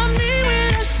know what I mean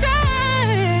when I say,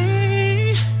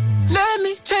 let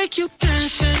me take you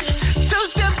dancing.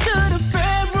 Two-step to the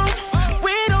bedroom.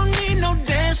 We don't need no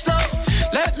dance floor.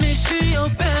 Let me see your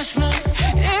best move.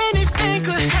 Anything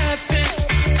could happen.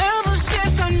 Ever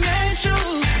since I met you,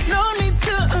 no need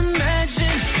to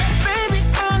imagine. Baby,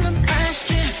 all I'm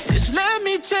asking is let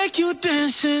me take you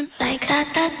dancing. Like da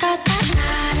da da da da.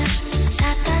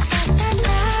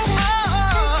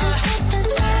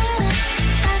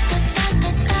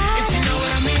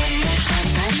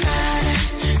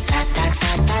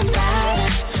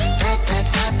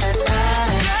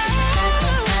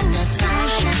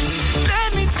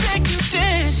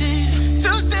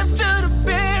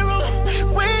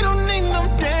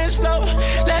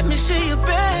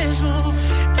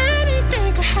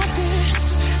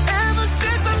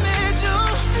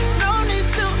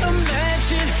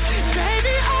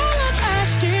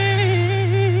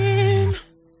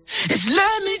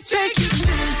 Let me take you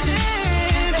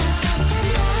dancing.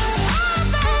 Oh,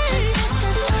 babe.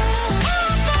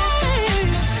 Oh, babe.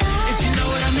 If you know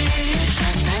what I mean.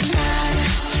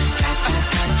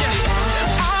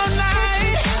 Yeah. All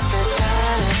night.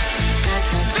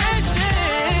 Dancing.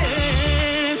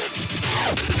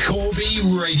 Corby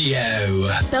Radio.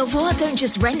 Belvoir don't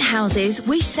just rent houses,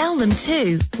 we sell them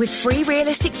too. With free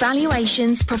realistic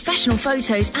valuations, professional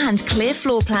photos and clear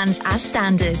floor plans as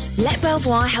standard. Let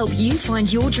Belvoir help you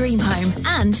find your dream home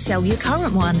and sell your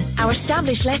current one. Our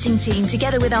established letting team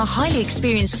together with our highly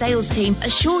experienced sales team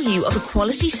assure you of a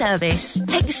quality service.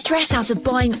 Take the stress out of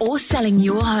buying or selling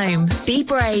your home. Be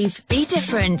brave, be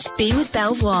different, be with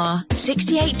Belvoir.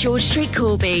 68 George Street,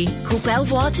 Corby. Call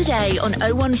Belvoir today on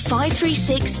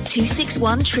 01536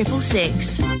 261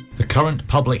 666. The current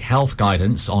public health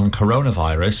guidance on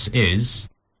coronavirus is: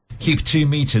 keep 2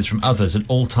 metres from others at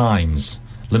all times.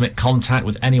 Limit contact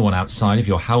with anyone outside of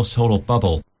your household or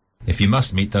bubble. If you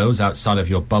must meet those outside of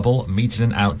your bubble, meet in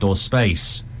an outdoor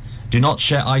space. Do not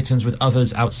share items with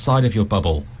others outside of your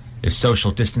bubble. If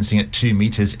social distancing at 2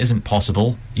 metres isn't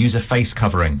possible, use a face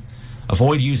covering.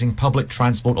 Avoid using public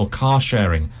transport or car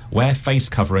sharing. Wear face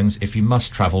coverings if you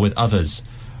must travel with others.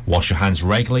 Wash your hands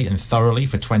regularly and thoroughly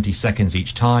for 20 seconds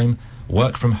each time.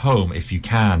 Work from home if you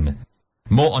can.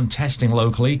 More on testing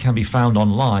locally can be found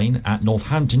online at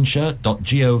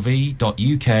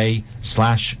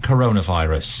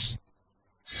northamptonshire.gov.uk/coronavirus.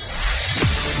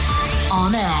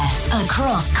 On air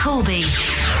across Corby.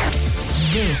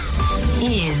 This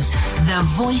is the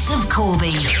voice of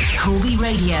Corby. Corby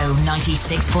Radio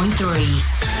 96.3.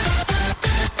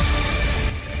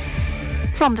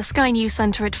 From the Sky News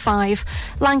Centre at 5,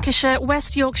 Lancashire,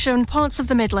 West Yorkshire and parts of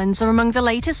the Midlands are among the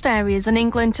latest areas in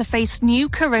England to face new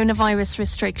coronavirus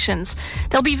restrictions.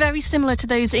 They'll be very similar to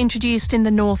those introduced in the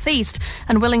North East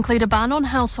and will include a ban on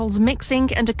households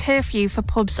mixing and a curfew for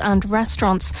pubs and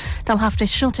restaurants. They'll have to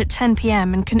shut at 10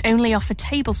 p.m. and can only offer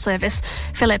table service.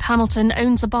 Philip Hamilton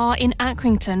owns a bar in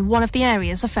Accrington, one of the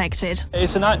areas affected.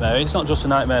 It's a nightmare. It's not just a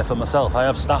nightmare for myself. I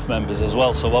have staff members as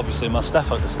well, so obviously my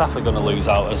staff are going to lose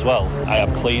out as well. I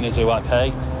have cleaners who I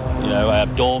pay, I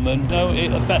have doormen.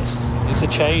 It affects, it's a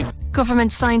chain. Government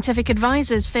scientific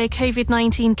advisors fear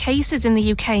COVID-19 cases in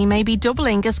the UK may be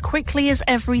doubling as quickly as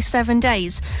every 7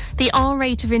 days. The R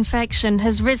rate of infection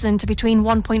has risen to between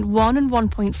 1.1 and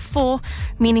 1.4,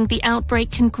 meaning the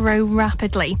outbreak can grow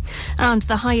rapidly. And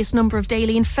the highest number of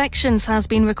daily infections has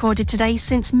been recorded today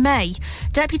since May.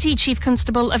 Deputy Chief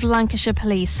Constable of Lancashire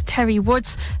Police, Terry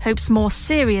Woods, hopes more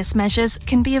serious measures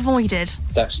can be avoided.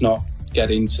 That's not get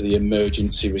into the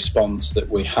emergency response that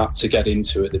we had to get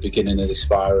into at the beginning of this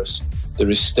virus.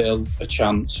 There is still a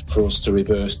chance for us to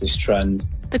reverse this trend.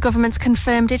 The government's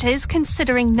confirmed it is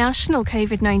considering national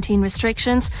COVID-19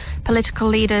 restrictions. Political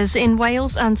leaders in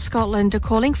Wales and Scotland are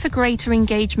calling for greater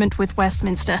engagement with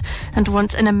Westminster and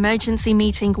want an emergency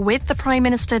meeting with the Prime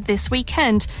Minister this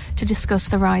weekend to discuss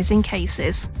the rising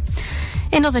cases.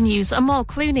 In other news, Amal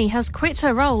Clooney has quit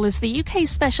her role as the UK's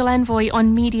Special Envoy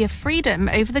on Media Freedom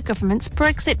over the government's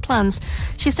Brexit plans.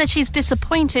 She said she's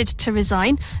disappointed to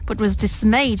resign, but was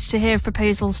dismayed to hear of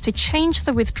proposals to change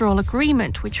the withdrawal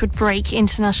agreement, which would break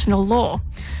international law.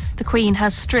 The Queen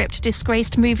has stripped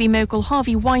disgraced movie mogul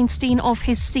Harvey Weinstein of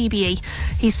his CBE.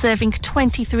 He's serving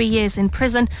 23 years in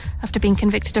prison after being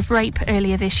convicted of rape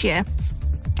earlier this year.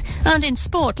 And in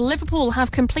sport, Liverpool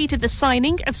have completed the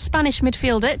signing of Spanish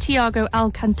midfielder Thiago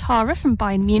Alcantara from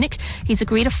Bayern Munich. He's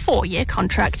agreed a 4-year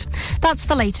contract. That's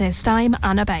the latest. I'm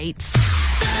Anna Bates.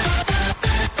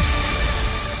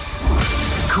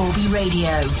 Corby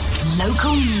Radio.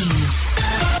 Local news.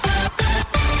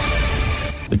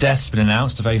 The death's been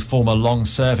announced of a former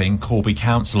long-serving Corby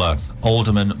councillor.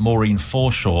 Alderman Maureen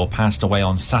Forshaw passed away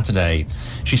on Saturday.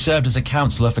 She served as a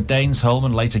councillor for Danesholm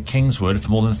and later Kingswood for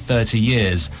more than 30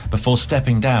 years before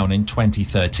stepping down in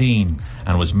 2013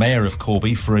 and was mayor of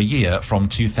Corby for a year from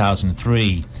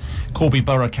 2003. Corby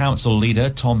Borough Council leader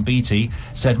Tom Beattie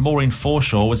said Maureen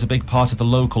Forshaw was a big part of the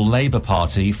local Labour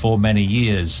Party for many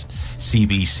years.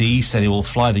 CBC say they will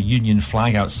fly the Union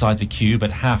flag outside the Cube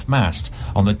at half-mast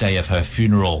on the day of her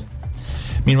funeral.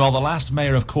 Meanwhile, the last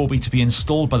mayor of Corby to be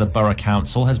installed by the Borough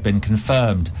Council has been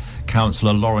confirmed.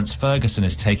 Councillor Lawrence Ferguson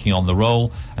is taking on the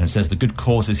role and says the good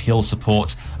causes he'll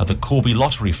support are the Corby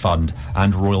Lottery Fund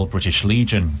and Royal British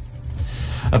Legion.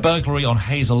 A burglary on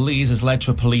Hazel Lees has led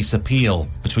to a police appeal.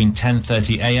 Between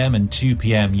 10:30am and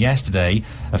 2pm yesterday,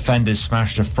 offenders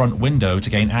smashed a front window to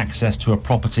gain access to a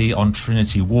property on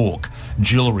Trinity Walk.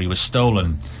 Jewellery was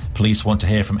stolen. Police want to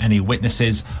hear from any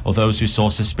witnesses or those who saw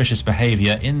suspicious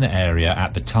behaviour in the area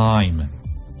at the time.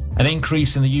 An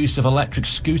increase in the use of electric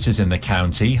scooters in the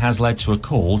county has led to a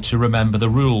call to remember the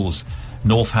rules.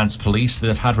 Northants police that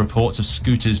have had reports of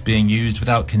scooters being used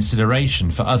without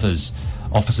consideration for others.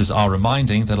 Officers are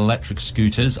reminding that electric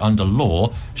scooters under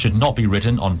law should not be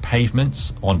ridden on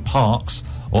pavements, on parks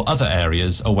or other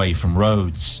areas away from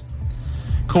roads.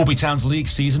 Corby Town's league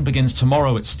season begins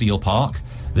tomorrow at Steel Park.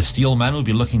 The Steelmen will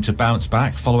be looking to bounce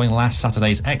back following last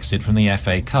Saturday's exit from the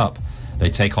FA Cup. They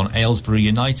take on Aylesbury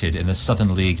United in the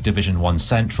Southern League Division 1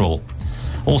 Central.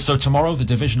 Also tomorrow, the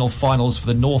divisional finals for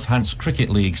the Northants Cricket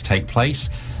Leagues take place.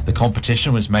 The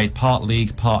competition was made part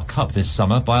league, part cup this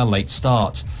summer by a late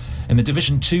start. In the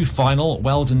Division 2 final,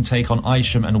 Weldon take on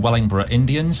Isham and Wellingborough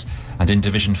Indians, and in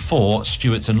Division 4,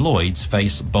 Stewarts and Lloyds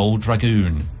face Bold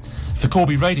Dragoon. For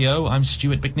Corby Radio, I'm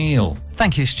Stuart McNeil.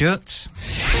 Thank you, Stuart.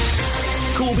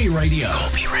 Corby Radio.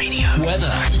 Corby Radio.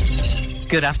 Weather.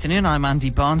 Good afternoon, I'm Andy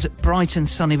Barnes. Bright and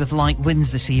sunny with light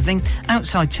winds this evening.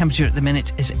 Outside temperature at the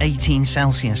minute is 18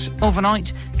 Celsius.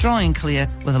 Overnight, dry and clear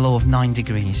with a low of 9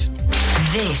 degrees.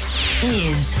 This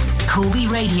is Corby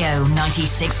Radio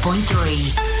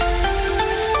 96.3.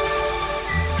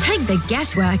 Take the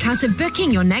guesswork out of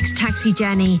booking your next taxi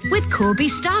journey with Corby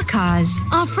Star Cars.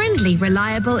 Our friendly,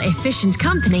 reliable, efficient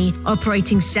company,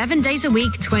 operating 7 days a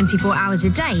week, 24 hours a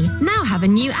day, now have a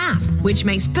new app, which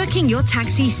makes booking your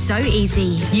taxi so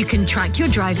easy. You can track your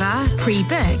driver,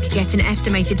 pre-book, get an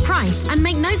estimated price, and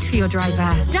make notes for your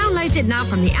driver. Download it now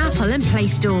from the Apple and Play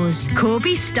stores.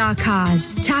 Corby Star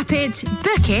Cars. Tap it,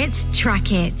 book it,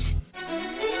 track it.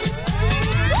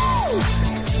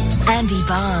 Andy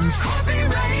Barnes.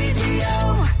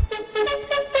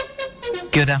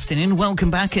 Good afternoon, welcome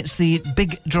back. It's the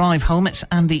big drive home. It's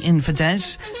Andy in for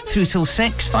Des. Through till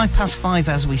 6, 5:05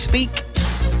 as we speak.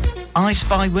 I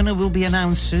Spy winner will be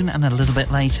announced soon, and a little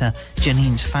bit later,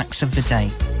 Janine's Facts of the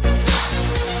Day.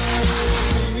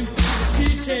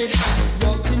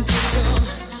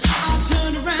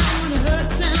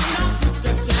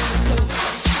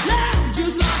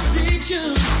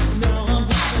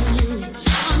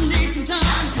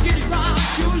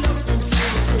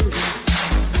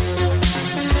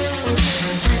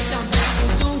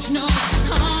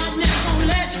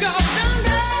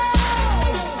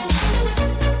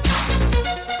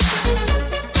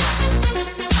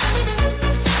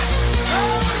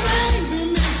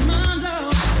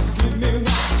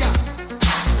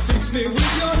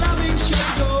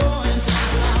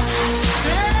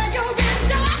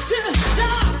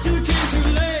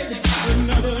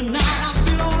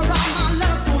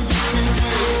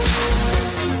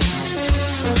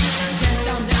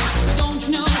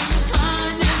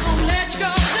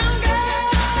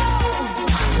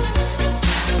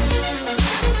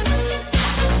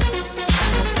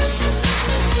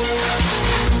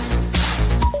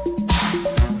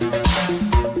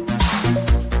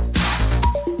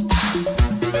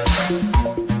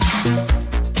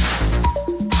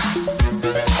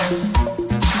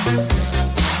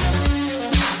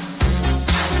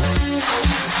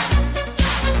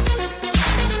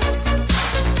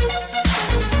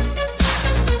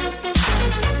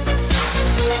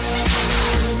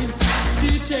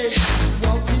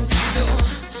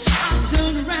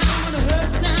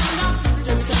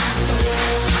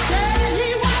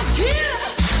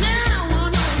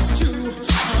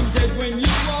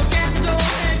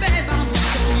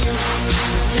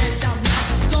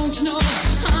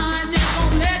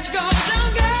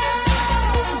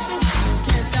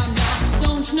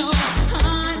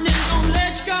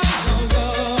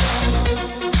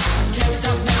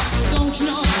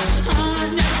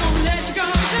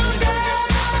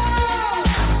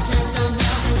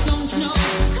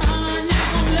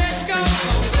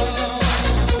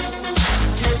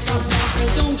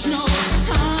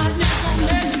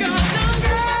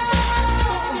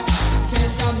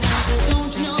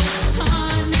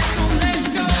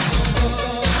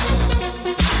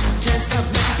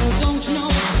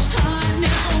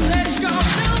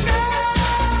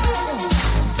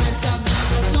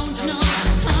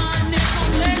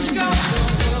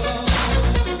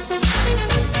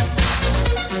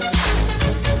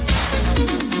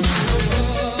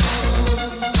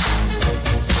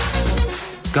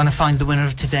 Going to find the winner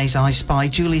of today's I Spy.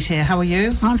 Julie's here. How are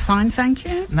you? I'm fine, thank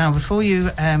you. Now, before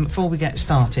we get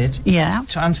started, yeah,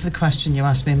 to answer the question you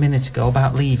asked me a minute ago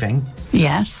about leaving.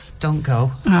 Yes. Don't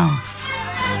go. Oh.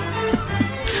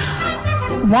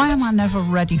 Why am I never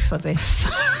ready for this?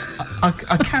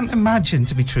 I can't imagine,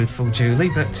 to be truthful, Julie.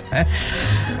 But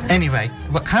anyway,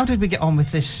 how did we get on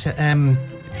with this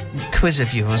quiz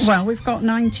of yours? Well, we've got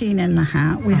 19 in the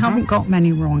hat. We haven't got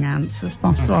many wrong answers,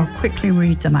 but so I'll quickly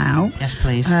read them out. Yes,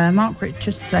 please. Mark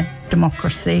Richards said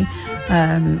democracy.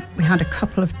 We had a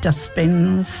couple of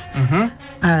dustbins, and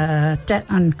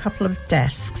a couple of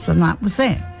desks, and that was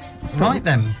it. Right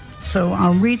then. So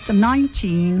I'll read the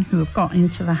 19 who have got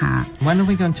into the hat. When are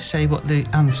we going to say what the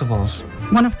answer was?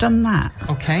 When I've done that.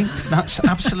 Okay, that's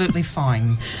absolutely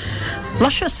fine.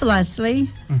 Luscious Leslie,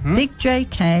 Big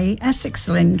JK, Essex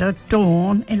Linda,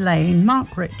 Dawn, Elaine,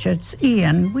 Mark Richards,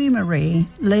 Ian, Wee Marie,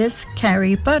 Liz,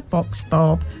 Kerry, Birdbox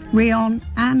Bob, Rion,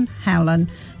 Anne, Helen,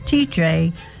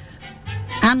 TJ,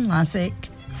 Anne Lazick,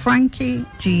 Frankie,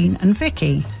 Jean and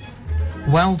Vicky.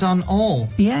 Well done all.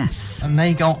 Yes. And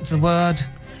they got the word...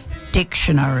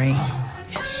 dictionary. Oh,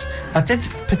 yes. I did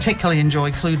particularly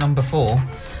enjoy clue number 4.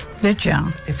 Did you?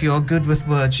 If you're good with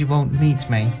words, you won't need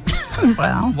me.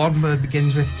 Well... one word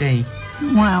begins with D.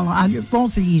 Well, it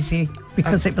was easy,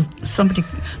 because it was somebody...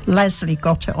 Leslie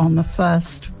got it on the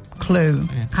first clue.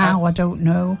 Yeah. How, I don't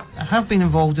know. I have been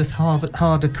involved with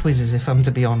harder quizzes, if I'm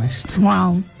to be honest.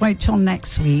 Well, wait till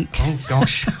next week. Oh,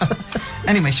 gosh.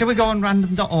 Anyway, shall we go on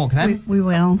random.org then? We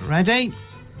will. Ready?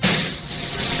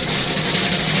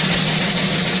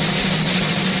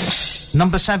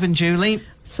 Number 7, Julie.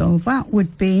 So that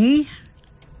would be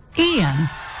Ian.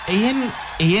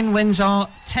 Ian wins our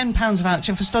 £10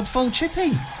 voucher for Studful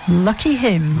Chippy. Lucky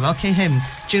him. Lucky him.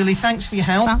 Julie, thanks for your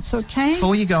help. That's okay.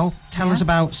 Before you go, tell us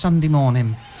about Sunday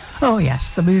morning. Oh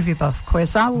yes, the Movie Buff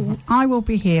quiz. I will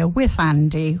be here with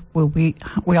Andy.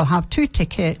 We'll have 2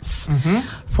 tickets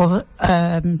for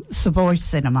the Savoy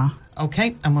Cinema.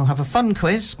 Okay, and we'll have a fun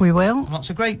quiz. We will. Lots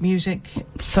of great music.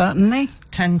 Certainly.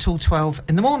 10 till 12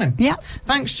 in the morning. Yeah.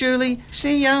 Thanks, Julie.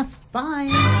 See ya. Bye.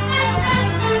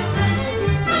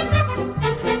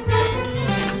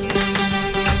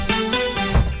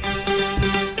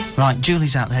 Right,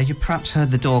 Julie's out there. You perhaps heard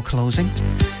the door closing.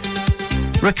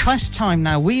 Request time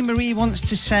now. Wee Marie wants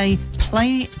to say,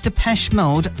 play Depeche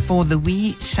Mode for the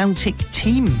wee Celtic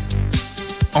team.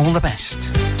 All the best.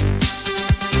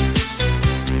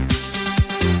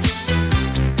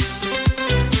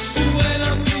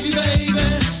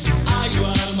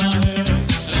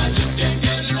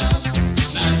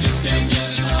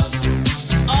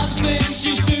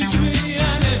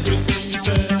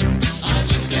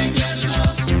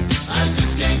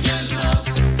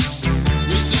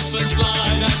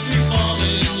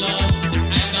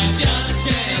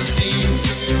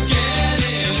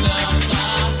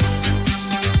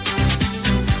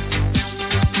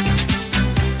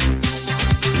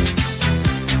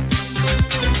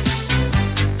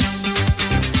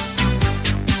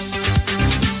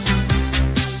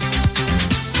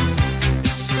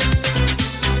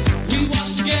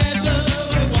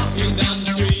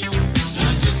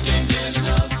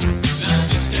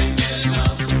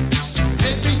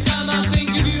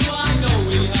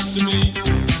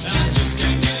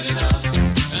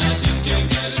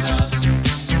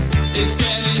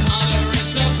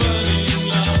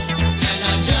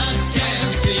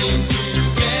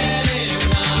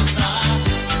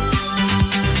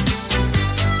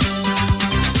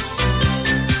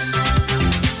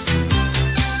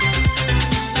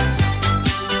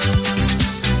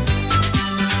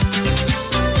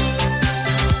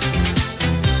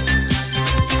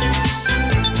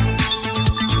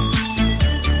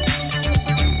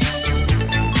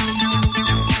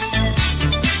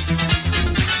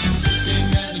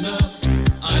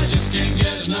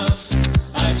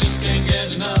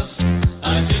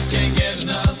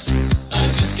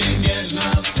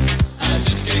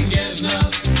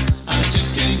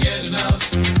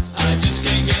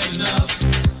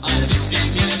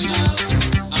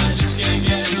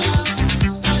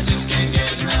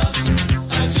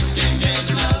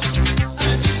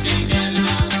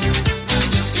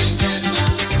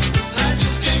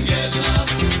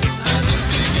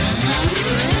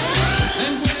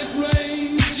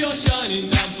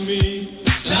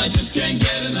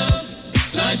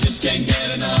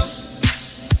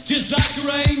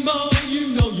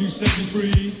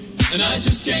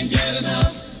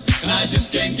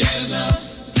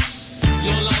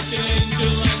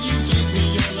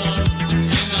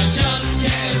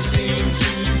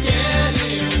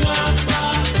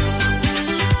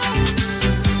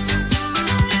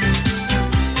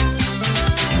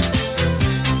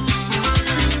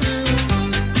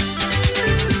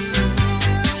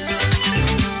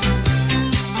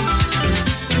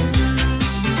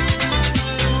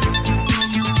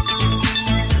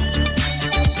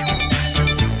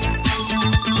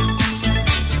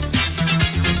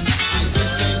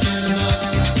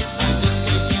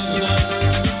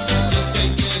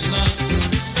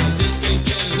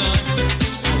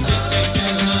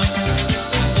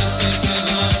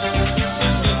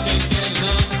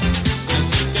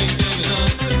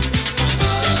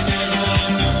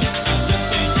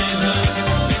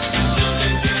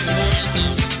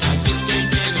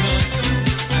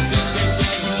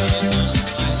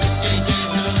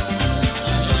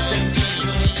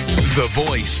 The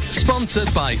Voice,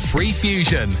 sponsored by Free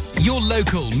Fusion, your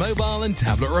local mobile and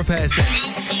tablet repair centre.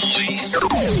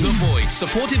 The Voice,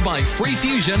 supported by Free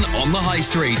Fusion on the High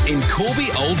Street in Corby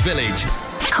Old Village.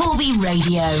 Corby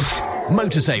Radio.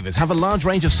 Motorsavers have a large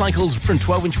range of cycles from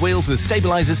 12-inch wheels with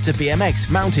stabilisers to BMX,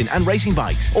 mountain and racing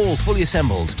bikes, all fully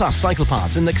assembled, plus cycle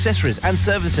parts and accessories and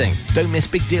servicing. Don't miss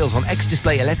big deals on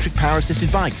X-Display electric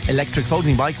power-assisted bikes. Electric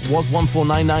folding bike was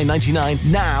 $1,499.99,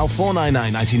 now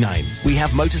 $499.99. We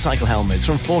have motorcycle helmets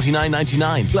from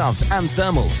 $49.99, gloves and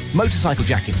thermals. Motorcycle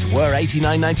jackets were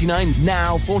 $89.99,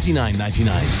 now $49.99.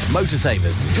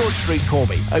 Motorsavers, George Street,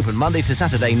 Corby. Open Monday to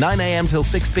Saturday 9 a.m. till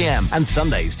 6 p.m. and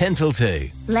Sundays 10 till 2.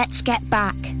 Let's get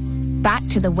back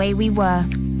to the way we were,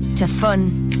 to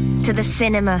fun, to the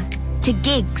cinema, to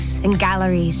gigs and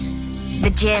galleries, the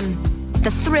gym,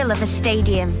 the thrill of a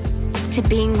stadium, to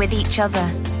being with each other,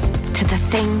 to the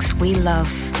things we love.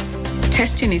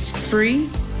 Testing is free,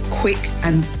 quick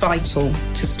and vital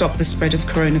to stop the spread of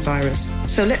coronavirus.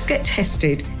 So let's get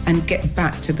tested and get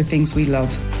back to the things we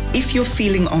love. If you're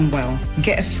feeling unwell,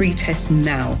 get a free test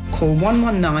now. Call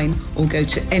 119 or go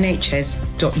to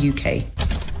nhs.uk.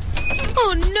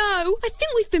 Oh no, I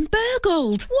think we've been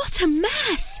burgled. What a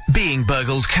mess. Being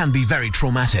burgled can be very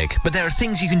traumatic, but there are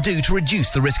things you can do to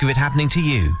reduce the risk of it happening to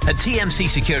you. At TMC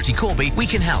Security Corby, we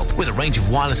can help with a range of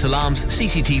wireless alarms,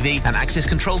 CCTV and access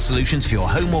control solutions for your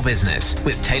home or business,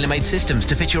 with tailor-made systems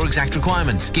to fit your exact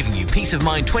requirements, giving you peace of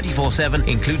mind 24/7,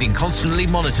 including constantly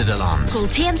monitored alarms. Call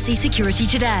TMC Security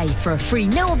today for a free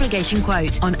no-obligation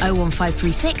quote on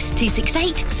 01536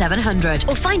 268 700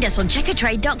 or find us on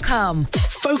checkertrade.com.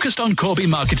 Focused on Corby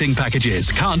marketing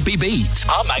packages can't be beat.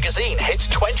 Our magazine hits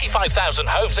 25,000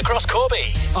 homes across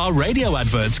Corby. Our radio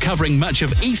adverts covering much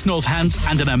of East Northants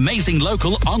and an amazing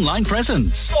local online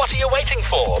presence. What are you waiting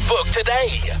for? Book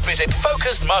today. Visit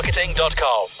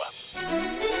focusedmarketing.com.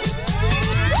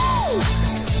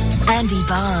 Andy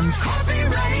Barnes. Corby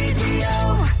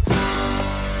Radio.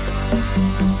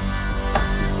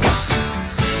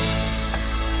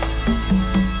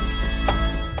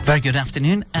 Very good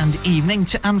afternoon and evening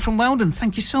to Anne from Weldon.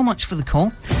 Thank you so much for the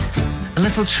call. A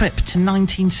little trip to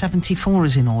 1974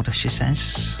 is in order, she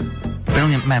says.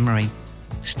 Brilliant memory.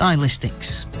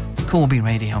 Stylistics. Corby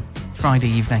Radio. Friday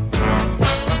evening.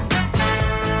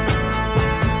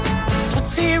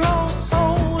 Tootsie Roll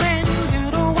soul in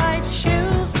little white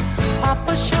shoes.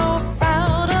 Papa sure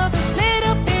proud of his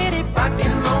little bitty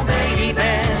rockin' roll baby.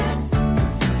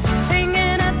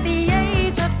 Singing at the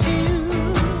age of 2.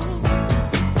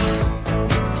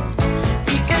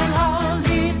 He can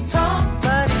hardly talk,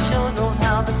 but he sure knows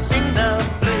how to sing the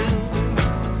blues.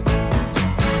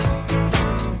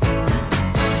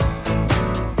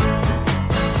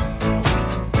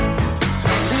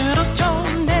 Little Joe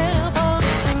never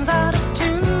sings out of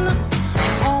tune.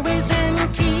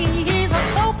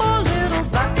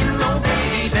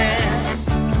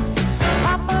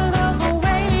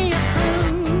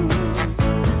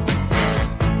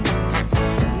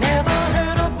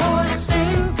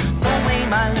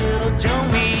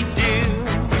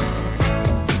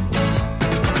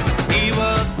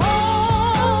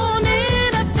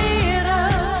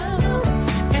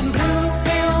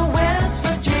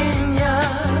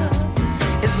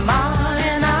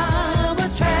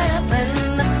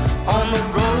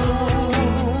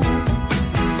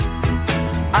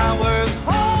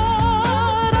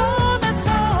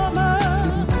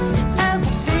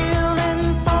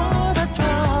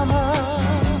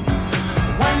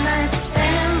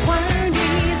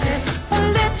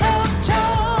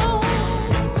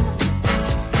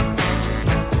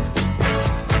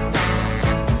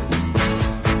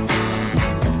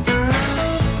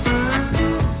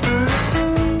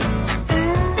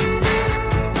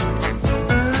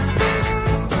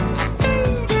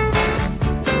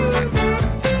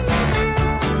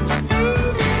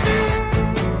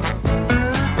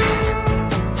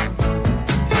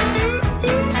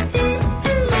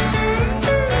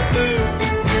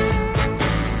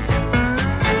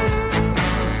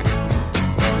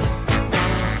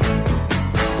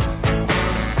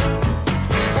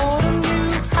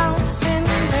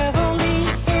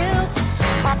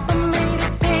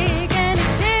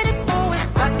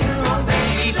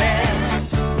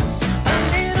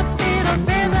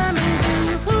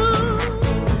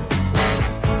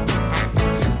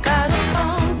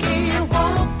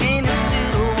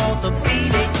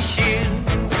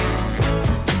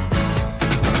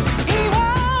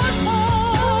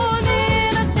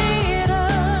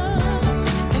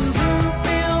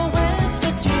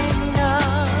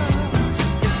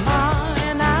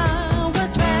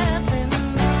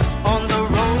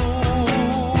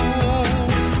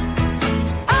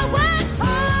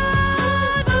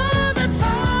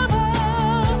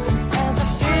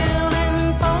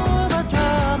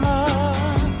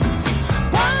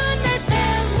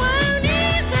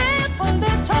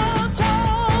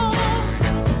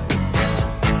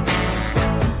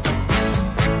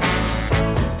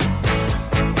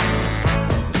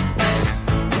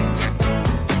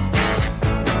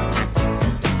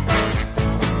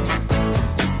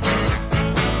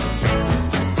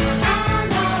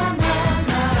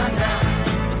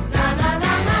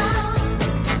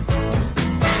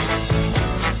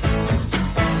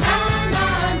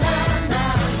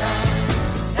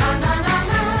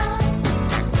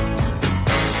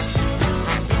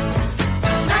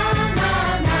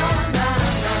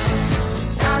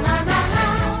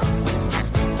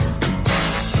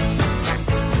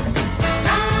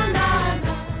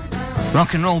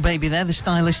 Rock and roll baby there, the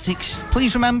Stylistics.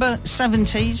 Please remember,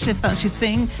 70s, if that's your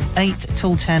thing. 8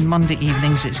 till 10, Monday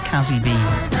evenings, it's Kazzy B.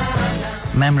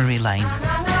 Memory Lane.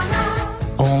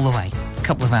 All the way. A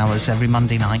couple of hours every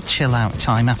Monday night, chill out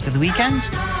time after the weekend.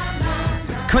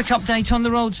 Quick update on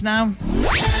the roads now.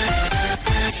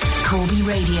 Corby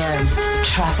Radio.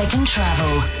 Traffic and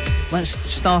travel. Let's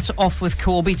start off with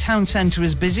Corby. Town centre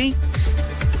is busy.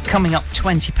 Coming up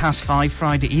 20 past 5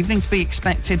 Friday evening to be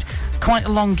expected. Quite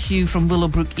a long queue from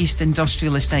Willowbrook East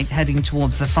Industrial Estate heading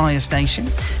towards the fire station.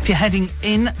 If you're heading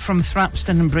in from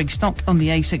Thrapston and Brigstock on the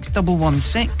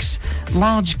A6116,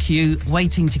 large queue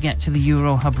waiting to get to the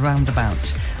Eurohub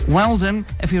roundabout. Weldon,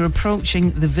 if you're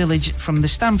approaching the village from the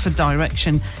Stamford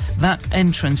direction, that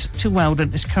entrance to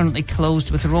Weldon is currently closed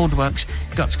with roadworks.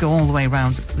 You've got to go all the way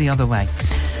round the other way.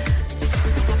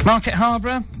 Market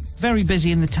Harborough, very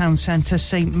busy in the town centre.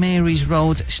 St Mary's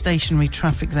Road, stationary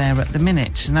traffic there at the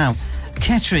minute. Now,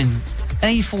 Kettering,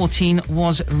 A14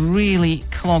 was really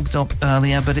clogged up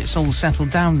earlier, but it's all settled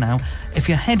down now. If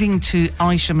you're heading to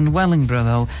Isham and Wellingborough,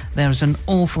 though, there's an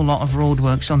awful lot of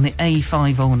roadworks on the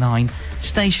A509.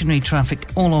 Stationary traffic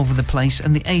all over the place,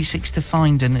 and the A6 to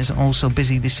Findon is also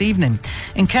busy this evening.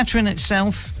 In Kettering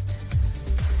itself,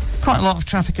 quite a lot of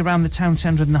traffic around the town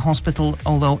centre and the hospital,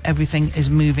 although everything is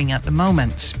moving at the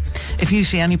moment. If you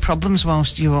see any problems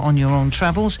whilst you're on your own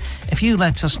travels, if you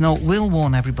let us know, we'll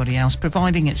warn everybody else,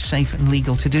 providing it's safe and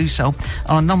legal to do so.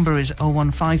 Our number is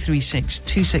 01536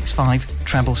 265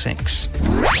 666.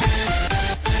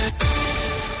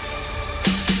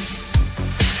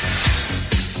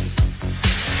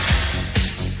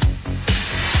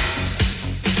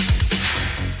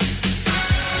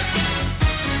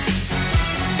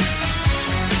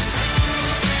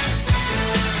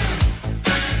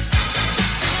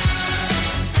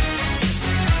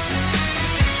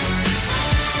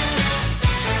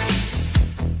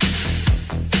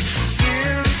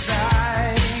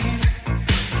 Inside,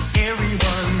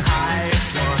 everyone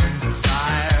hides one.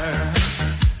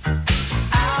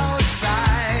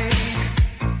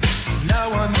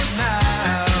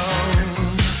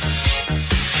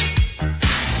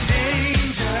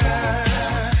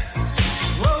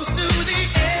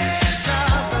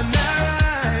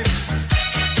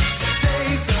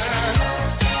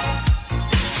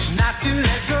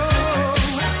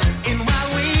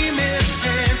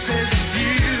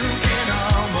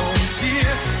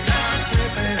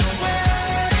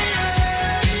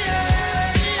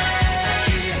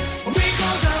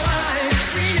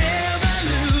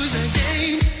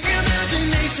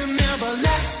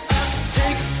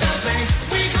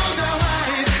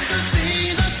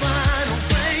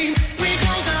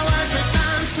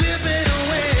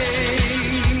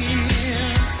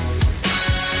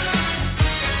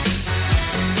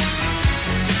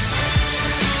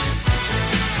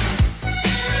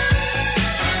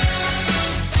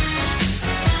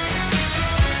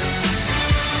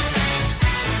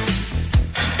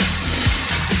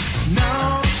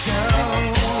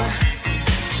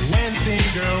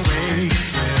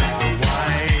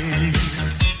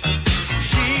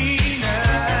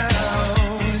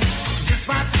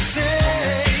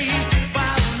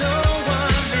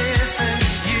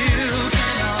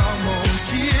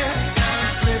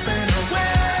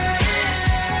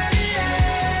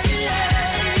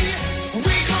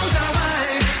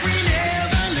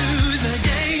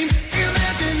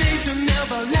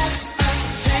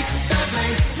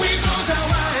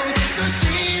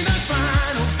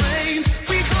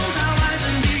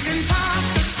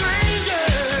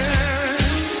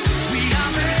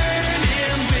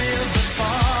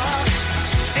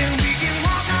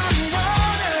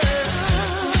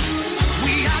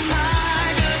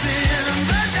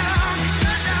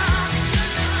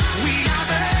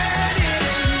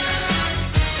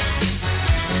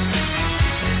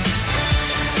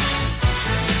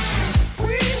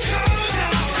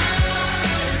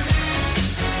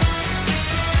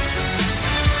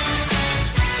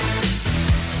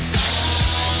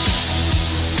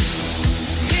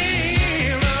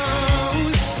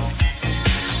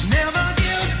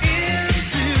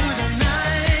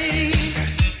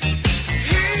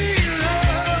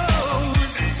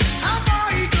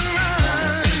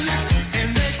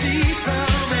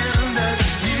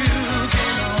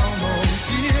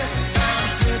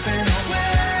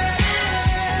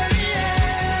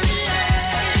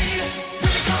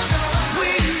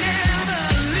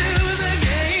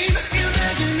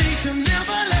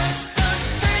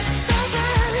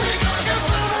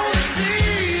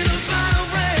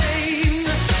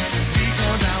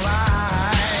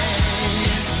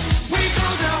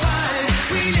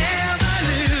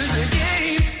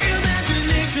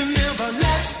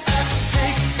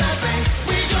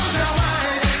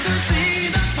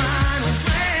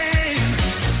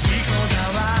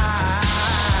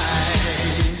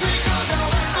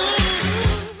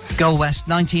 Go West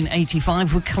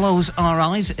 1985 with Close Our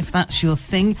Eyes, if that's your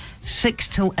thing. 6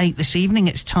 till 8 this evening,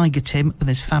 it's Tiger Tim with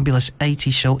his fabulous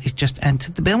 80s show. He's just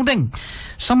entered the building.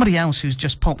 Somebody else who's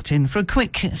just popped in for a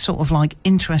quick sort of like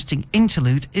interesting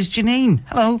interlude is Janine.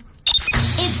 Hello.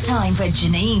 It's time for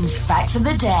Janine's Facts of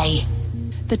the Day.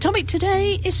 The topic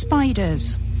today is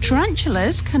spiders.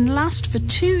 Tarantulas can last for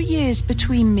 2 years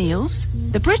between meals.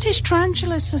 The British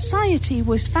Tarantula Society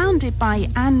was founded by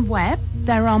Anne Webb.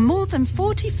 There are more than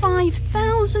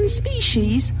 45,000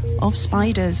 species of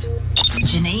spiders.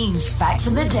 Janine's Facts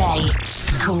of the Day.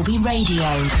 Corby Radio.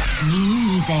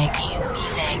 New music.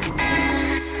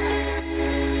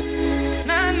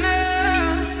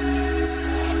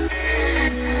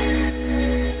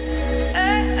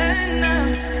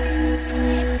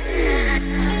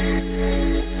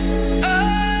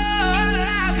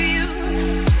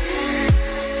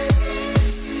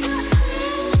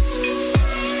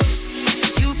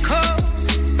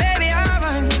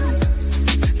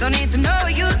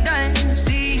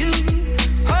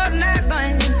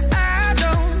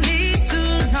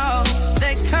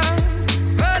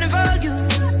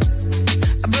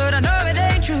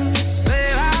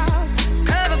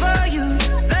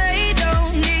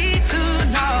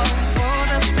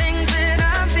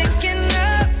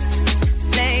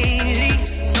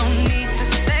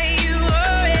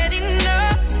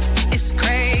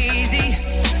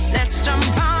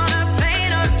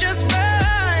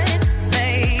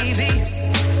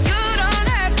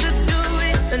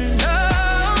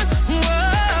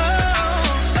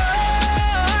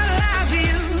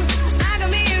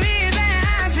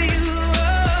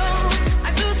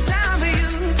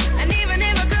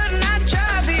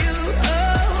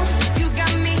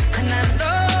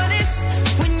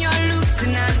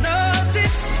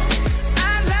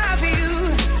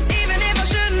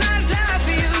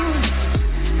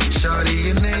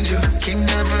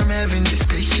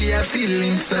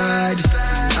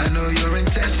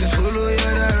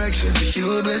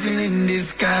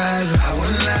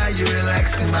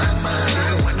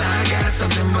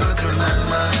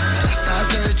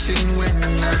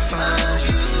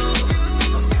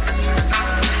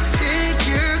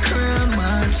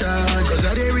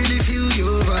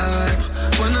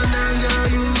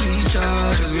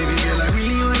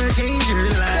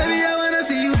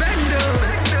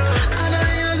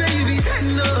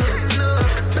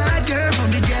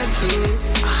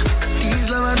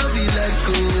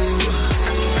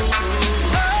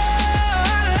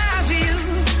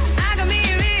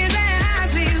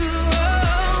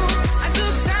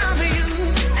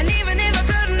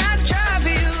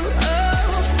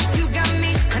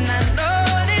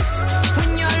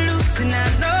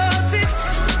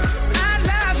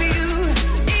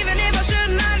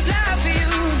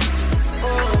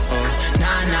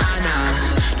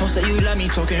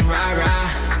 talking rah-rah.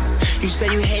 You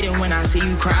say you hate it when I see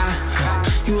you cry.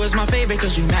 You was my favorite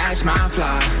cause you match my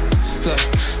fly. Look,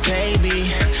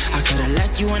 baby, I could've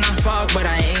left you when I fuck, but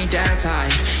I ain't that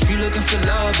type. You looking for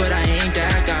love, but I ain't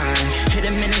that guy. Hit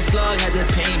him in the slug, had to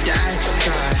paint that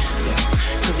guy.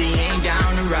 Cause he ain't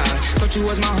down to ride. Thought you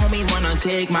was my homie, wanna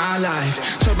take my life.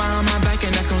 Talk behind my back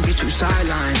and that's gonna get you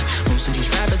sidelined. Most of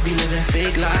these rappers be living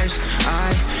fake lives.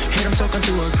 I hate them talking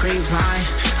through a grapevine.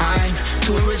 I'm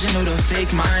too original to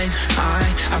fake mine.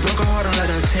 I broke her heart and let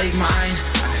her take mine.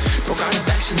 Broke out her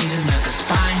back, she needs another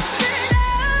spine.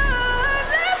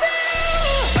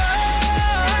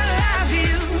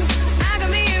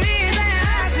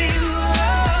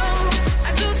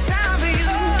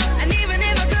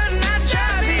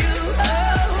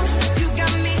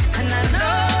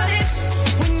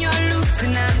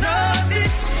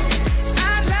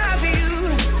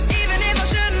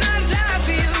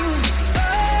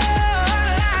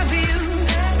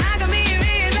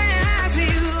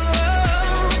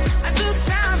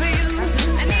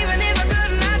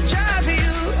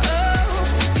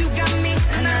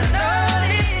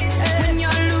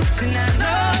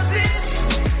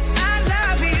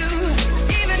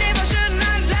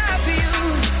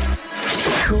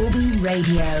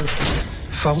 Radio.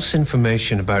 False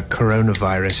information about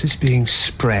coronavirus is being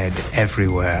spread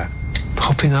everywhere.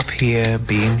 Popping up here,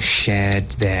 being shared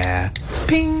there.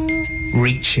 Ping!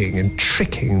 Reaching and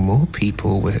tricking more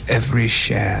people with every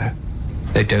share.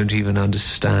 They don't even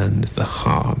understand the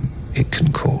harm it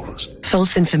can cause.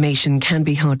 False information can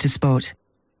be hard to spot.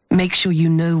 Make sure you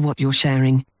know what you're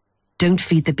sharing. Don't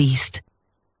feed the beast.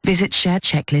 Visit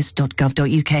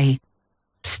sharechecklist.gov.uk.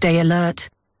 Stay alert.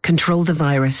 Control the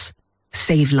virus.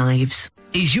 Save lives.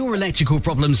 Is your electrical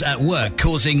problems at work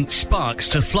causing sparks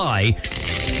to fly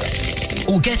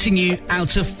or getting you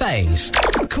out of phase?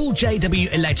 call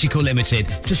JW Electrical Limited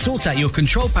to sort out your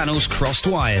control panel's crossed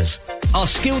wires. Our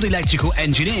skilled electrical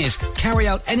engineers carry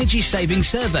out energy-saving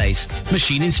surveys,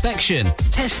 machine inspection,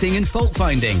 testing and fault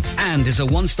finding, and is a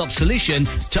one-stop solution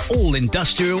to all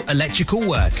industrial electrical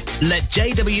work. Let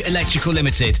JW Electrical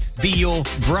Limited be your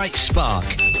bright spark.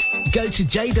 Go to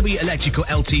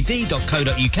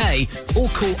jwelectricalltd.co.uk or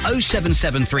call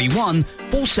 07731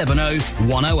 470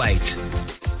 108.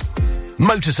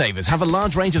 Motorsavers have a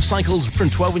large range of cycles from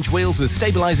 12-inch wheels with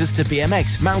stabilisers to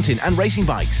BMX, mountain and racing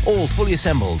bikes, all fully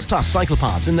assembled, plus cycle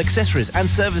parts and accessories and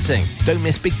servicing. Don't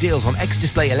miss big deals on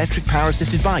X-Display electric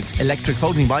power-assisted bikes. Electric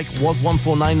folding bike was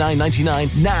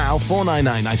 $1499.99, now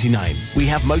 $499.99. We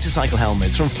have motorcycle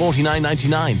helmets from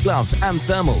 $49.99, gloves and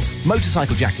thermals.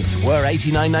 Motorcycle jackets were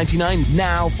 $89.99,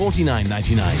 now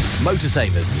 $49.99.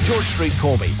 Motorsavers, George Street,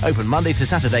 Corby. Open Monday to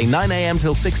Saturday 9 a.m.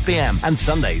 till 6 p.m. and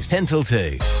Sundays 10 till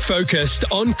 2. Focused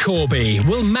on Corby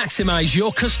will maximise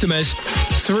your customers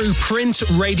through print,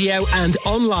 radio and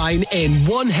online in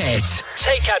one hit.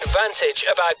 Take advantage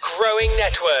of our growing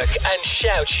network and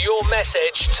shout your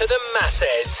message to the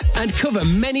masses and cover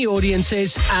many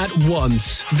audiences at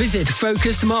once. Visit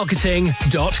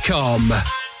focusedmarketing.com.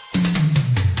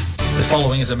 The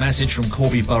following is a message from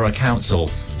Corby Borough Council.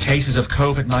 Cases of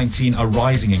COVID-19 are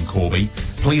rising in Corby.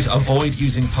 Please avoid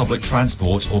using public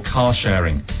transport or car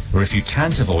sharing. Or if you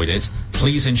can't avoid it,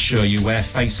 please ensure you wear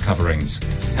face coverings.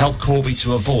 Help Corby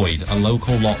to avoid a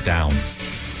local lockdown.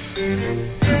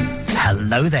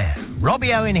 Hello there,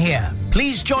 Robbie Owen here.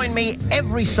 Please join me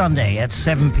every Sunday at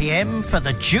 7 p.m. for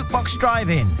the Jukebox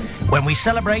Drive-In, when we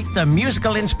celebrate the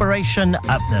musical inspiration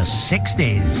of the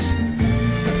 60s.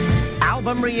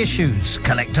 Album reissues,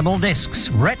 collectible discs,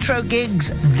 retro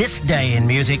gigs, this day in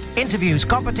music, interviews,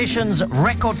 competitions,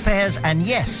 record fairs, and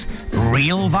yes,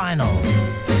 real vinyl.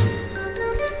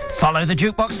 Follow the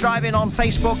Jukebox Drive-In on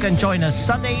Facebook and join us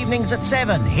Sunday evenings at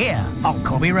 7 here on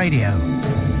Corby Radio.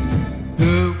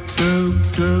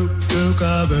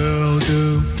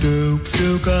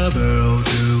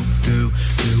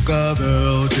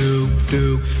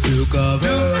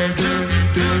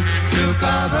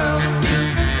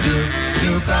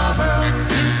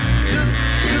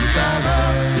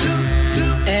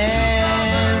 As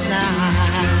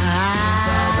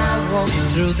I walk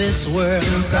through this world,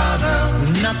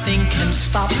 nothing can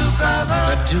stop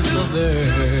the Duke of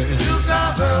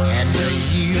Earl. And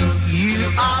you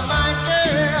are my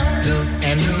girl,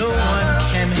 and no one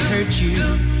can hurt you.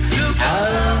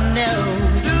 Oh no,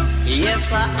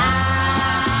 yes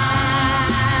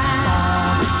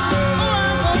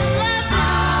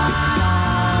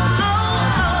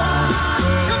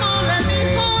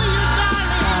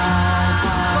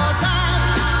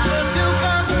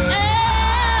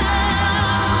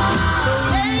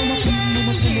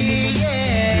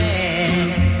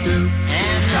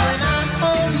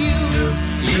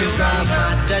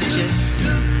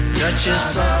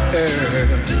Duchess of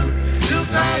Earl. We'll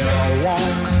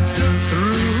walk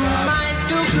through my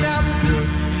dukedom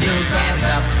and a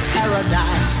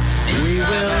paradise we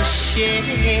will share.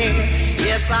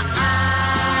 Yes,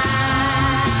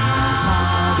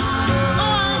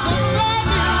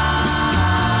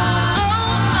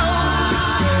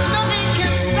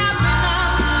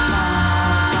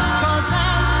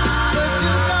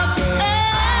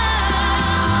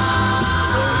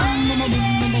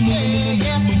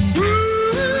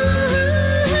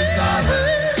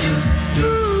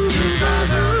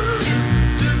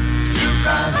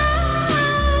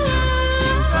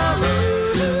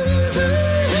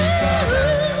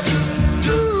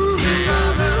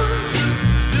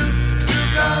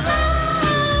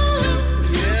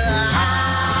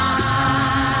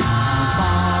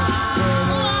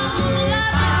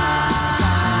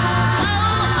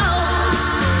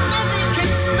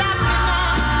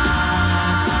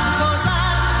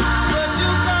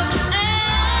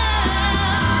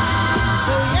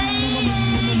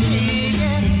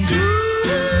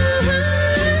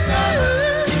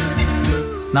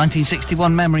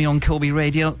 ...1961 memory on Corby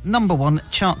Radio, #1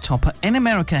 chart topper in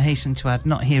America, hasten to add,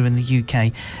 not here in the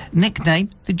UK.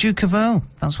 Nickname, the Duke of Earl.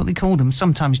 That's what they called him,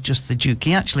 sometimes just the Duke.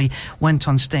 He actually went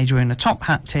on stage wearing a top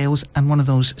hat, tails, and one of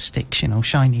those sticks, you know,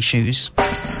 shiny shoes.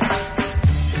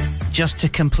 Just to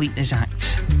complete his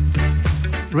act.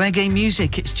 Reggae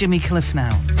music, it's Jimmy Cliff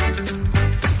now.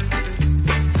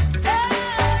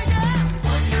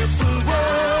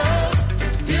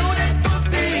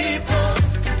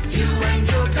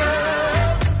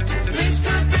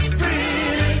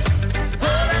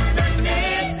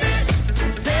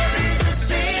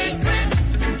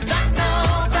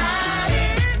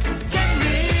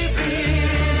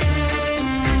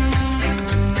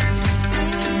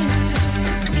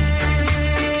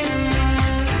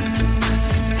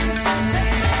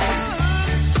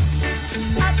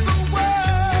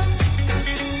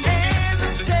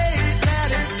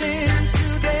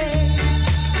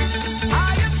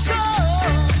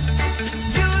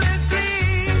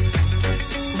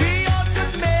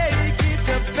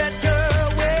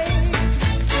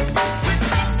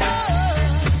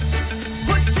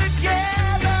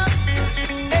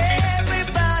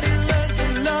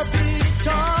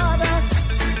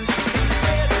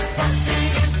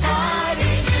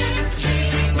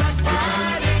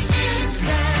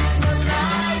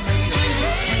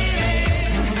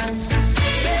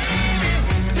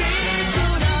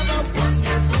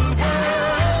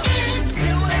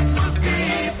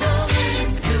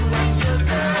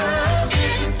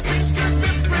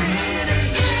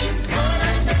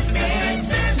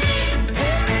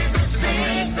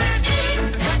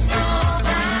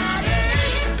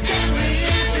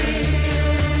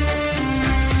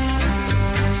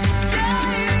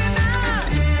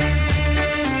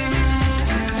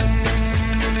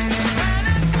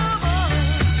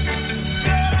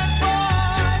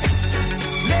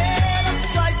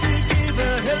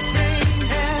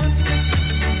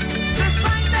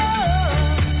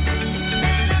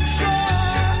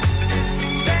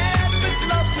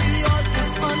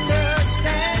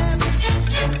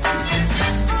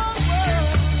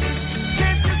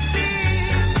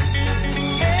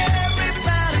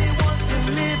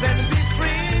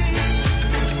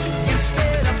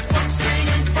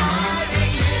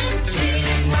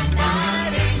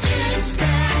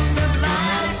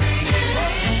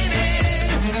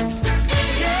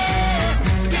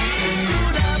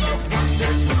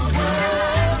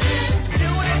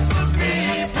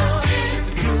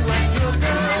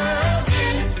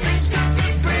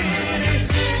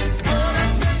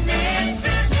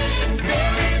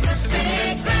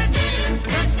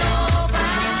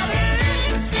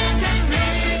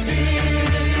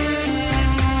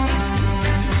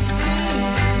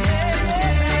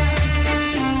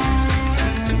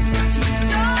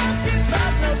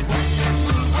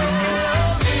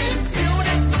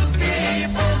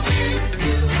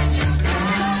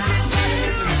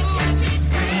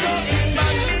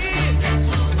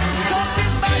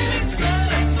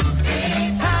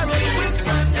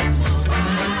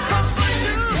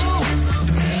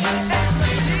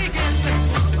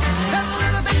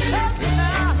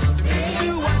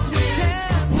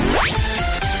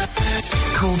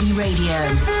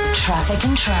 Traffic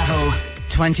and travel.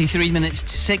 23 minutes to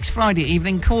 6, Friday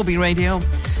evening, Corby Radio.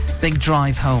 Big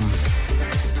drive home.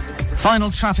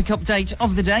 Final traffic update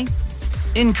of the day.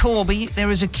 In Corby, there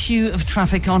is a queue of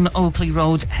traffic on Oakley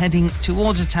Road heading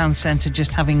towards the town centre,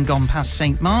 just having gone past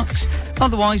St Mark's.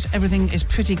 Otherwise, everything is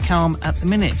pretty calm at the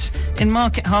minute. In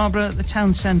Market Harborough, the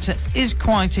town centre is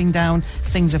quieting down.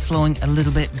 Things are flowing a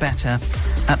little bit better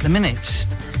at the minute.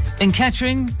 In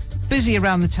Kettering, busy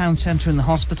around the town centre and the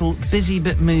hospital, busy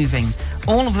but moving.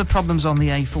 All of the problems on the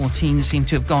A14 seem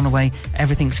to have gone away.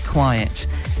 Everything's quiet.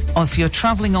 If you're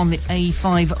travelling on the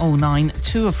A509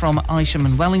 to or from Isham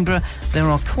and Wellingborough, there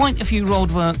are quite a few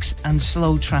roadworks and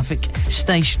slow traffic,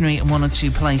 stationary in one or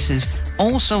two places.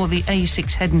 Also, the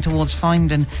A6 heading towards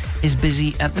Findon is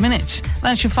busy at the minute.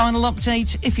 That's your final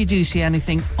update. If you do see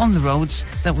anything on the roads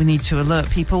that we need to alert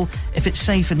people, if it's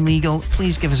safe and legal,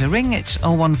 please give us a ring. It's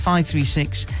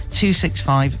 01536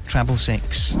 265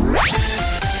 666.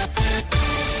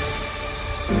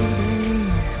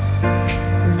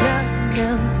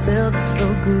 Felt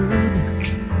so good,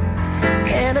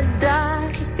 and I died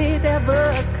if it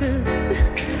ever could.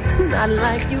 Not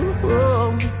like you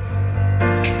hold me,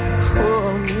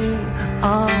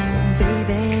 oh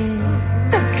baby.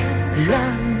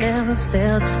 Love never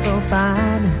felt so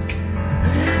fine,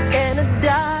 and I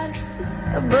died if it's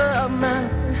ever mine.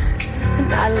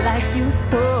 Not like you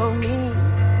hold me,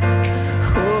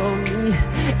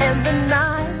 and the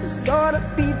night is gonna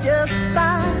be just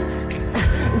fine.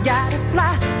 Gotta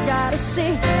fly, gotta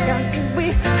see, gotta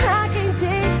be. I can't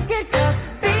take it, 'cause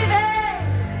baby,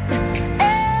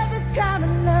 every time I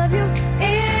love you,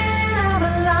 in I'm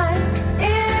alive,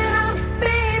 in I'm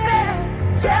baby.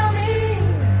 Tell me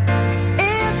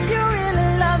if you really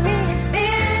love me, it's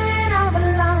in I'm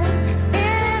alive,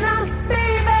 in I'm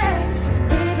baby. So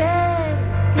baby,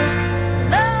 'cause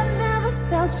love never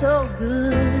felt so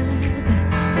good.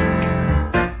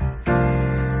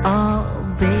 Oh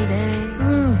baby,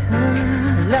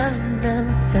 love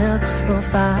never felt so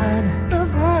fine,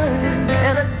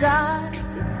 and I died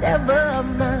if ever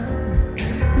mine.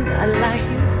 I like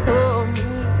you, hold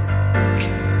me,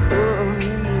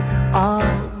 oh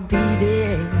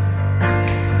baby.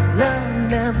 Love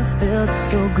never felt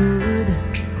so good,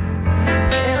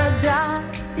 and I died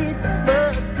if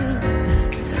ever good.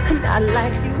 And I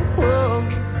like you, hold me,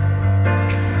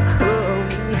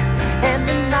 and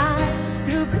the night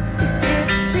through the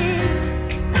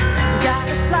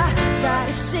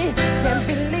gotta see, can't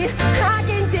believe I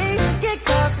can't take it,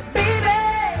 'cause baby,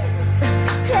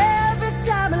 every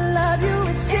time I love you,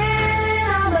 it's in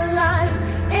I'm alive,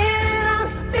 in I'm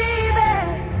baby.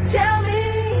 Tell me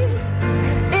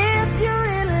if you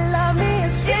really love me,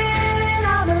 it's in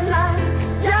I'm alive,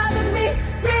 driving me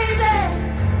crazy,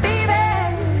 baby.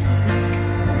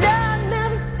 Love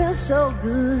never felt so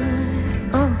good,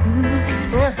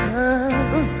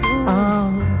 oh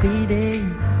baby.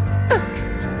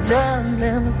 Love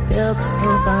never felt so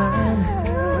fine,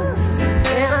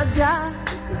 and I died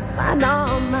mine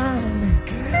all mine.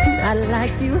 I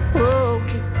like you, hold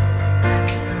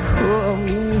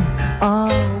me,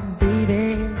 oh baby.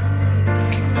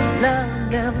 Love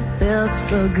never felt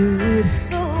so good,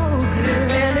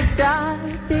 and it died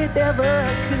if it ever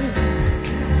could.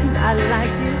 And I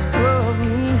like you, hold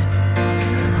me,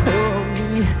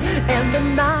 and the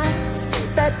nights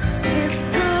that is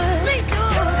good.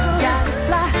 Gotta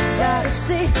fly, gotta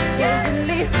see, can't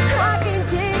believe I can't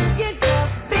take it,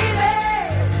 'cause baby,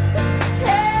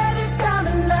 every time I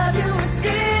love you, it's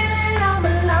in I'm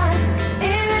alive,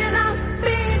 in I'm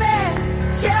baby.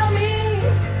 Tell me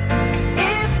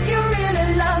if you really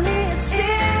love me, it's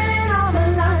in I'm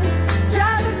alive,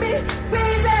 driving me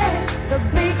crazy, 'cause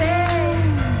baby,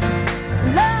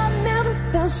 love never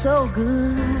felt so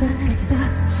good,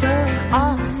 so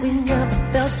we never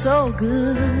felt so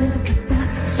good.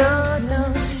 So no,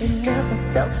 it never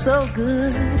felt so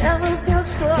good. Never felt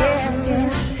so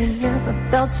good. It never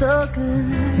felt so good.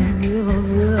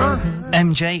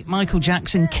 MJ, Michael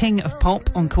Jackson, King of Pop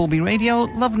on Corby Radio.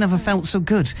 Love never felt so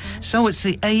good. So it's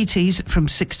the 80s from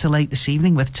 6 till 8 this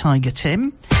evening with Tiger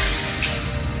Tim.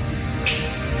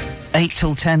 8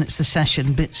 till 10, it's the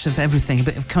session. Bits of everything. A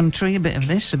bit of country, a bit of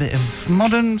this, a bit of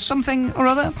modern something or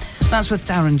other. That's with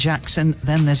Darren Jackson.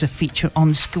 Then there's a feature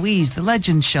on Squeeze, the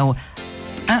Legends Show,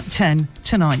 at 10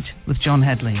 tonight with John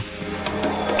Headley.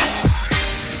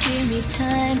 Give me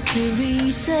time to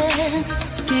reset.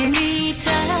 Give me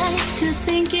time to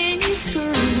think it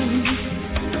through.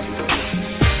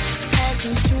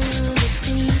 Passing through the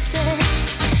season,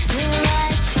 will I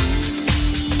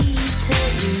cheat to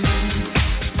you?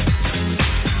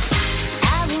 I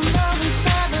will always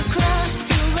have a cross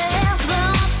to wear.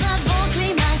 But both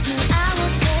reminds me I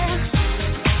was there.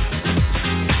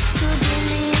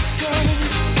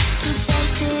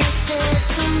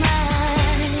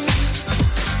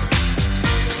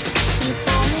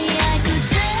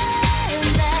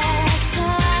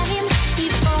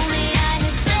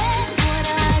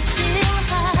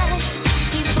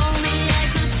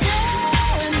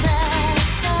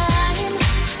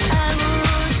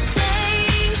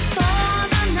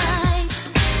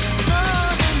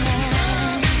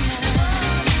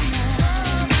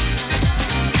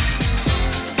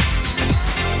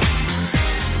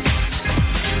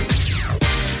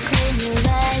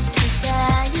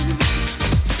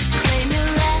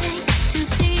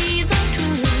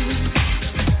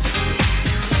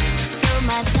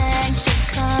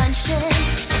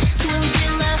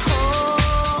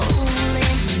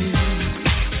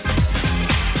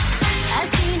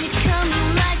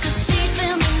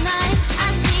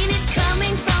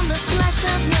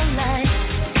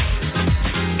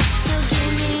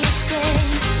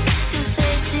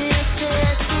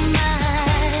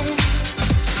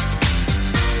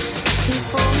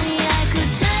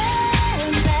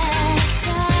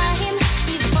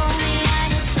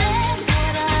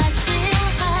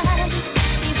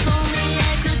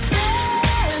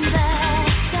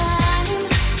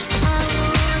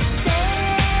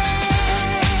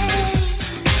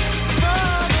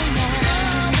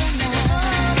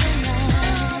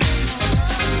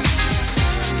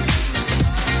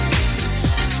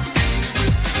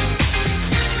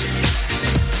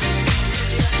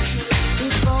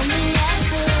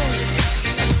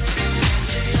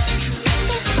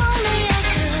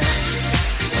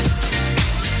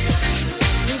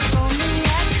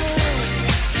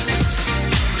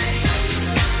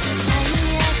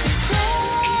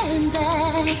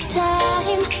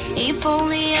 If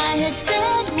only I had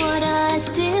said what I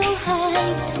still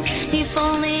hate. If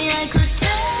only I could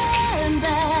turn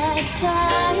back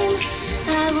time,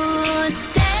 I would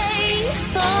stay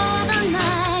for the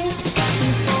night.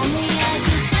 If only I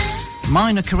could turn.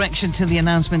 Minor correction to the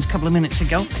announcement a couple of minutes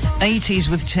ago. 80s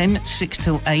with Tim, 6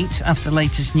 till 8 after the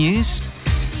latest news.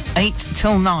 8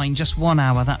 till 9, just 1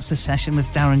 hour, that's the session with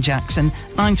Darren Jackson.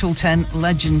 9 till 10,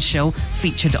 Legends Show,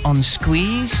 featured on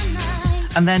Squeeze.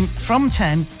 And then from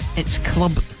 10, it's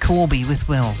Club Corby with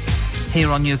Will, here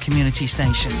on your community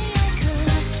station.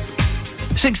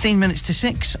 16 minutes to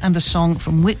 6, and a song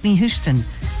from Whitney Houston.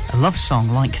 A love song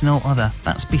like no other.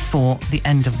 That's before the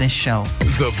end of this show.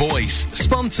 The Voice,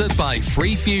 sponsored by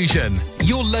Free Fusion,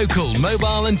 your local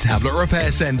mobile and tablet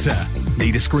repair centre.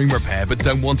 Need a screen repair but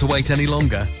don't want to wait any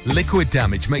longer? Liquid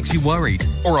damage makes you worried,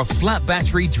 or a flat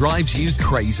battery drives you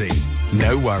crazy?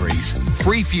 No worries.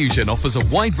 Free Fusion offers a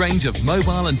wide range of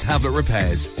mobile and tablet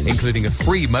repairs, including a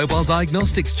free mobile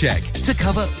diagnostics check to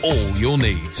cover all your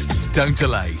needs. Don't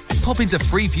delay. Pop into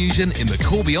Free Fusion in the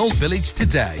Corby Old Village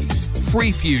today.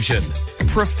 Free Fusion,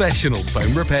 professional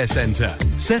phone repair centre,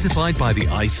 certified by the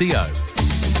ICO.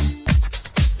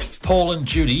 Paul and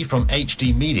Judy from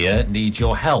HD Media need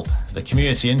your help. The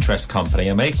Community Interest Company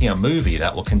are making a movie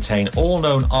that will contain all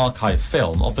known archive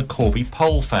film of the Corby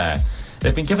Pole Fair.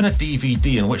 They've been given a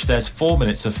DVD in which there's 4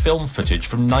 minutes of film footage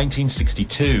from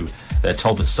 1962. They're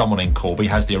told that someone in Corby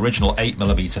has the original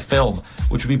 8mm film,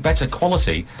 which would be better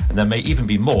quality, and there may even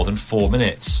be more than 4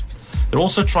 minutes. They're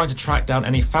also trying to track down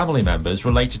any family members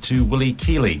related to Willie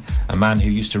Keeley, a man who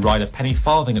used to ride a penny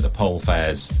farthing at the pole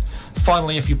fairs.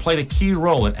 Finally, if you played a key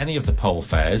role at any of the pole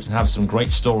fairs and have some great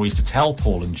stories to tell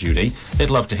Paul and Judy, they'd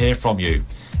love to hear from you.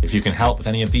 If you can help with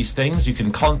any of these things, you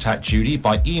can contact Judy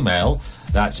by email.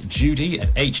 That's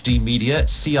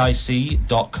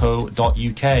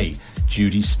judy@hdmediacic.co.uk.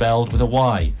 Judy spelled with a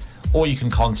Y. Or you can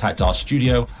contact our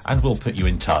studio and we'll put you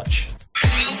in touch.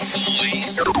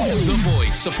 The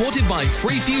Voice, supported by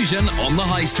Free Fusion on the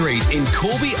High Street in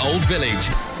Corby Old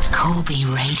Village. Corby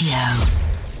Radio.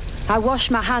 I wash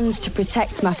my hands to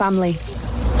protect my family.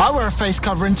 I wear a face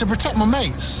covering to protect my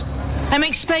mates. I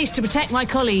make space to protect my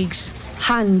colleagues.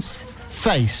 Hands.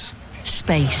 Face.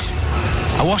 Space.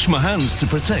 I wash my hands to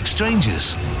protect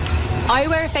strangers. I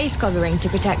wear a face covering to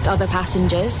protect other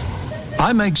passengers.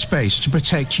 I make space to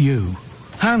protect you.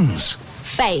 Hands.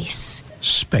 Face.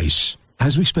 Space.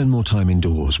 As we spend more time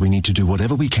indoors, we need to do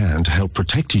whatever we can to help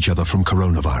protect each other from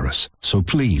coronavirus. So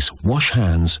please, wash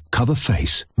hands, cover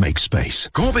face, make space.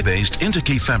 Corby-based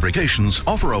Interkey Fabrications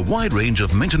offer a wide range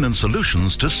of maintenance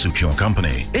solutions to suit your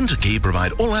company. Interkey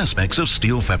provide all aspects of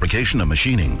steel fabrication and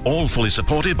machining, all fully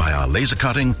supported by our laser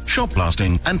cutting, shop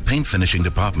blasting, and paint finishing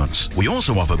departments. We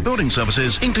also offer building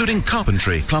services, including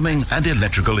carpentry, plumbing, and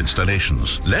electrical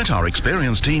installations. Let our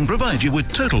experienced team provide you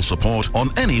with total support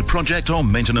on any project or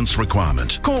maintenance requirement.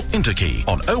 Call Interkey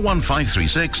on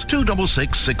 01536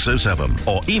 266 607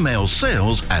 or email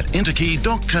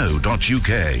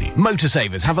sales@interkey.co.uk.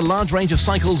 Motorsavers have a large range of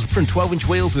cycles from 12-inch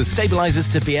wheels with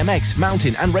stabilisers to BMX,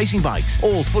 mountain and racing bikes,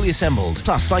 all fully assembled,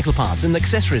 plus cycle parts and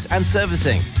accessories and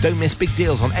servicing. Don't miss big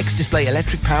deals on X-Display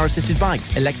electric power-assisted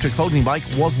bikes. Electric folding bike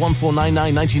was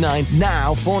 $1,499.99,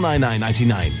 now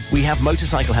 $499.99. We have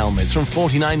motorcycle helmets from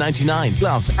 $49.99,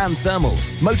 gloves and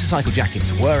thermals. Motorcycle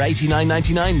jackets were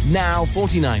 $89.99, now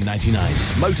 $49.99.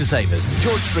 Motorsavers,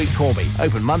 George Street, Corby.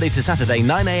 Open Monday to Saturday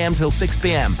 9 a.m. till 6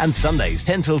 p.m. and Sundays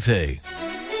 10 till 2.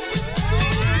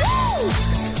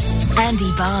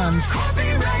 Andy Barnes.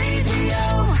 Corby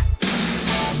Radio.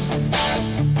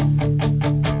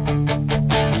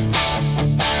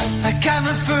 I got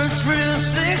my first real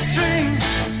six-string,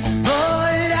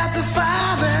 bought it at the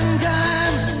 5 and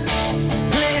dime,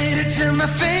 played it till my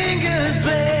fingers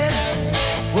bled.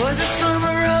 Was the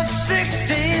summer of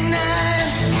 '69.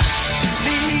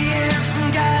 Me and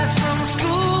some guys from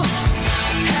school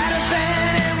had a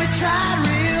band and we tried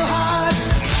real hard.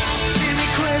 Jimmy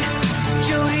quit,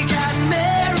 Jody got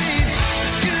married.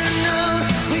 Should've known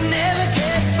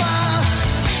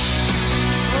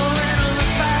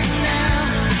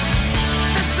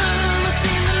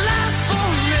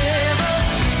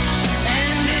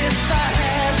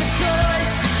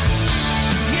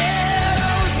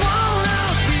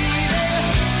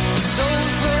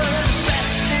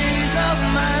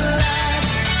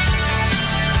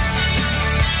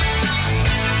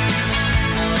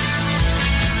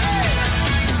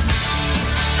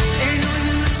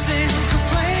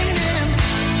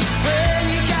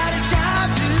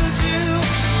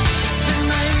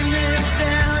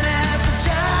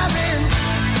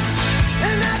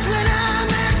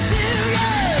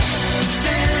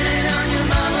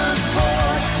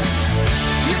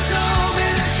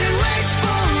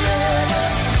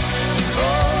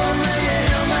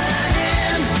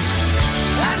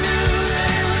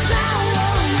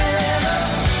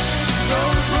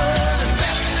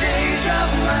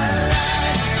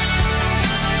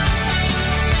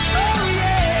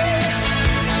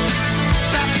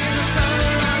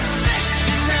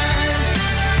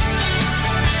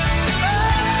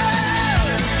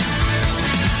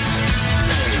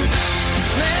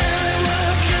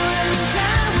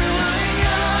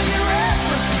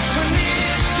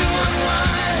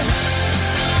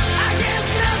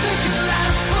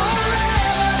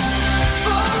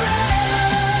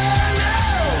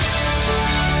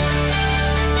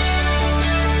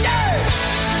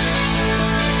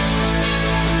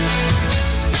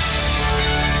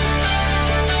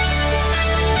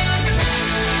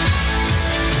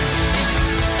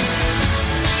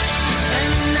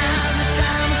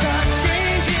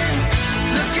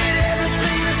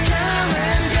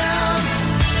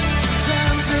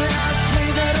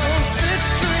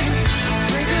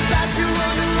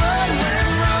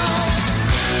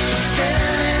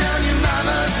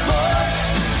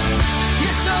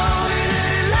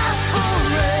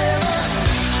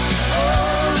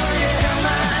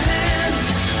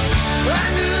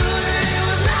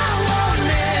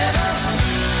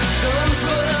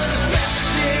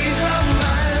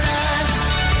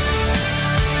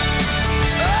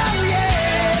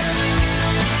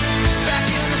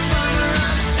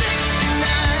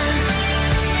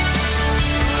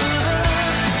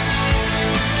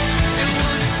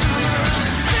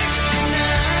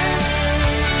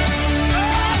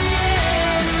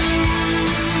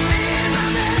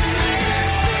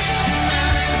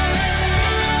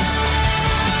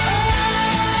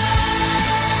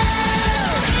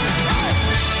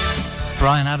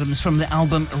Problems from the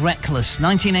album Reckless,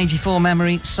 1984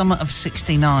 memory, summer of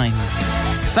 69.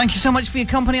 Thank you so much for your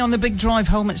company on the big drive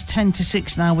home. It's 10 to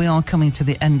 6 now. We are coming to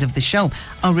the end of the show.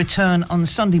 I'll return on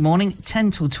Sunday morning,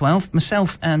 10 till 12.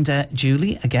 Myself and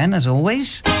Julie, again, as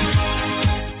always,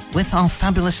 with our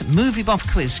fabulous Movie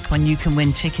Buff quiz when you can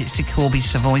win tickets to Corby's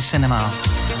Savoy Cinema.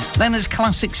 Then there's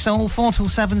Classic Soul, 4 till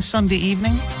 7 Sunday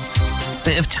evening.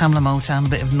 Bit of Tamla Motown,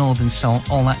 bit of Northern Soul,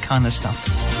 all that kind of stuff.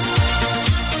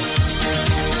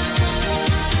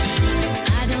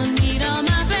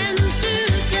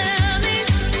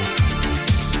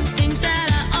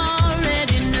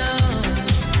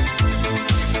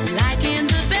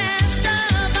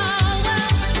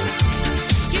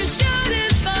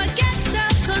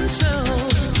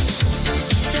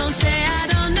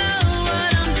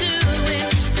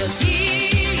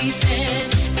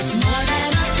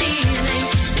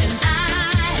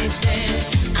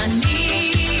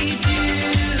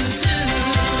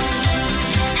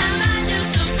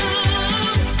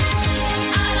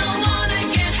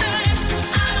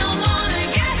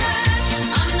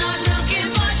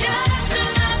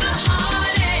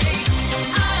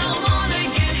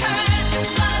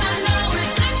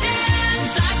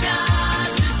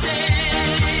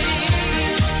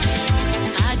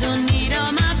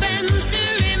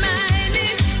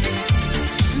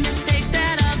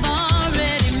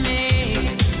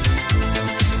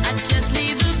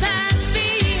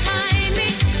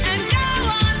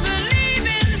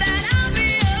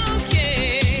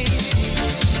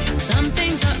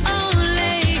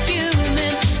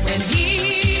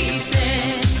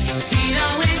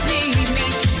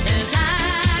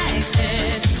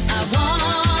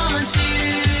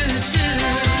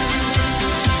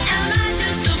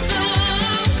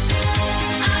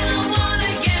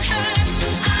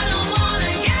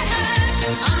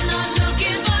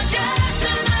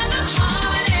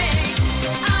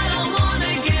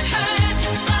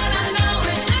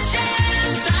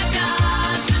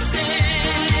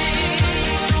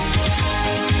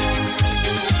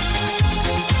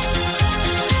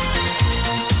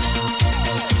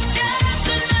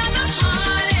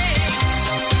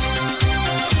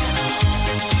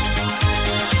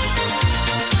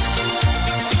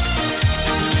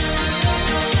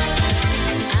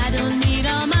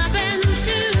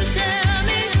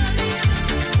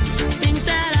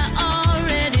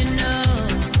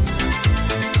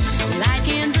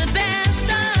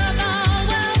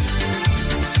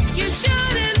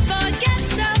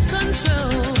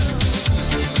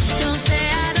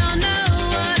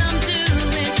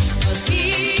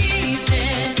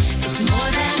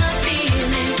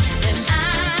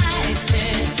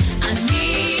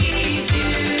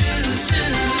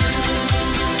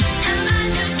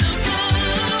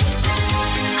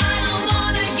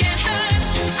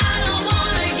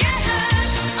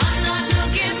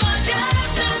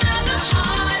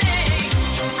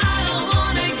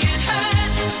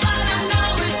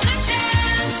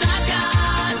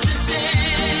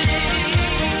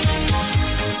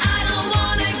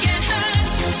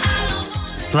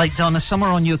 Blake Donna, Summer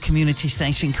on your community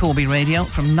station, Corby Radio,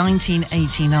 from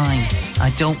 1989.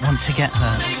 I Don't Want to Get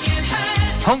Hurt.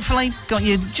 Hopefully, got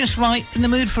you just right in the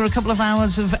mood for a couple of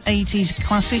hours of 80s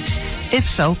classics. If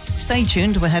so, stay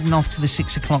tuned. We're heading off to the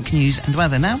 6 o'clock news and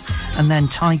weather now, and then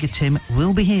Tiger Tim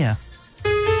will be here.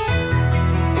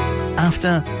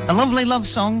 After a lovely love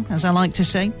song, as I like to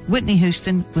say, Whitney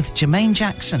Houston with Jermaine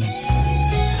Jackson.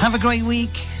 Have a great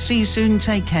week. See you soon.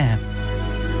 Take care.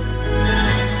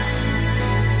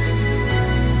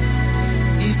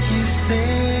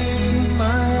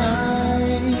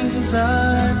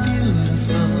 Are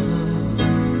beautiful,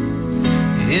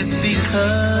 it's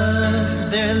because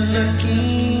they're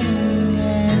looking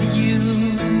at you.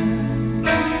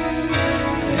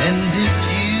 And if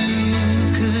you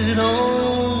could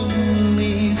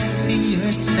only see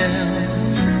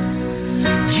yourself,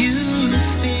 you'd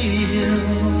feel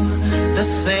the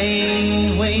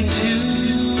same way too.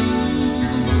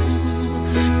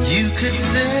 You could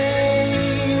say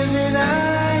that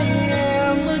I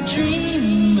am a dreamer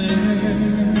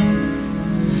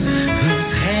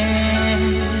who's had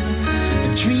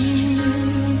a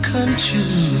dream come true.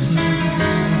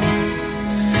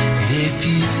 If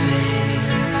you say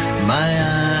my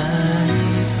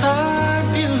eyes are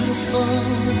beautiful,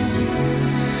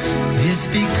 it's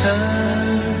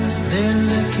because they're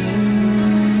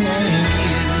looking at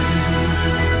you.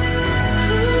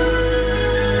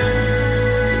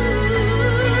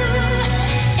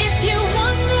 If you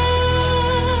wonder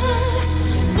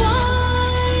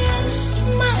why I'm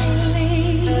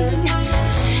smiling,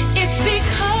 it's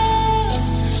because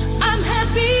I'm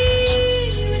happy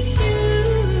with you.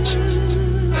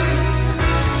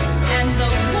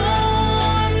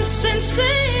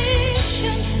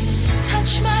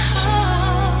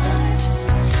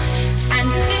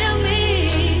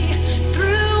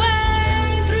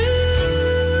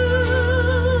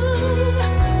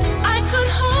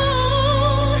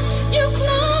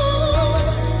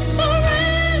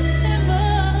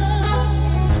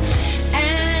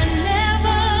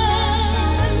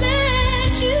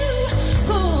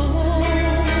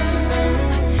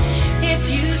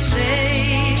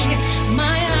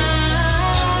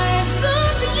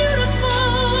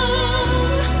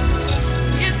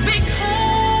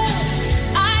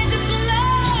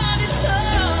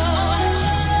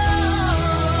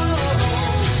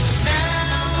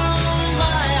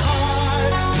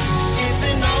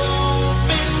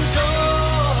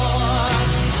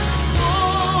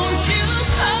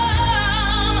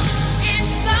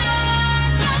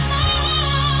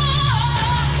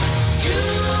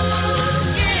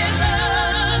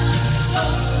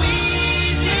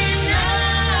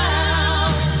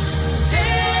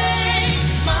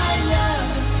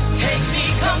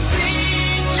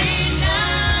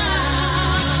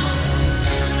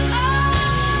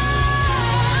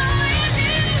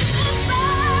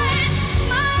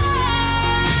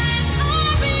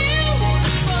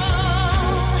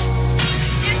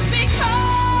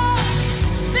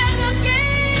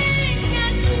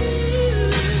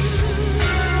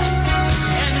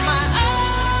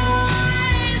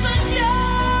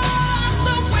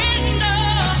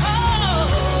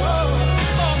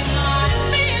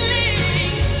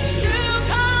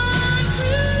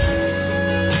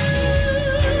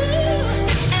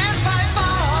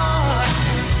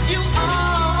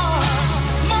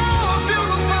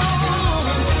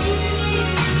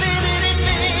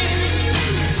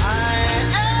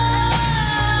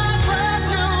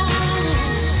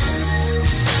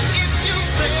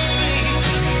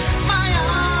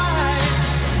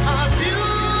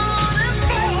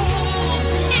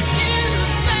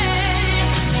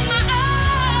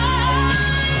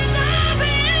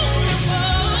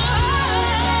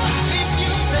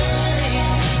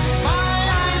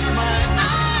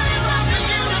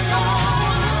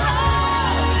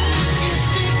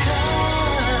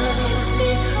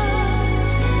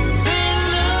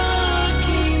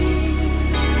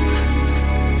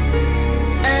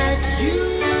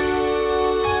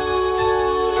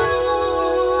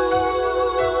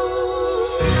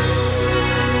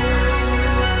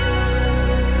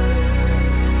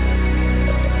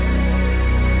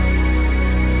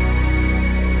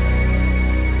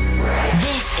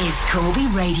 Corby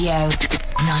Radio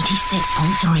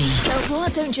 96.3. Belvoir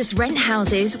don't just rent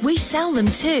houses, we sell them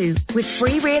too. With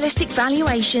free realistic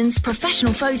valuations,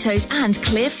 professional photos and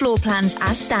clear floor plans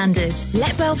as standard.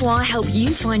 Let Belvoir help you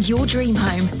find your dream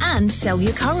home and sell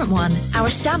your current one. Our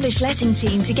established letting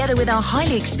team, together with our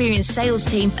highly experienced sales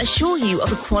team, assure you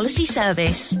of a quality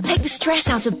service. Take the stress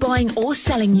out of buying or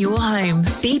selling your home.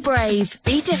 Be brave,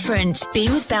 be different, be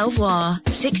with Belvoir.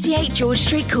 68 George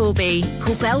Street, Corby.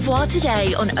 Call Belvoir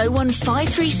today on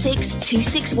 01536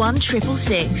 261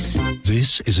 666.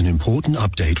 This is an important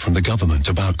update from the government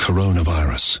about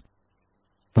coronavirus.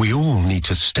 We all need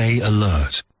to stay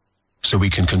alert so we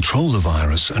can control the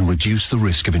virus and reduce the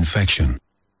risk of infection.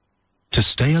 To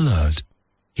stay alert,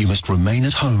 you must remain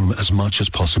at home as much as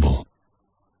possible.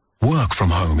 Work from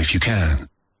home if you can.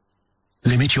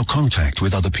 Limit your contact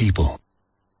with other people.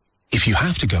 If you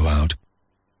have to go out,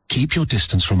 keep your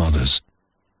distance from others,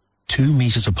 2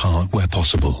 meters apart where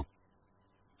possible.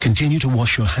 Continue to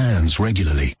wash your hands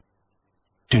regularly.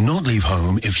 Do not leave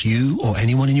home if you or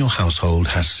anyone in your household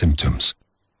has symptoms.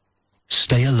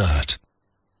 Stay alert.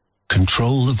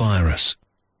 Control the virus.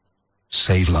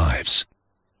 Save lives.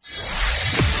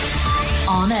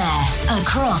 On air,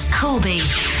 across Corby.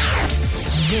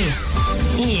 This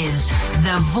is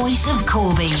the voice of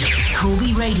Corby.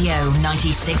 Corby Radio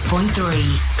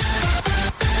 96.3.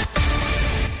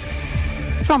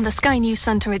 From the Sky News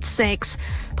Centre at 6,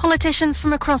 politicians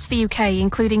from across the UK,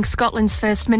 including Scotland's First Minister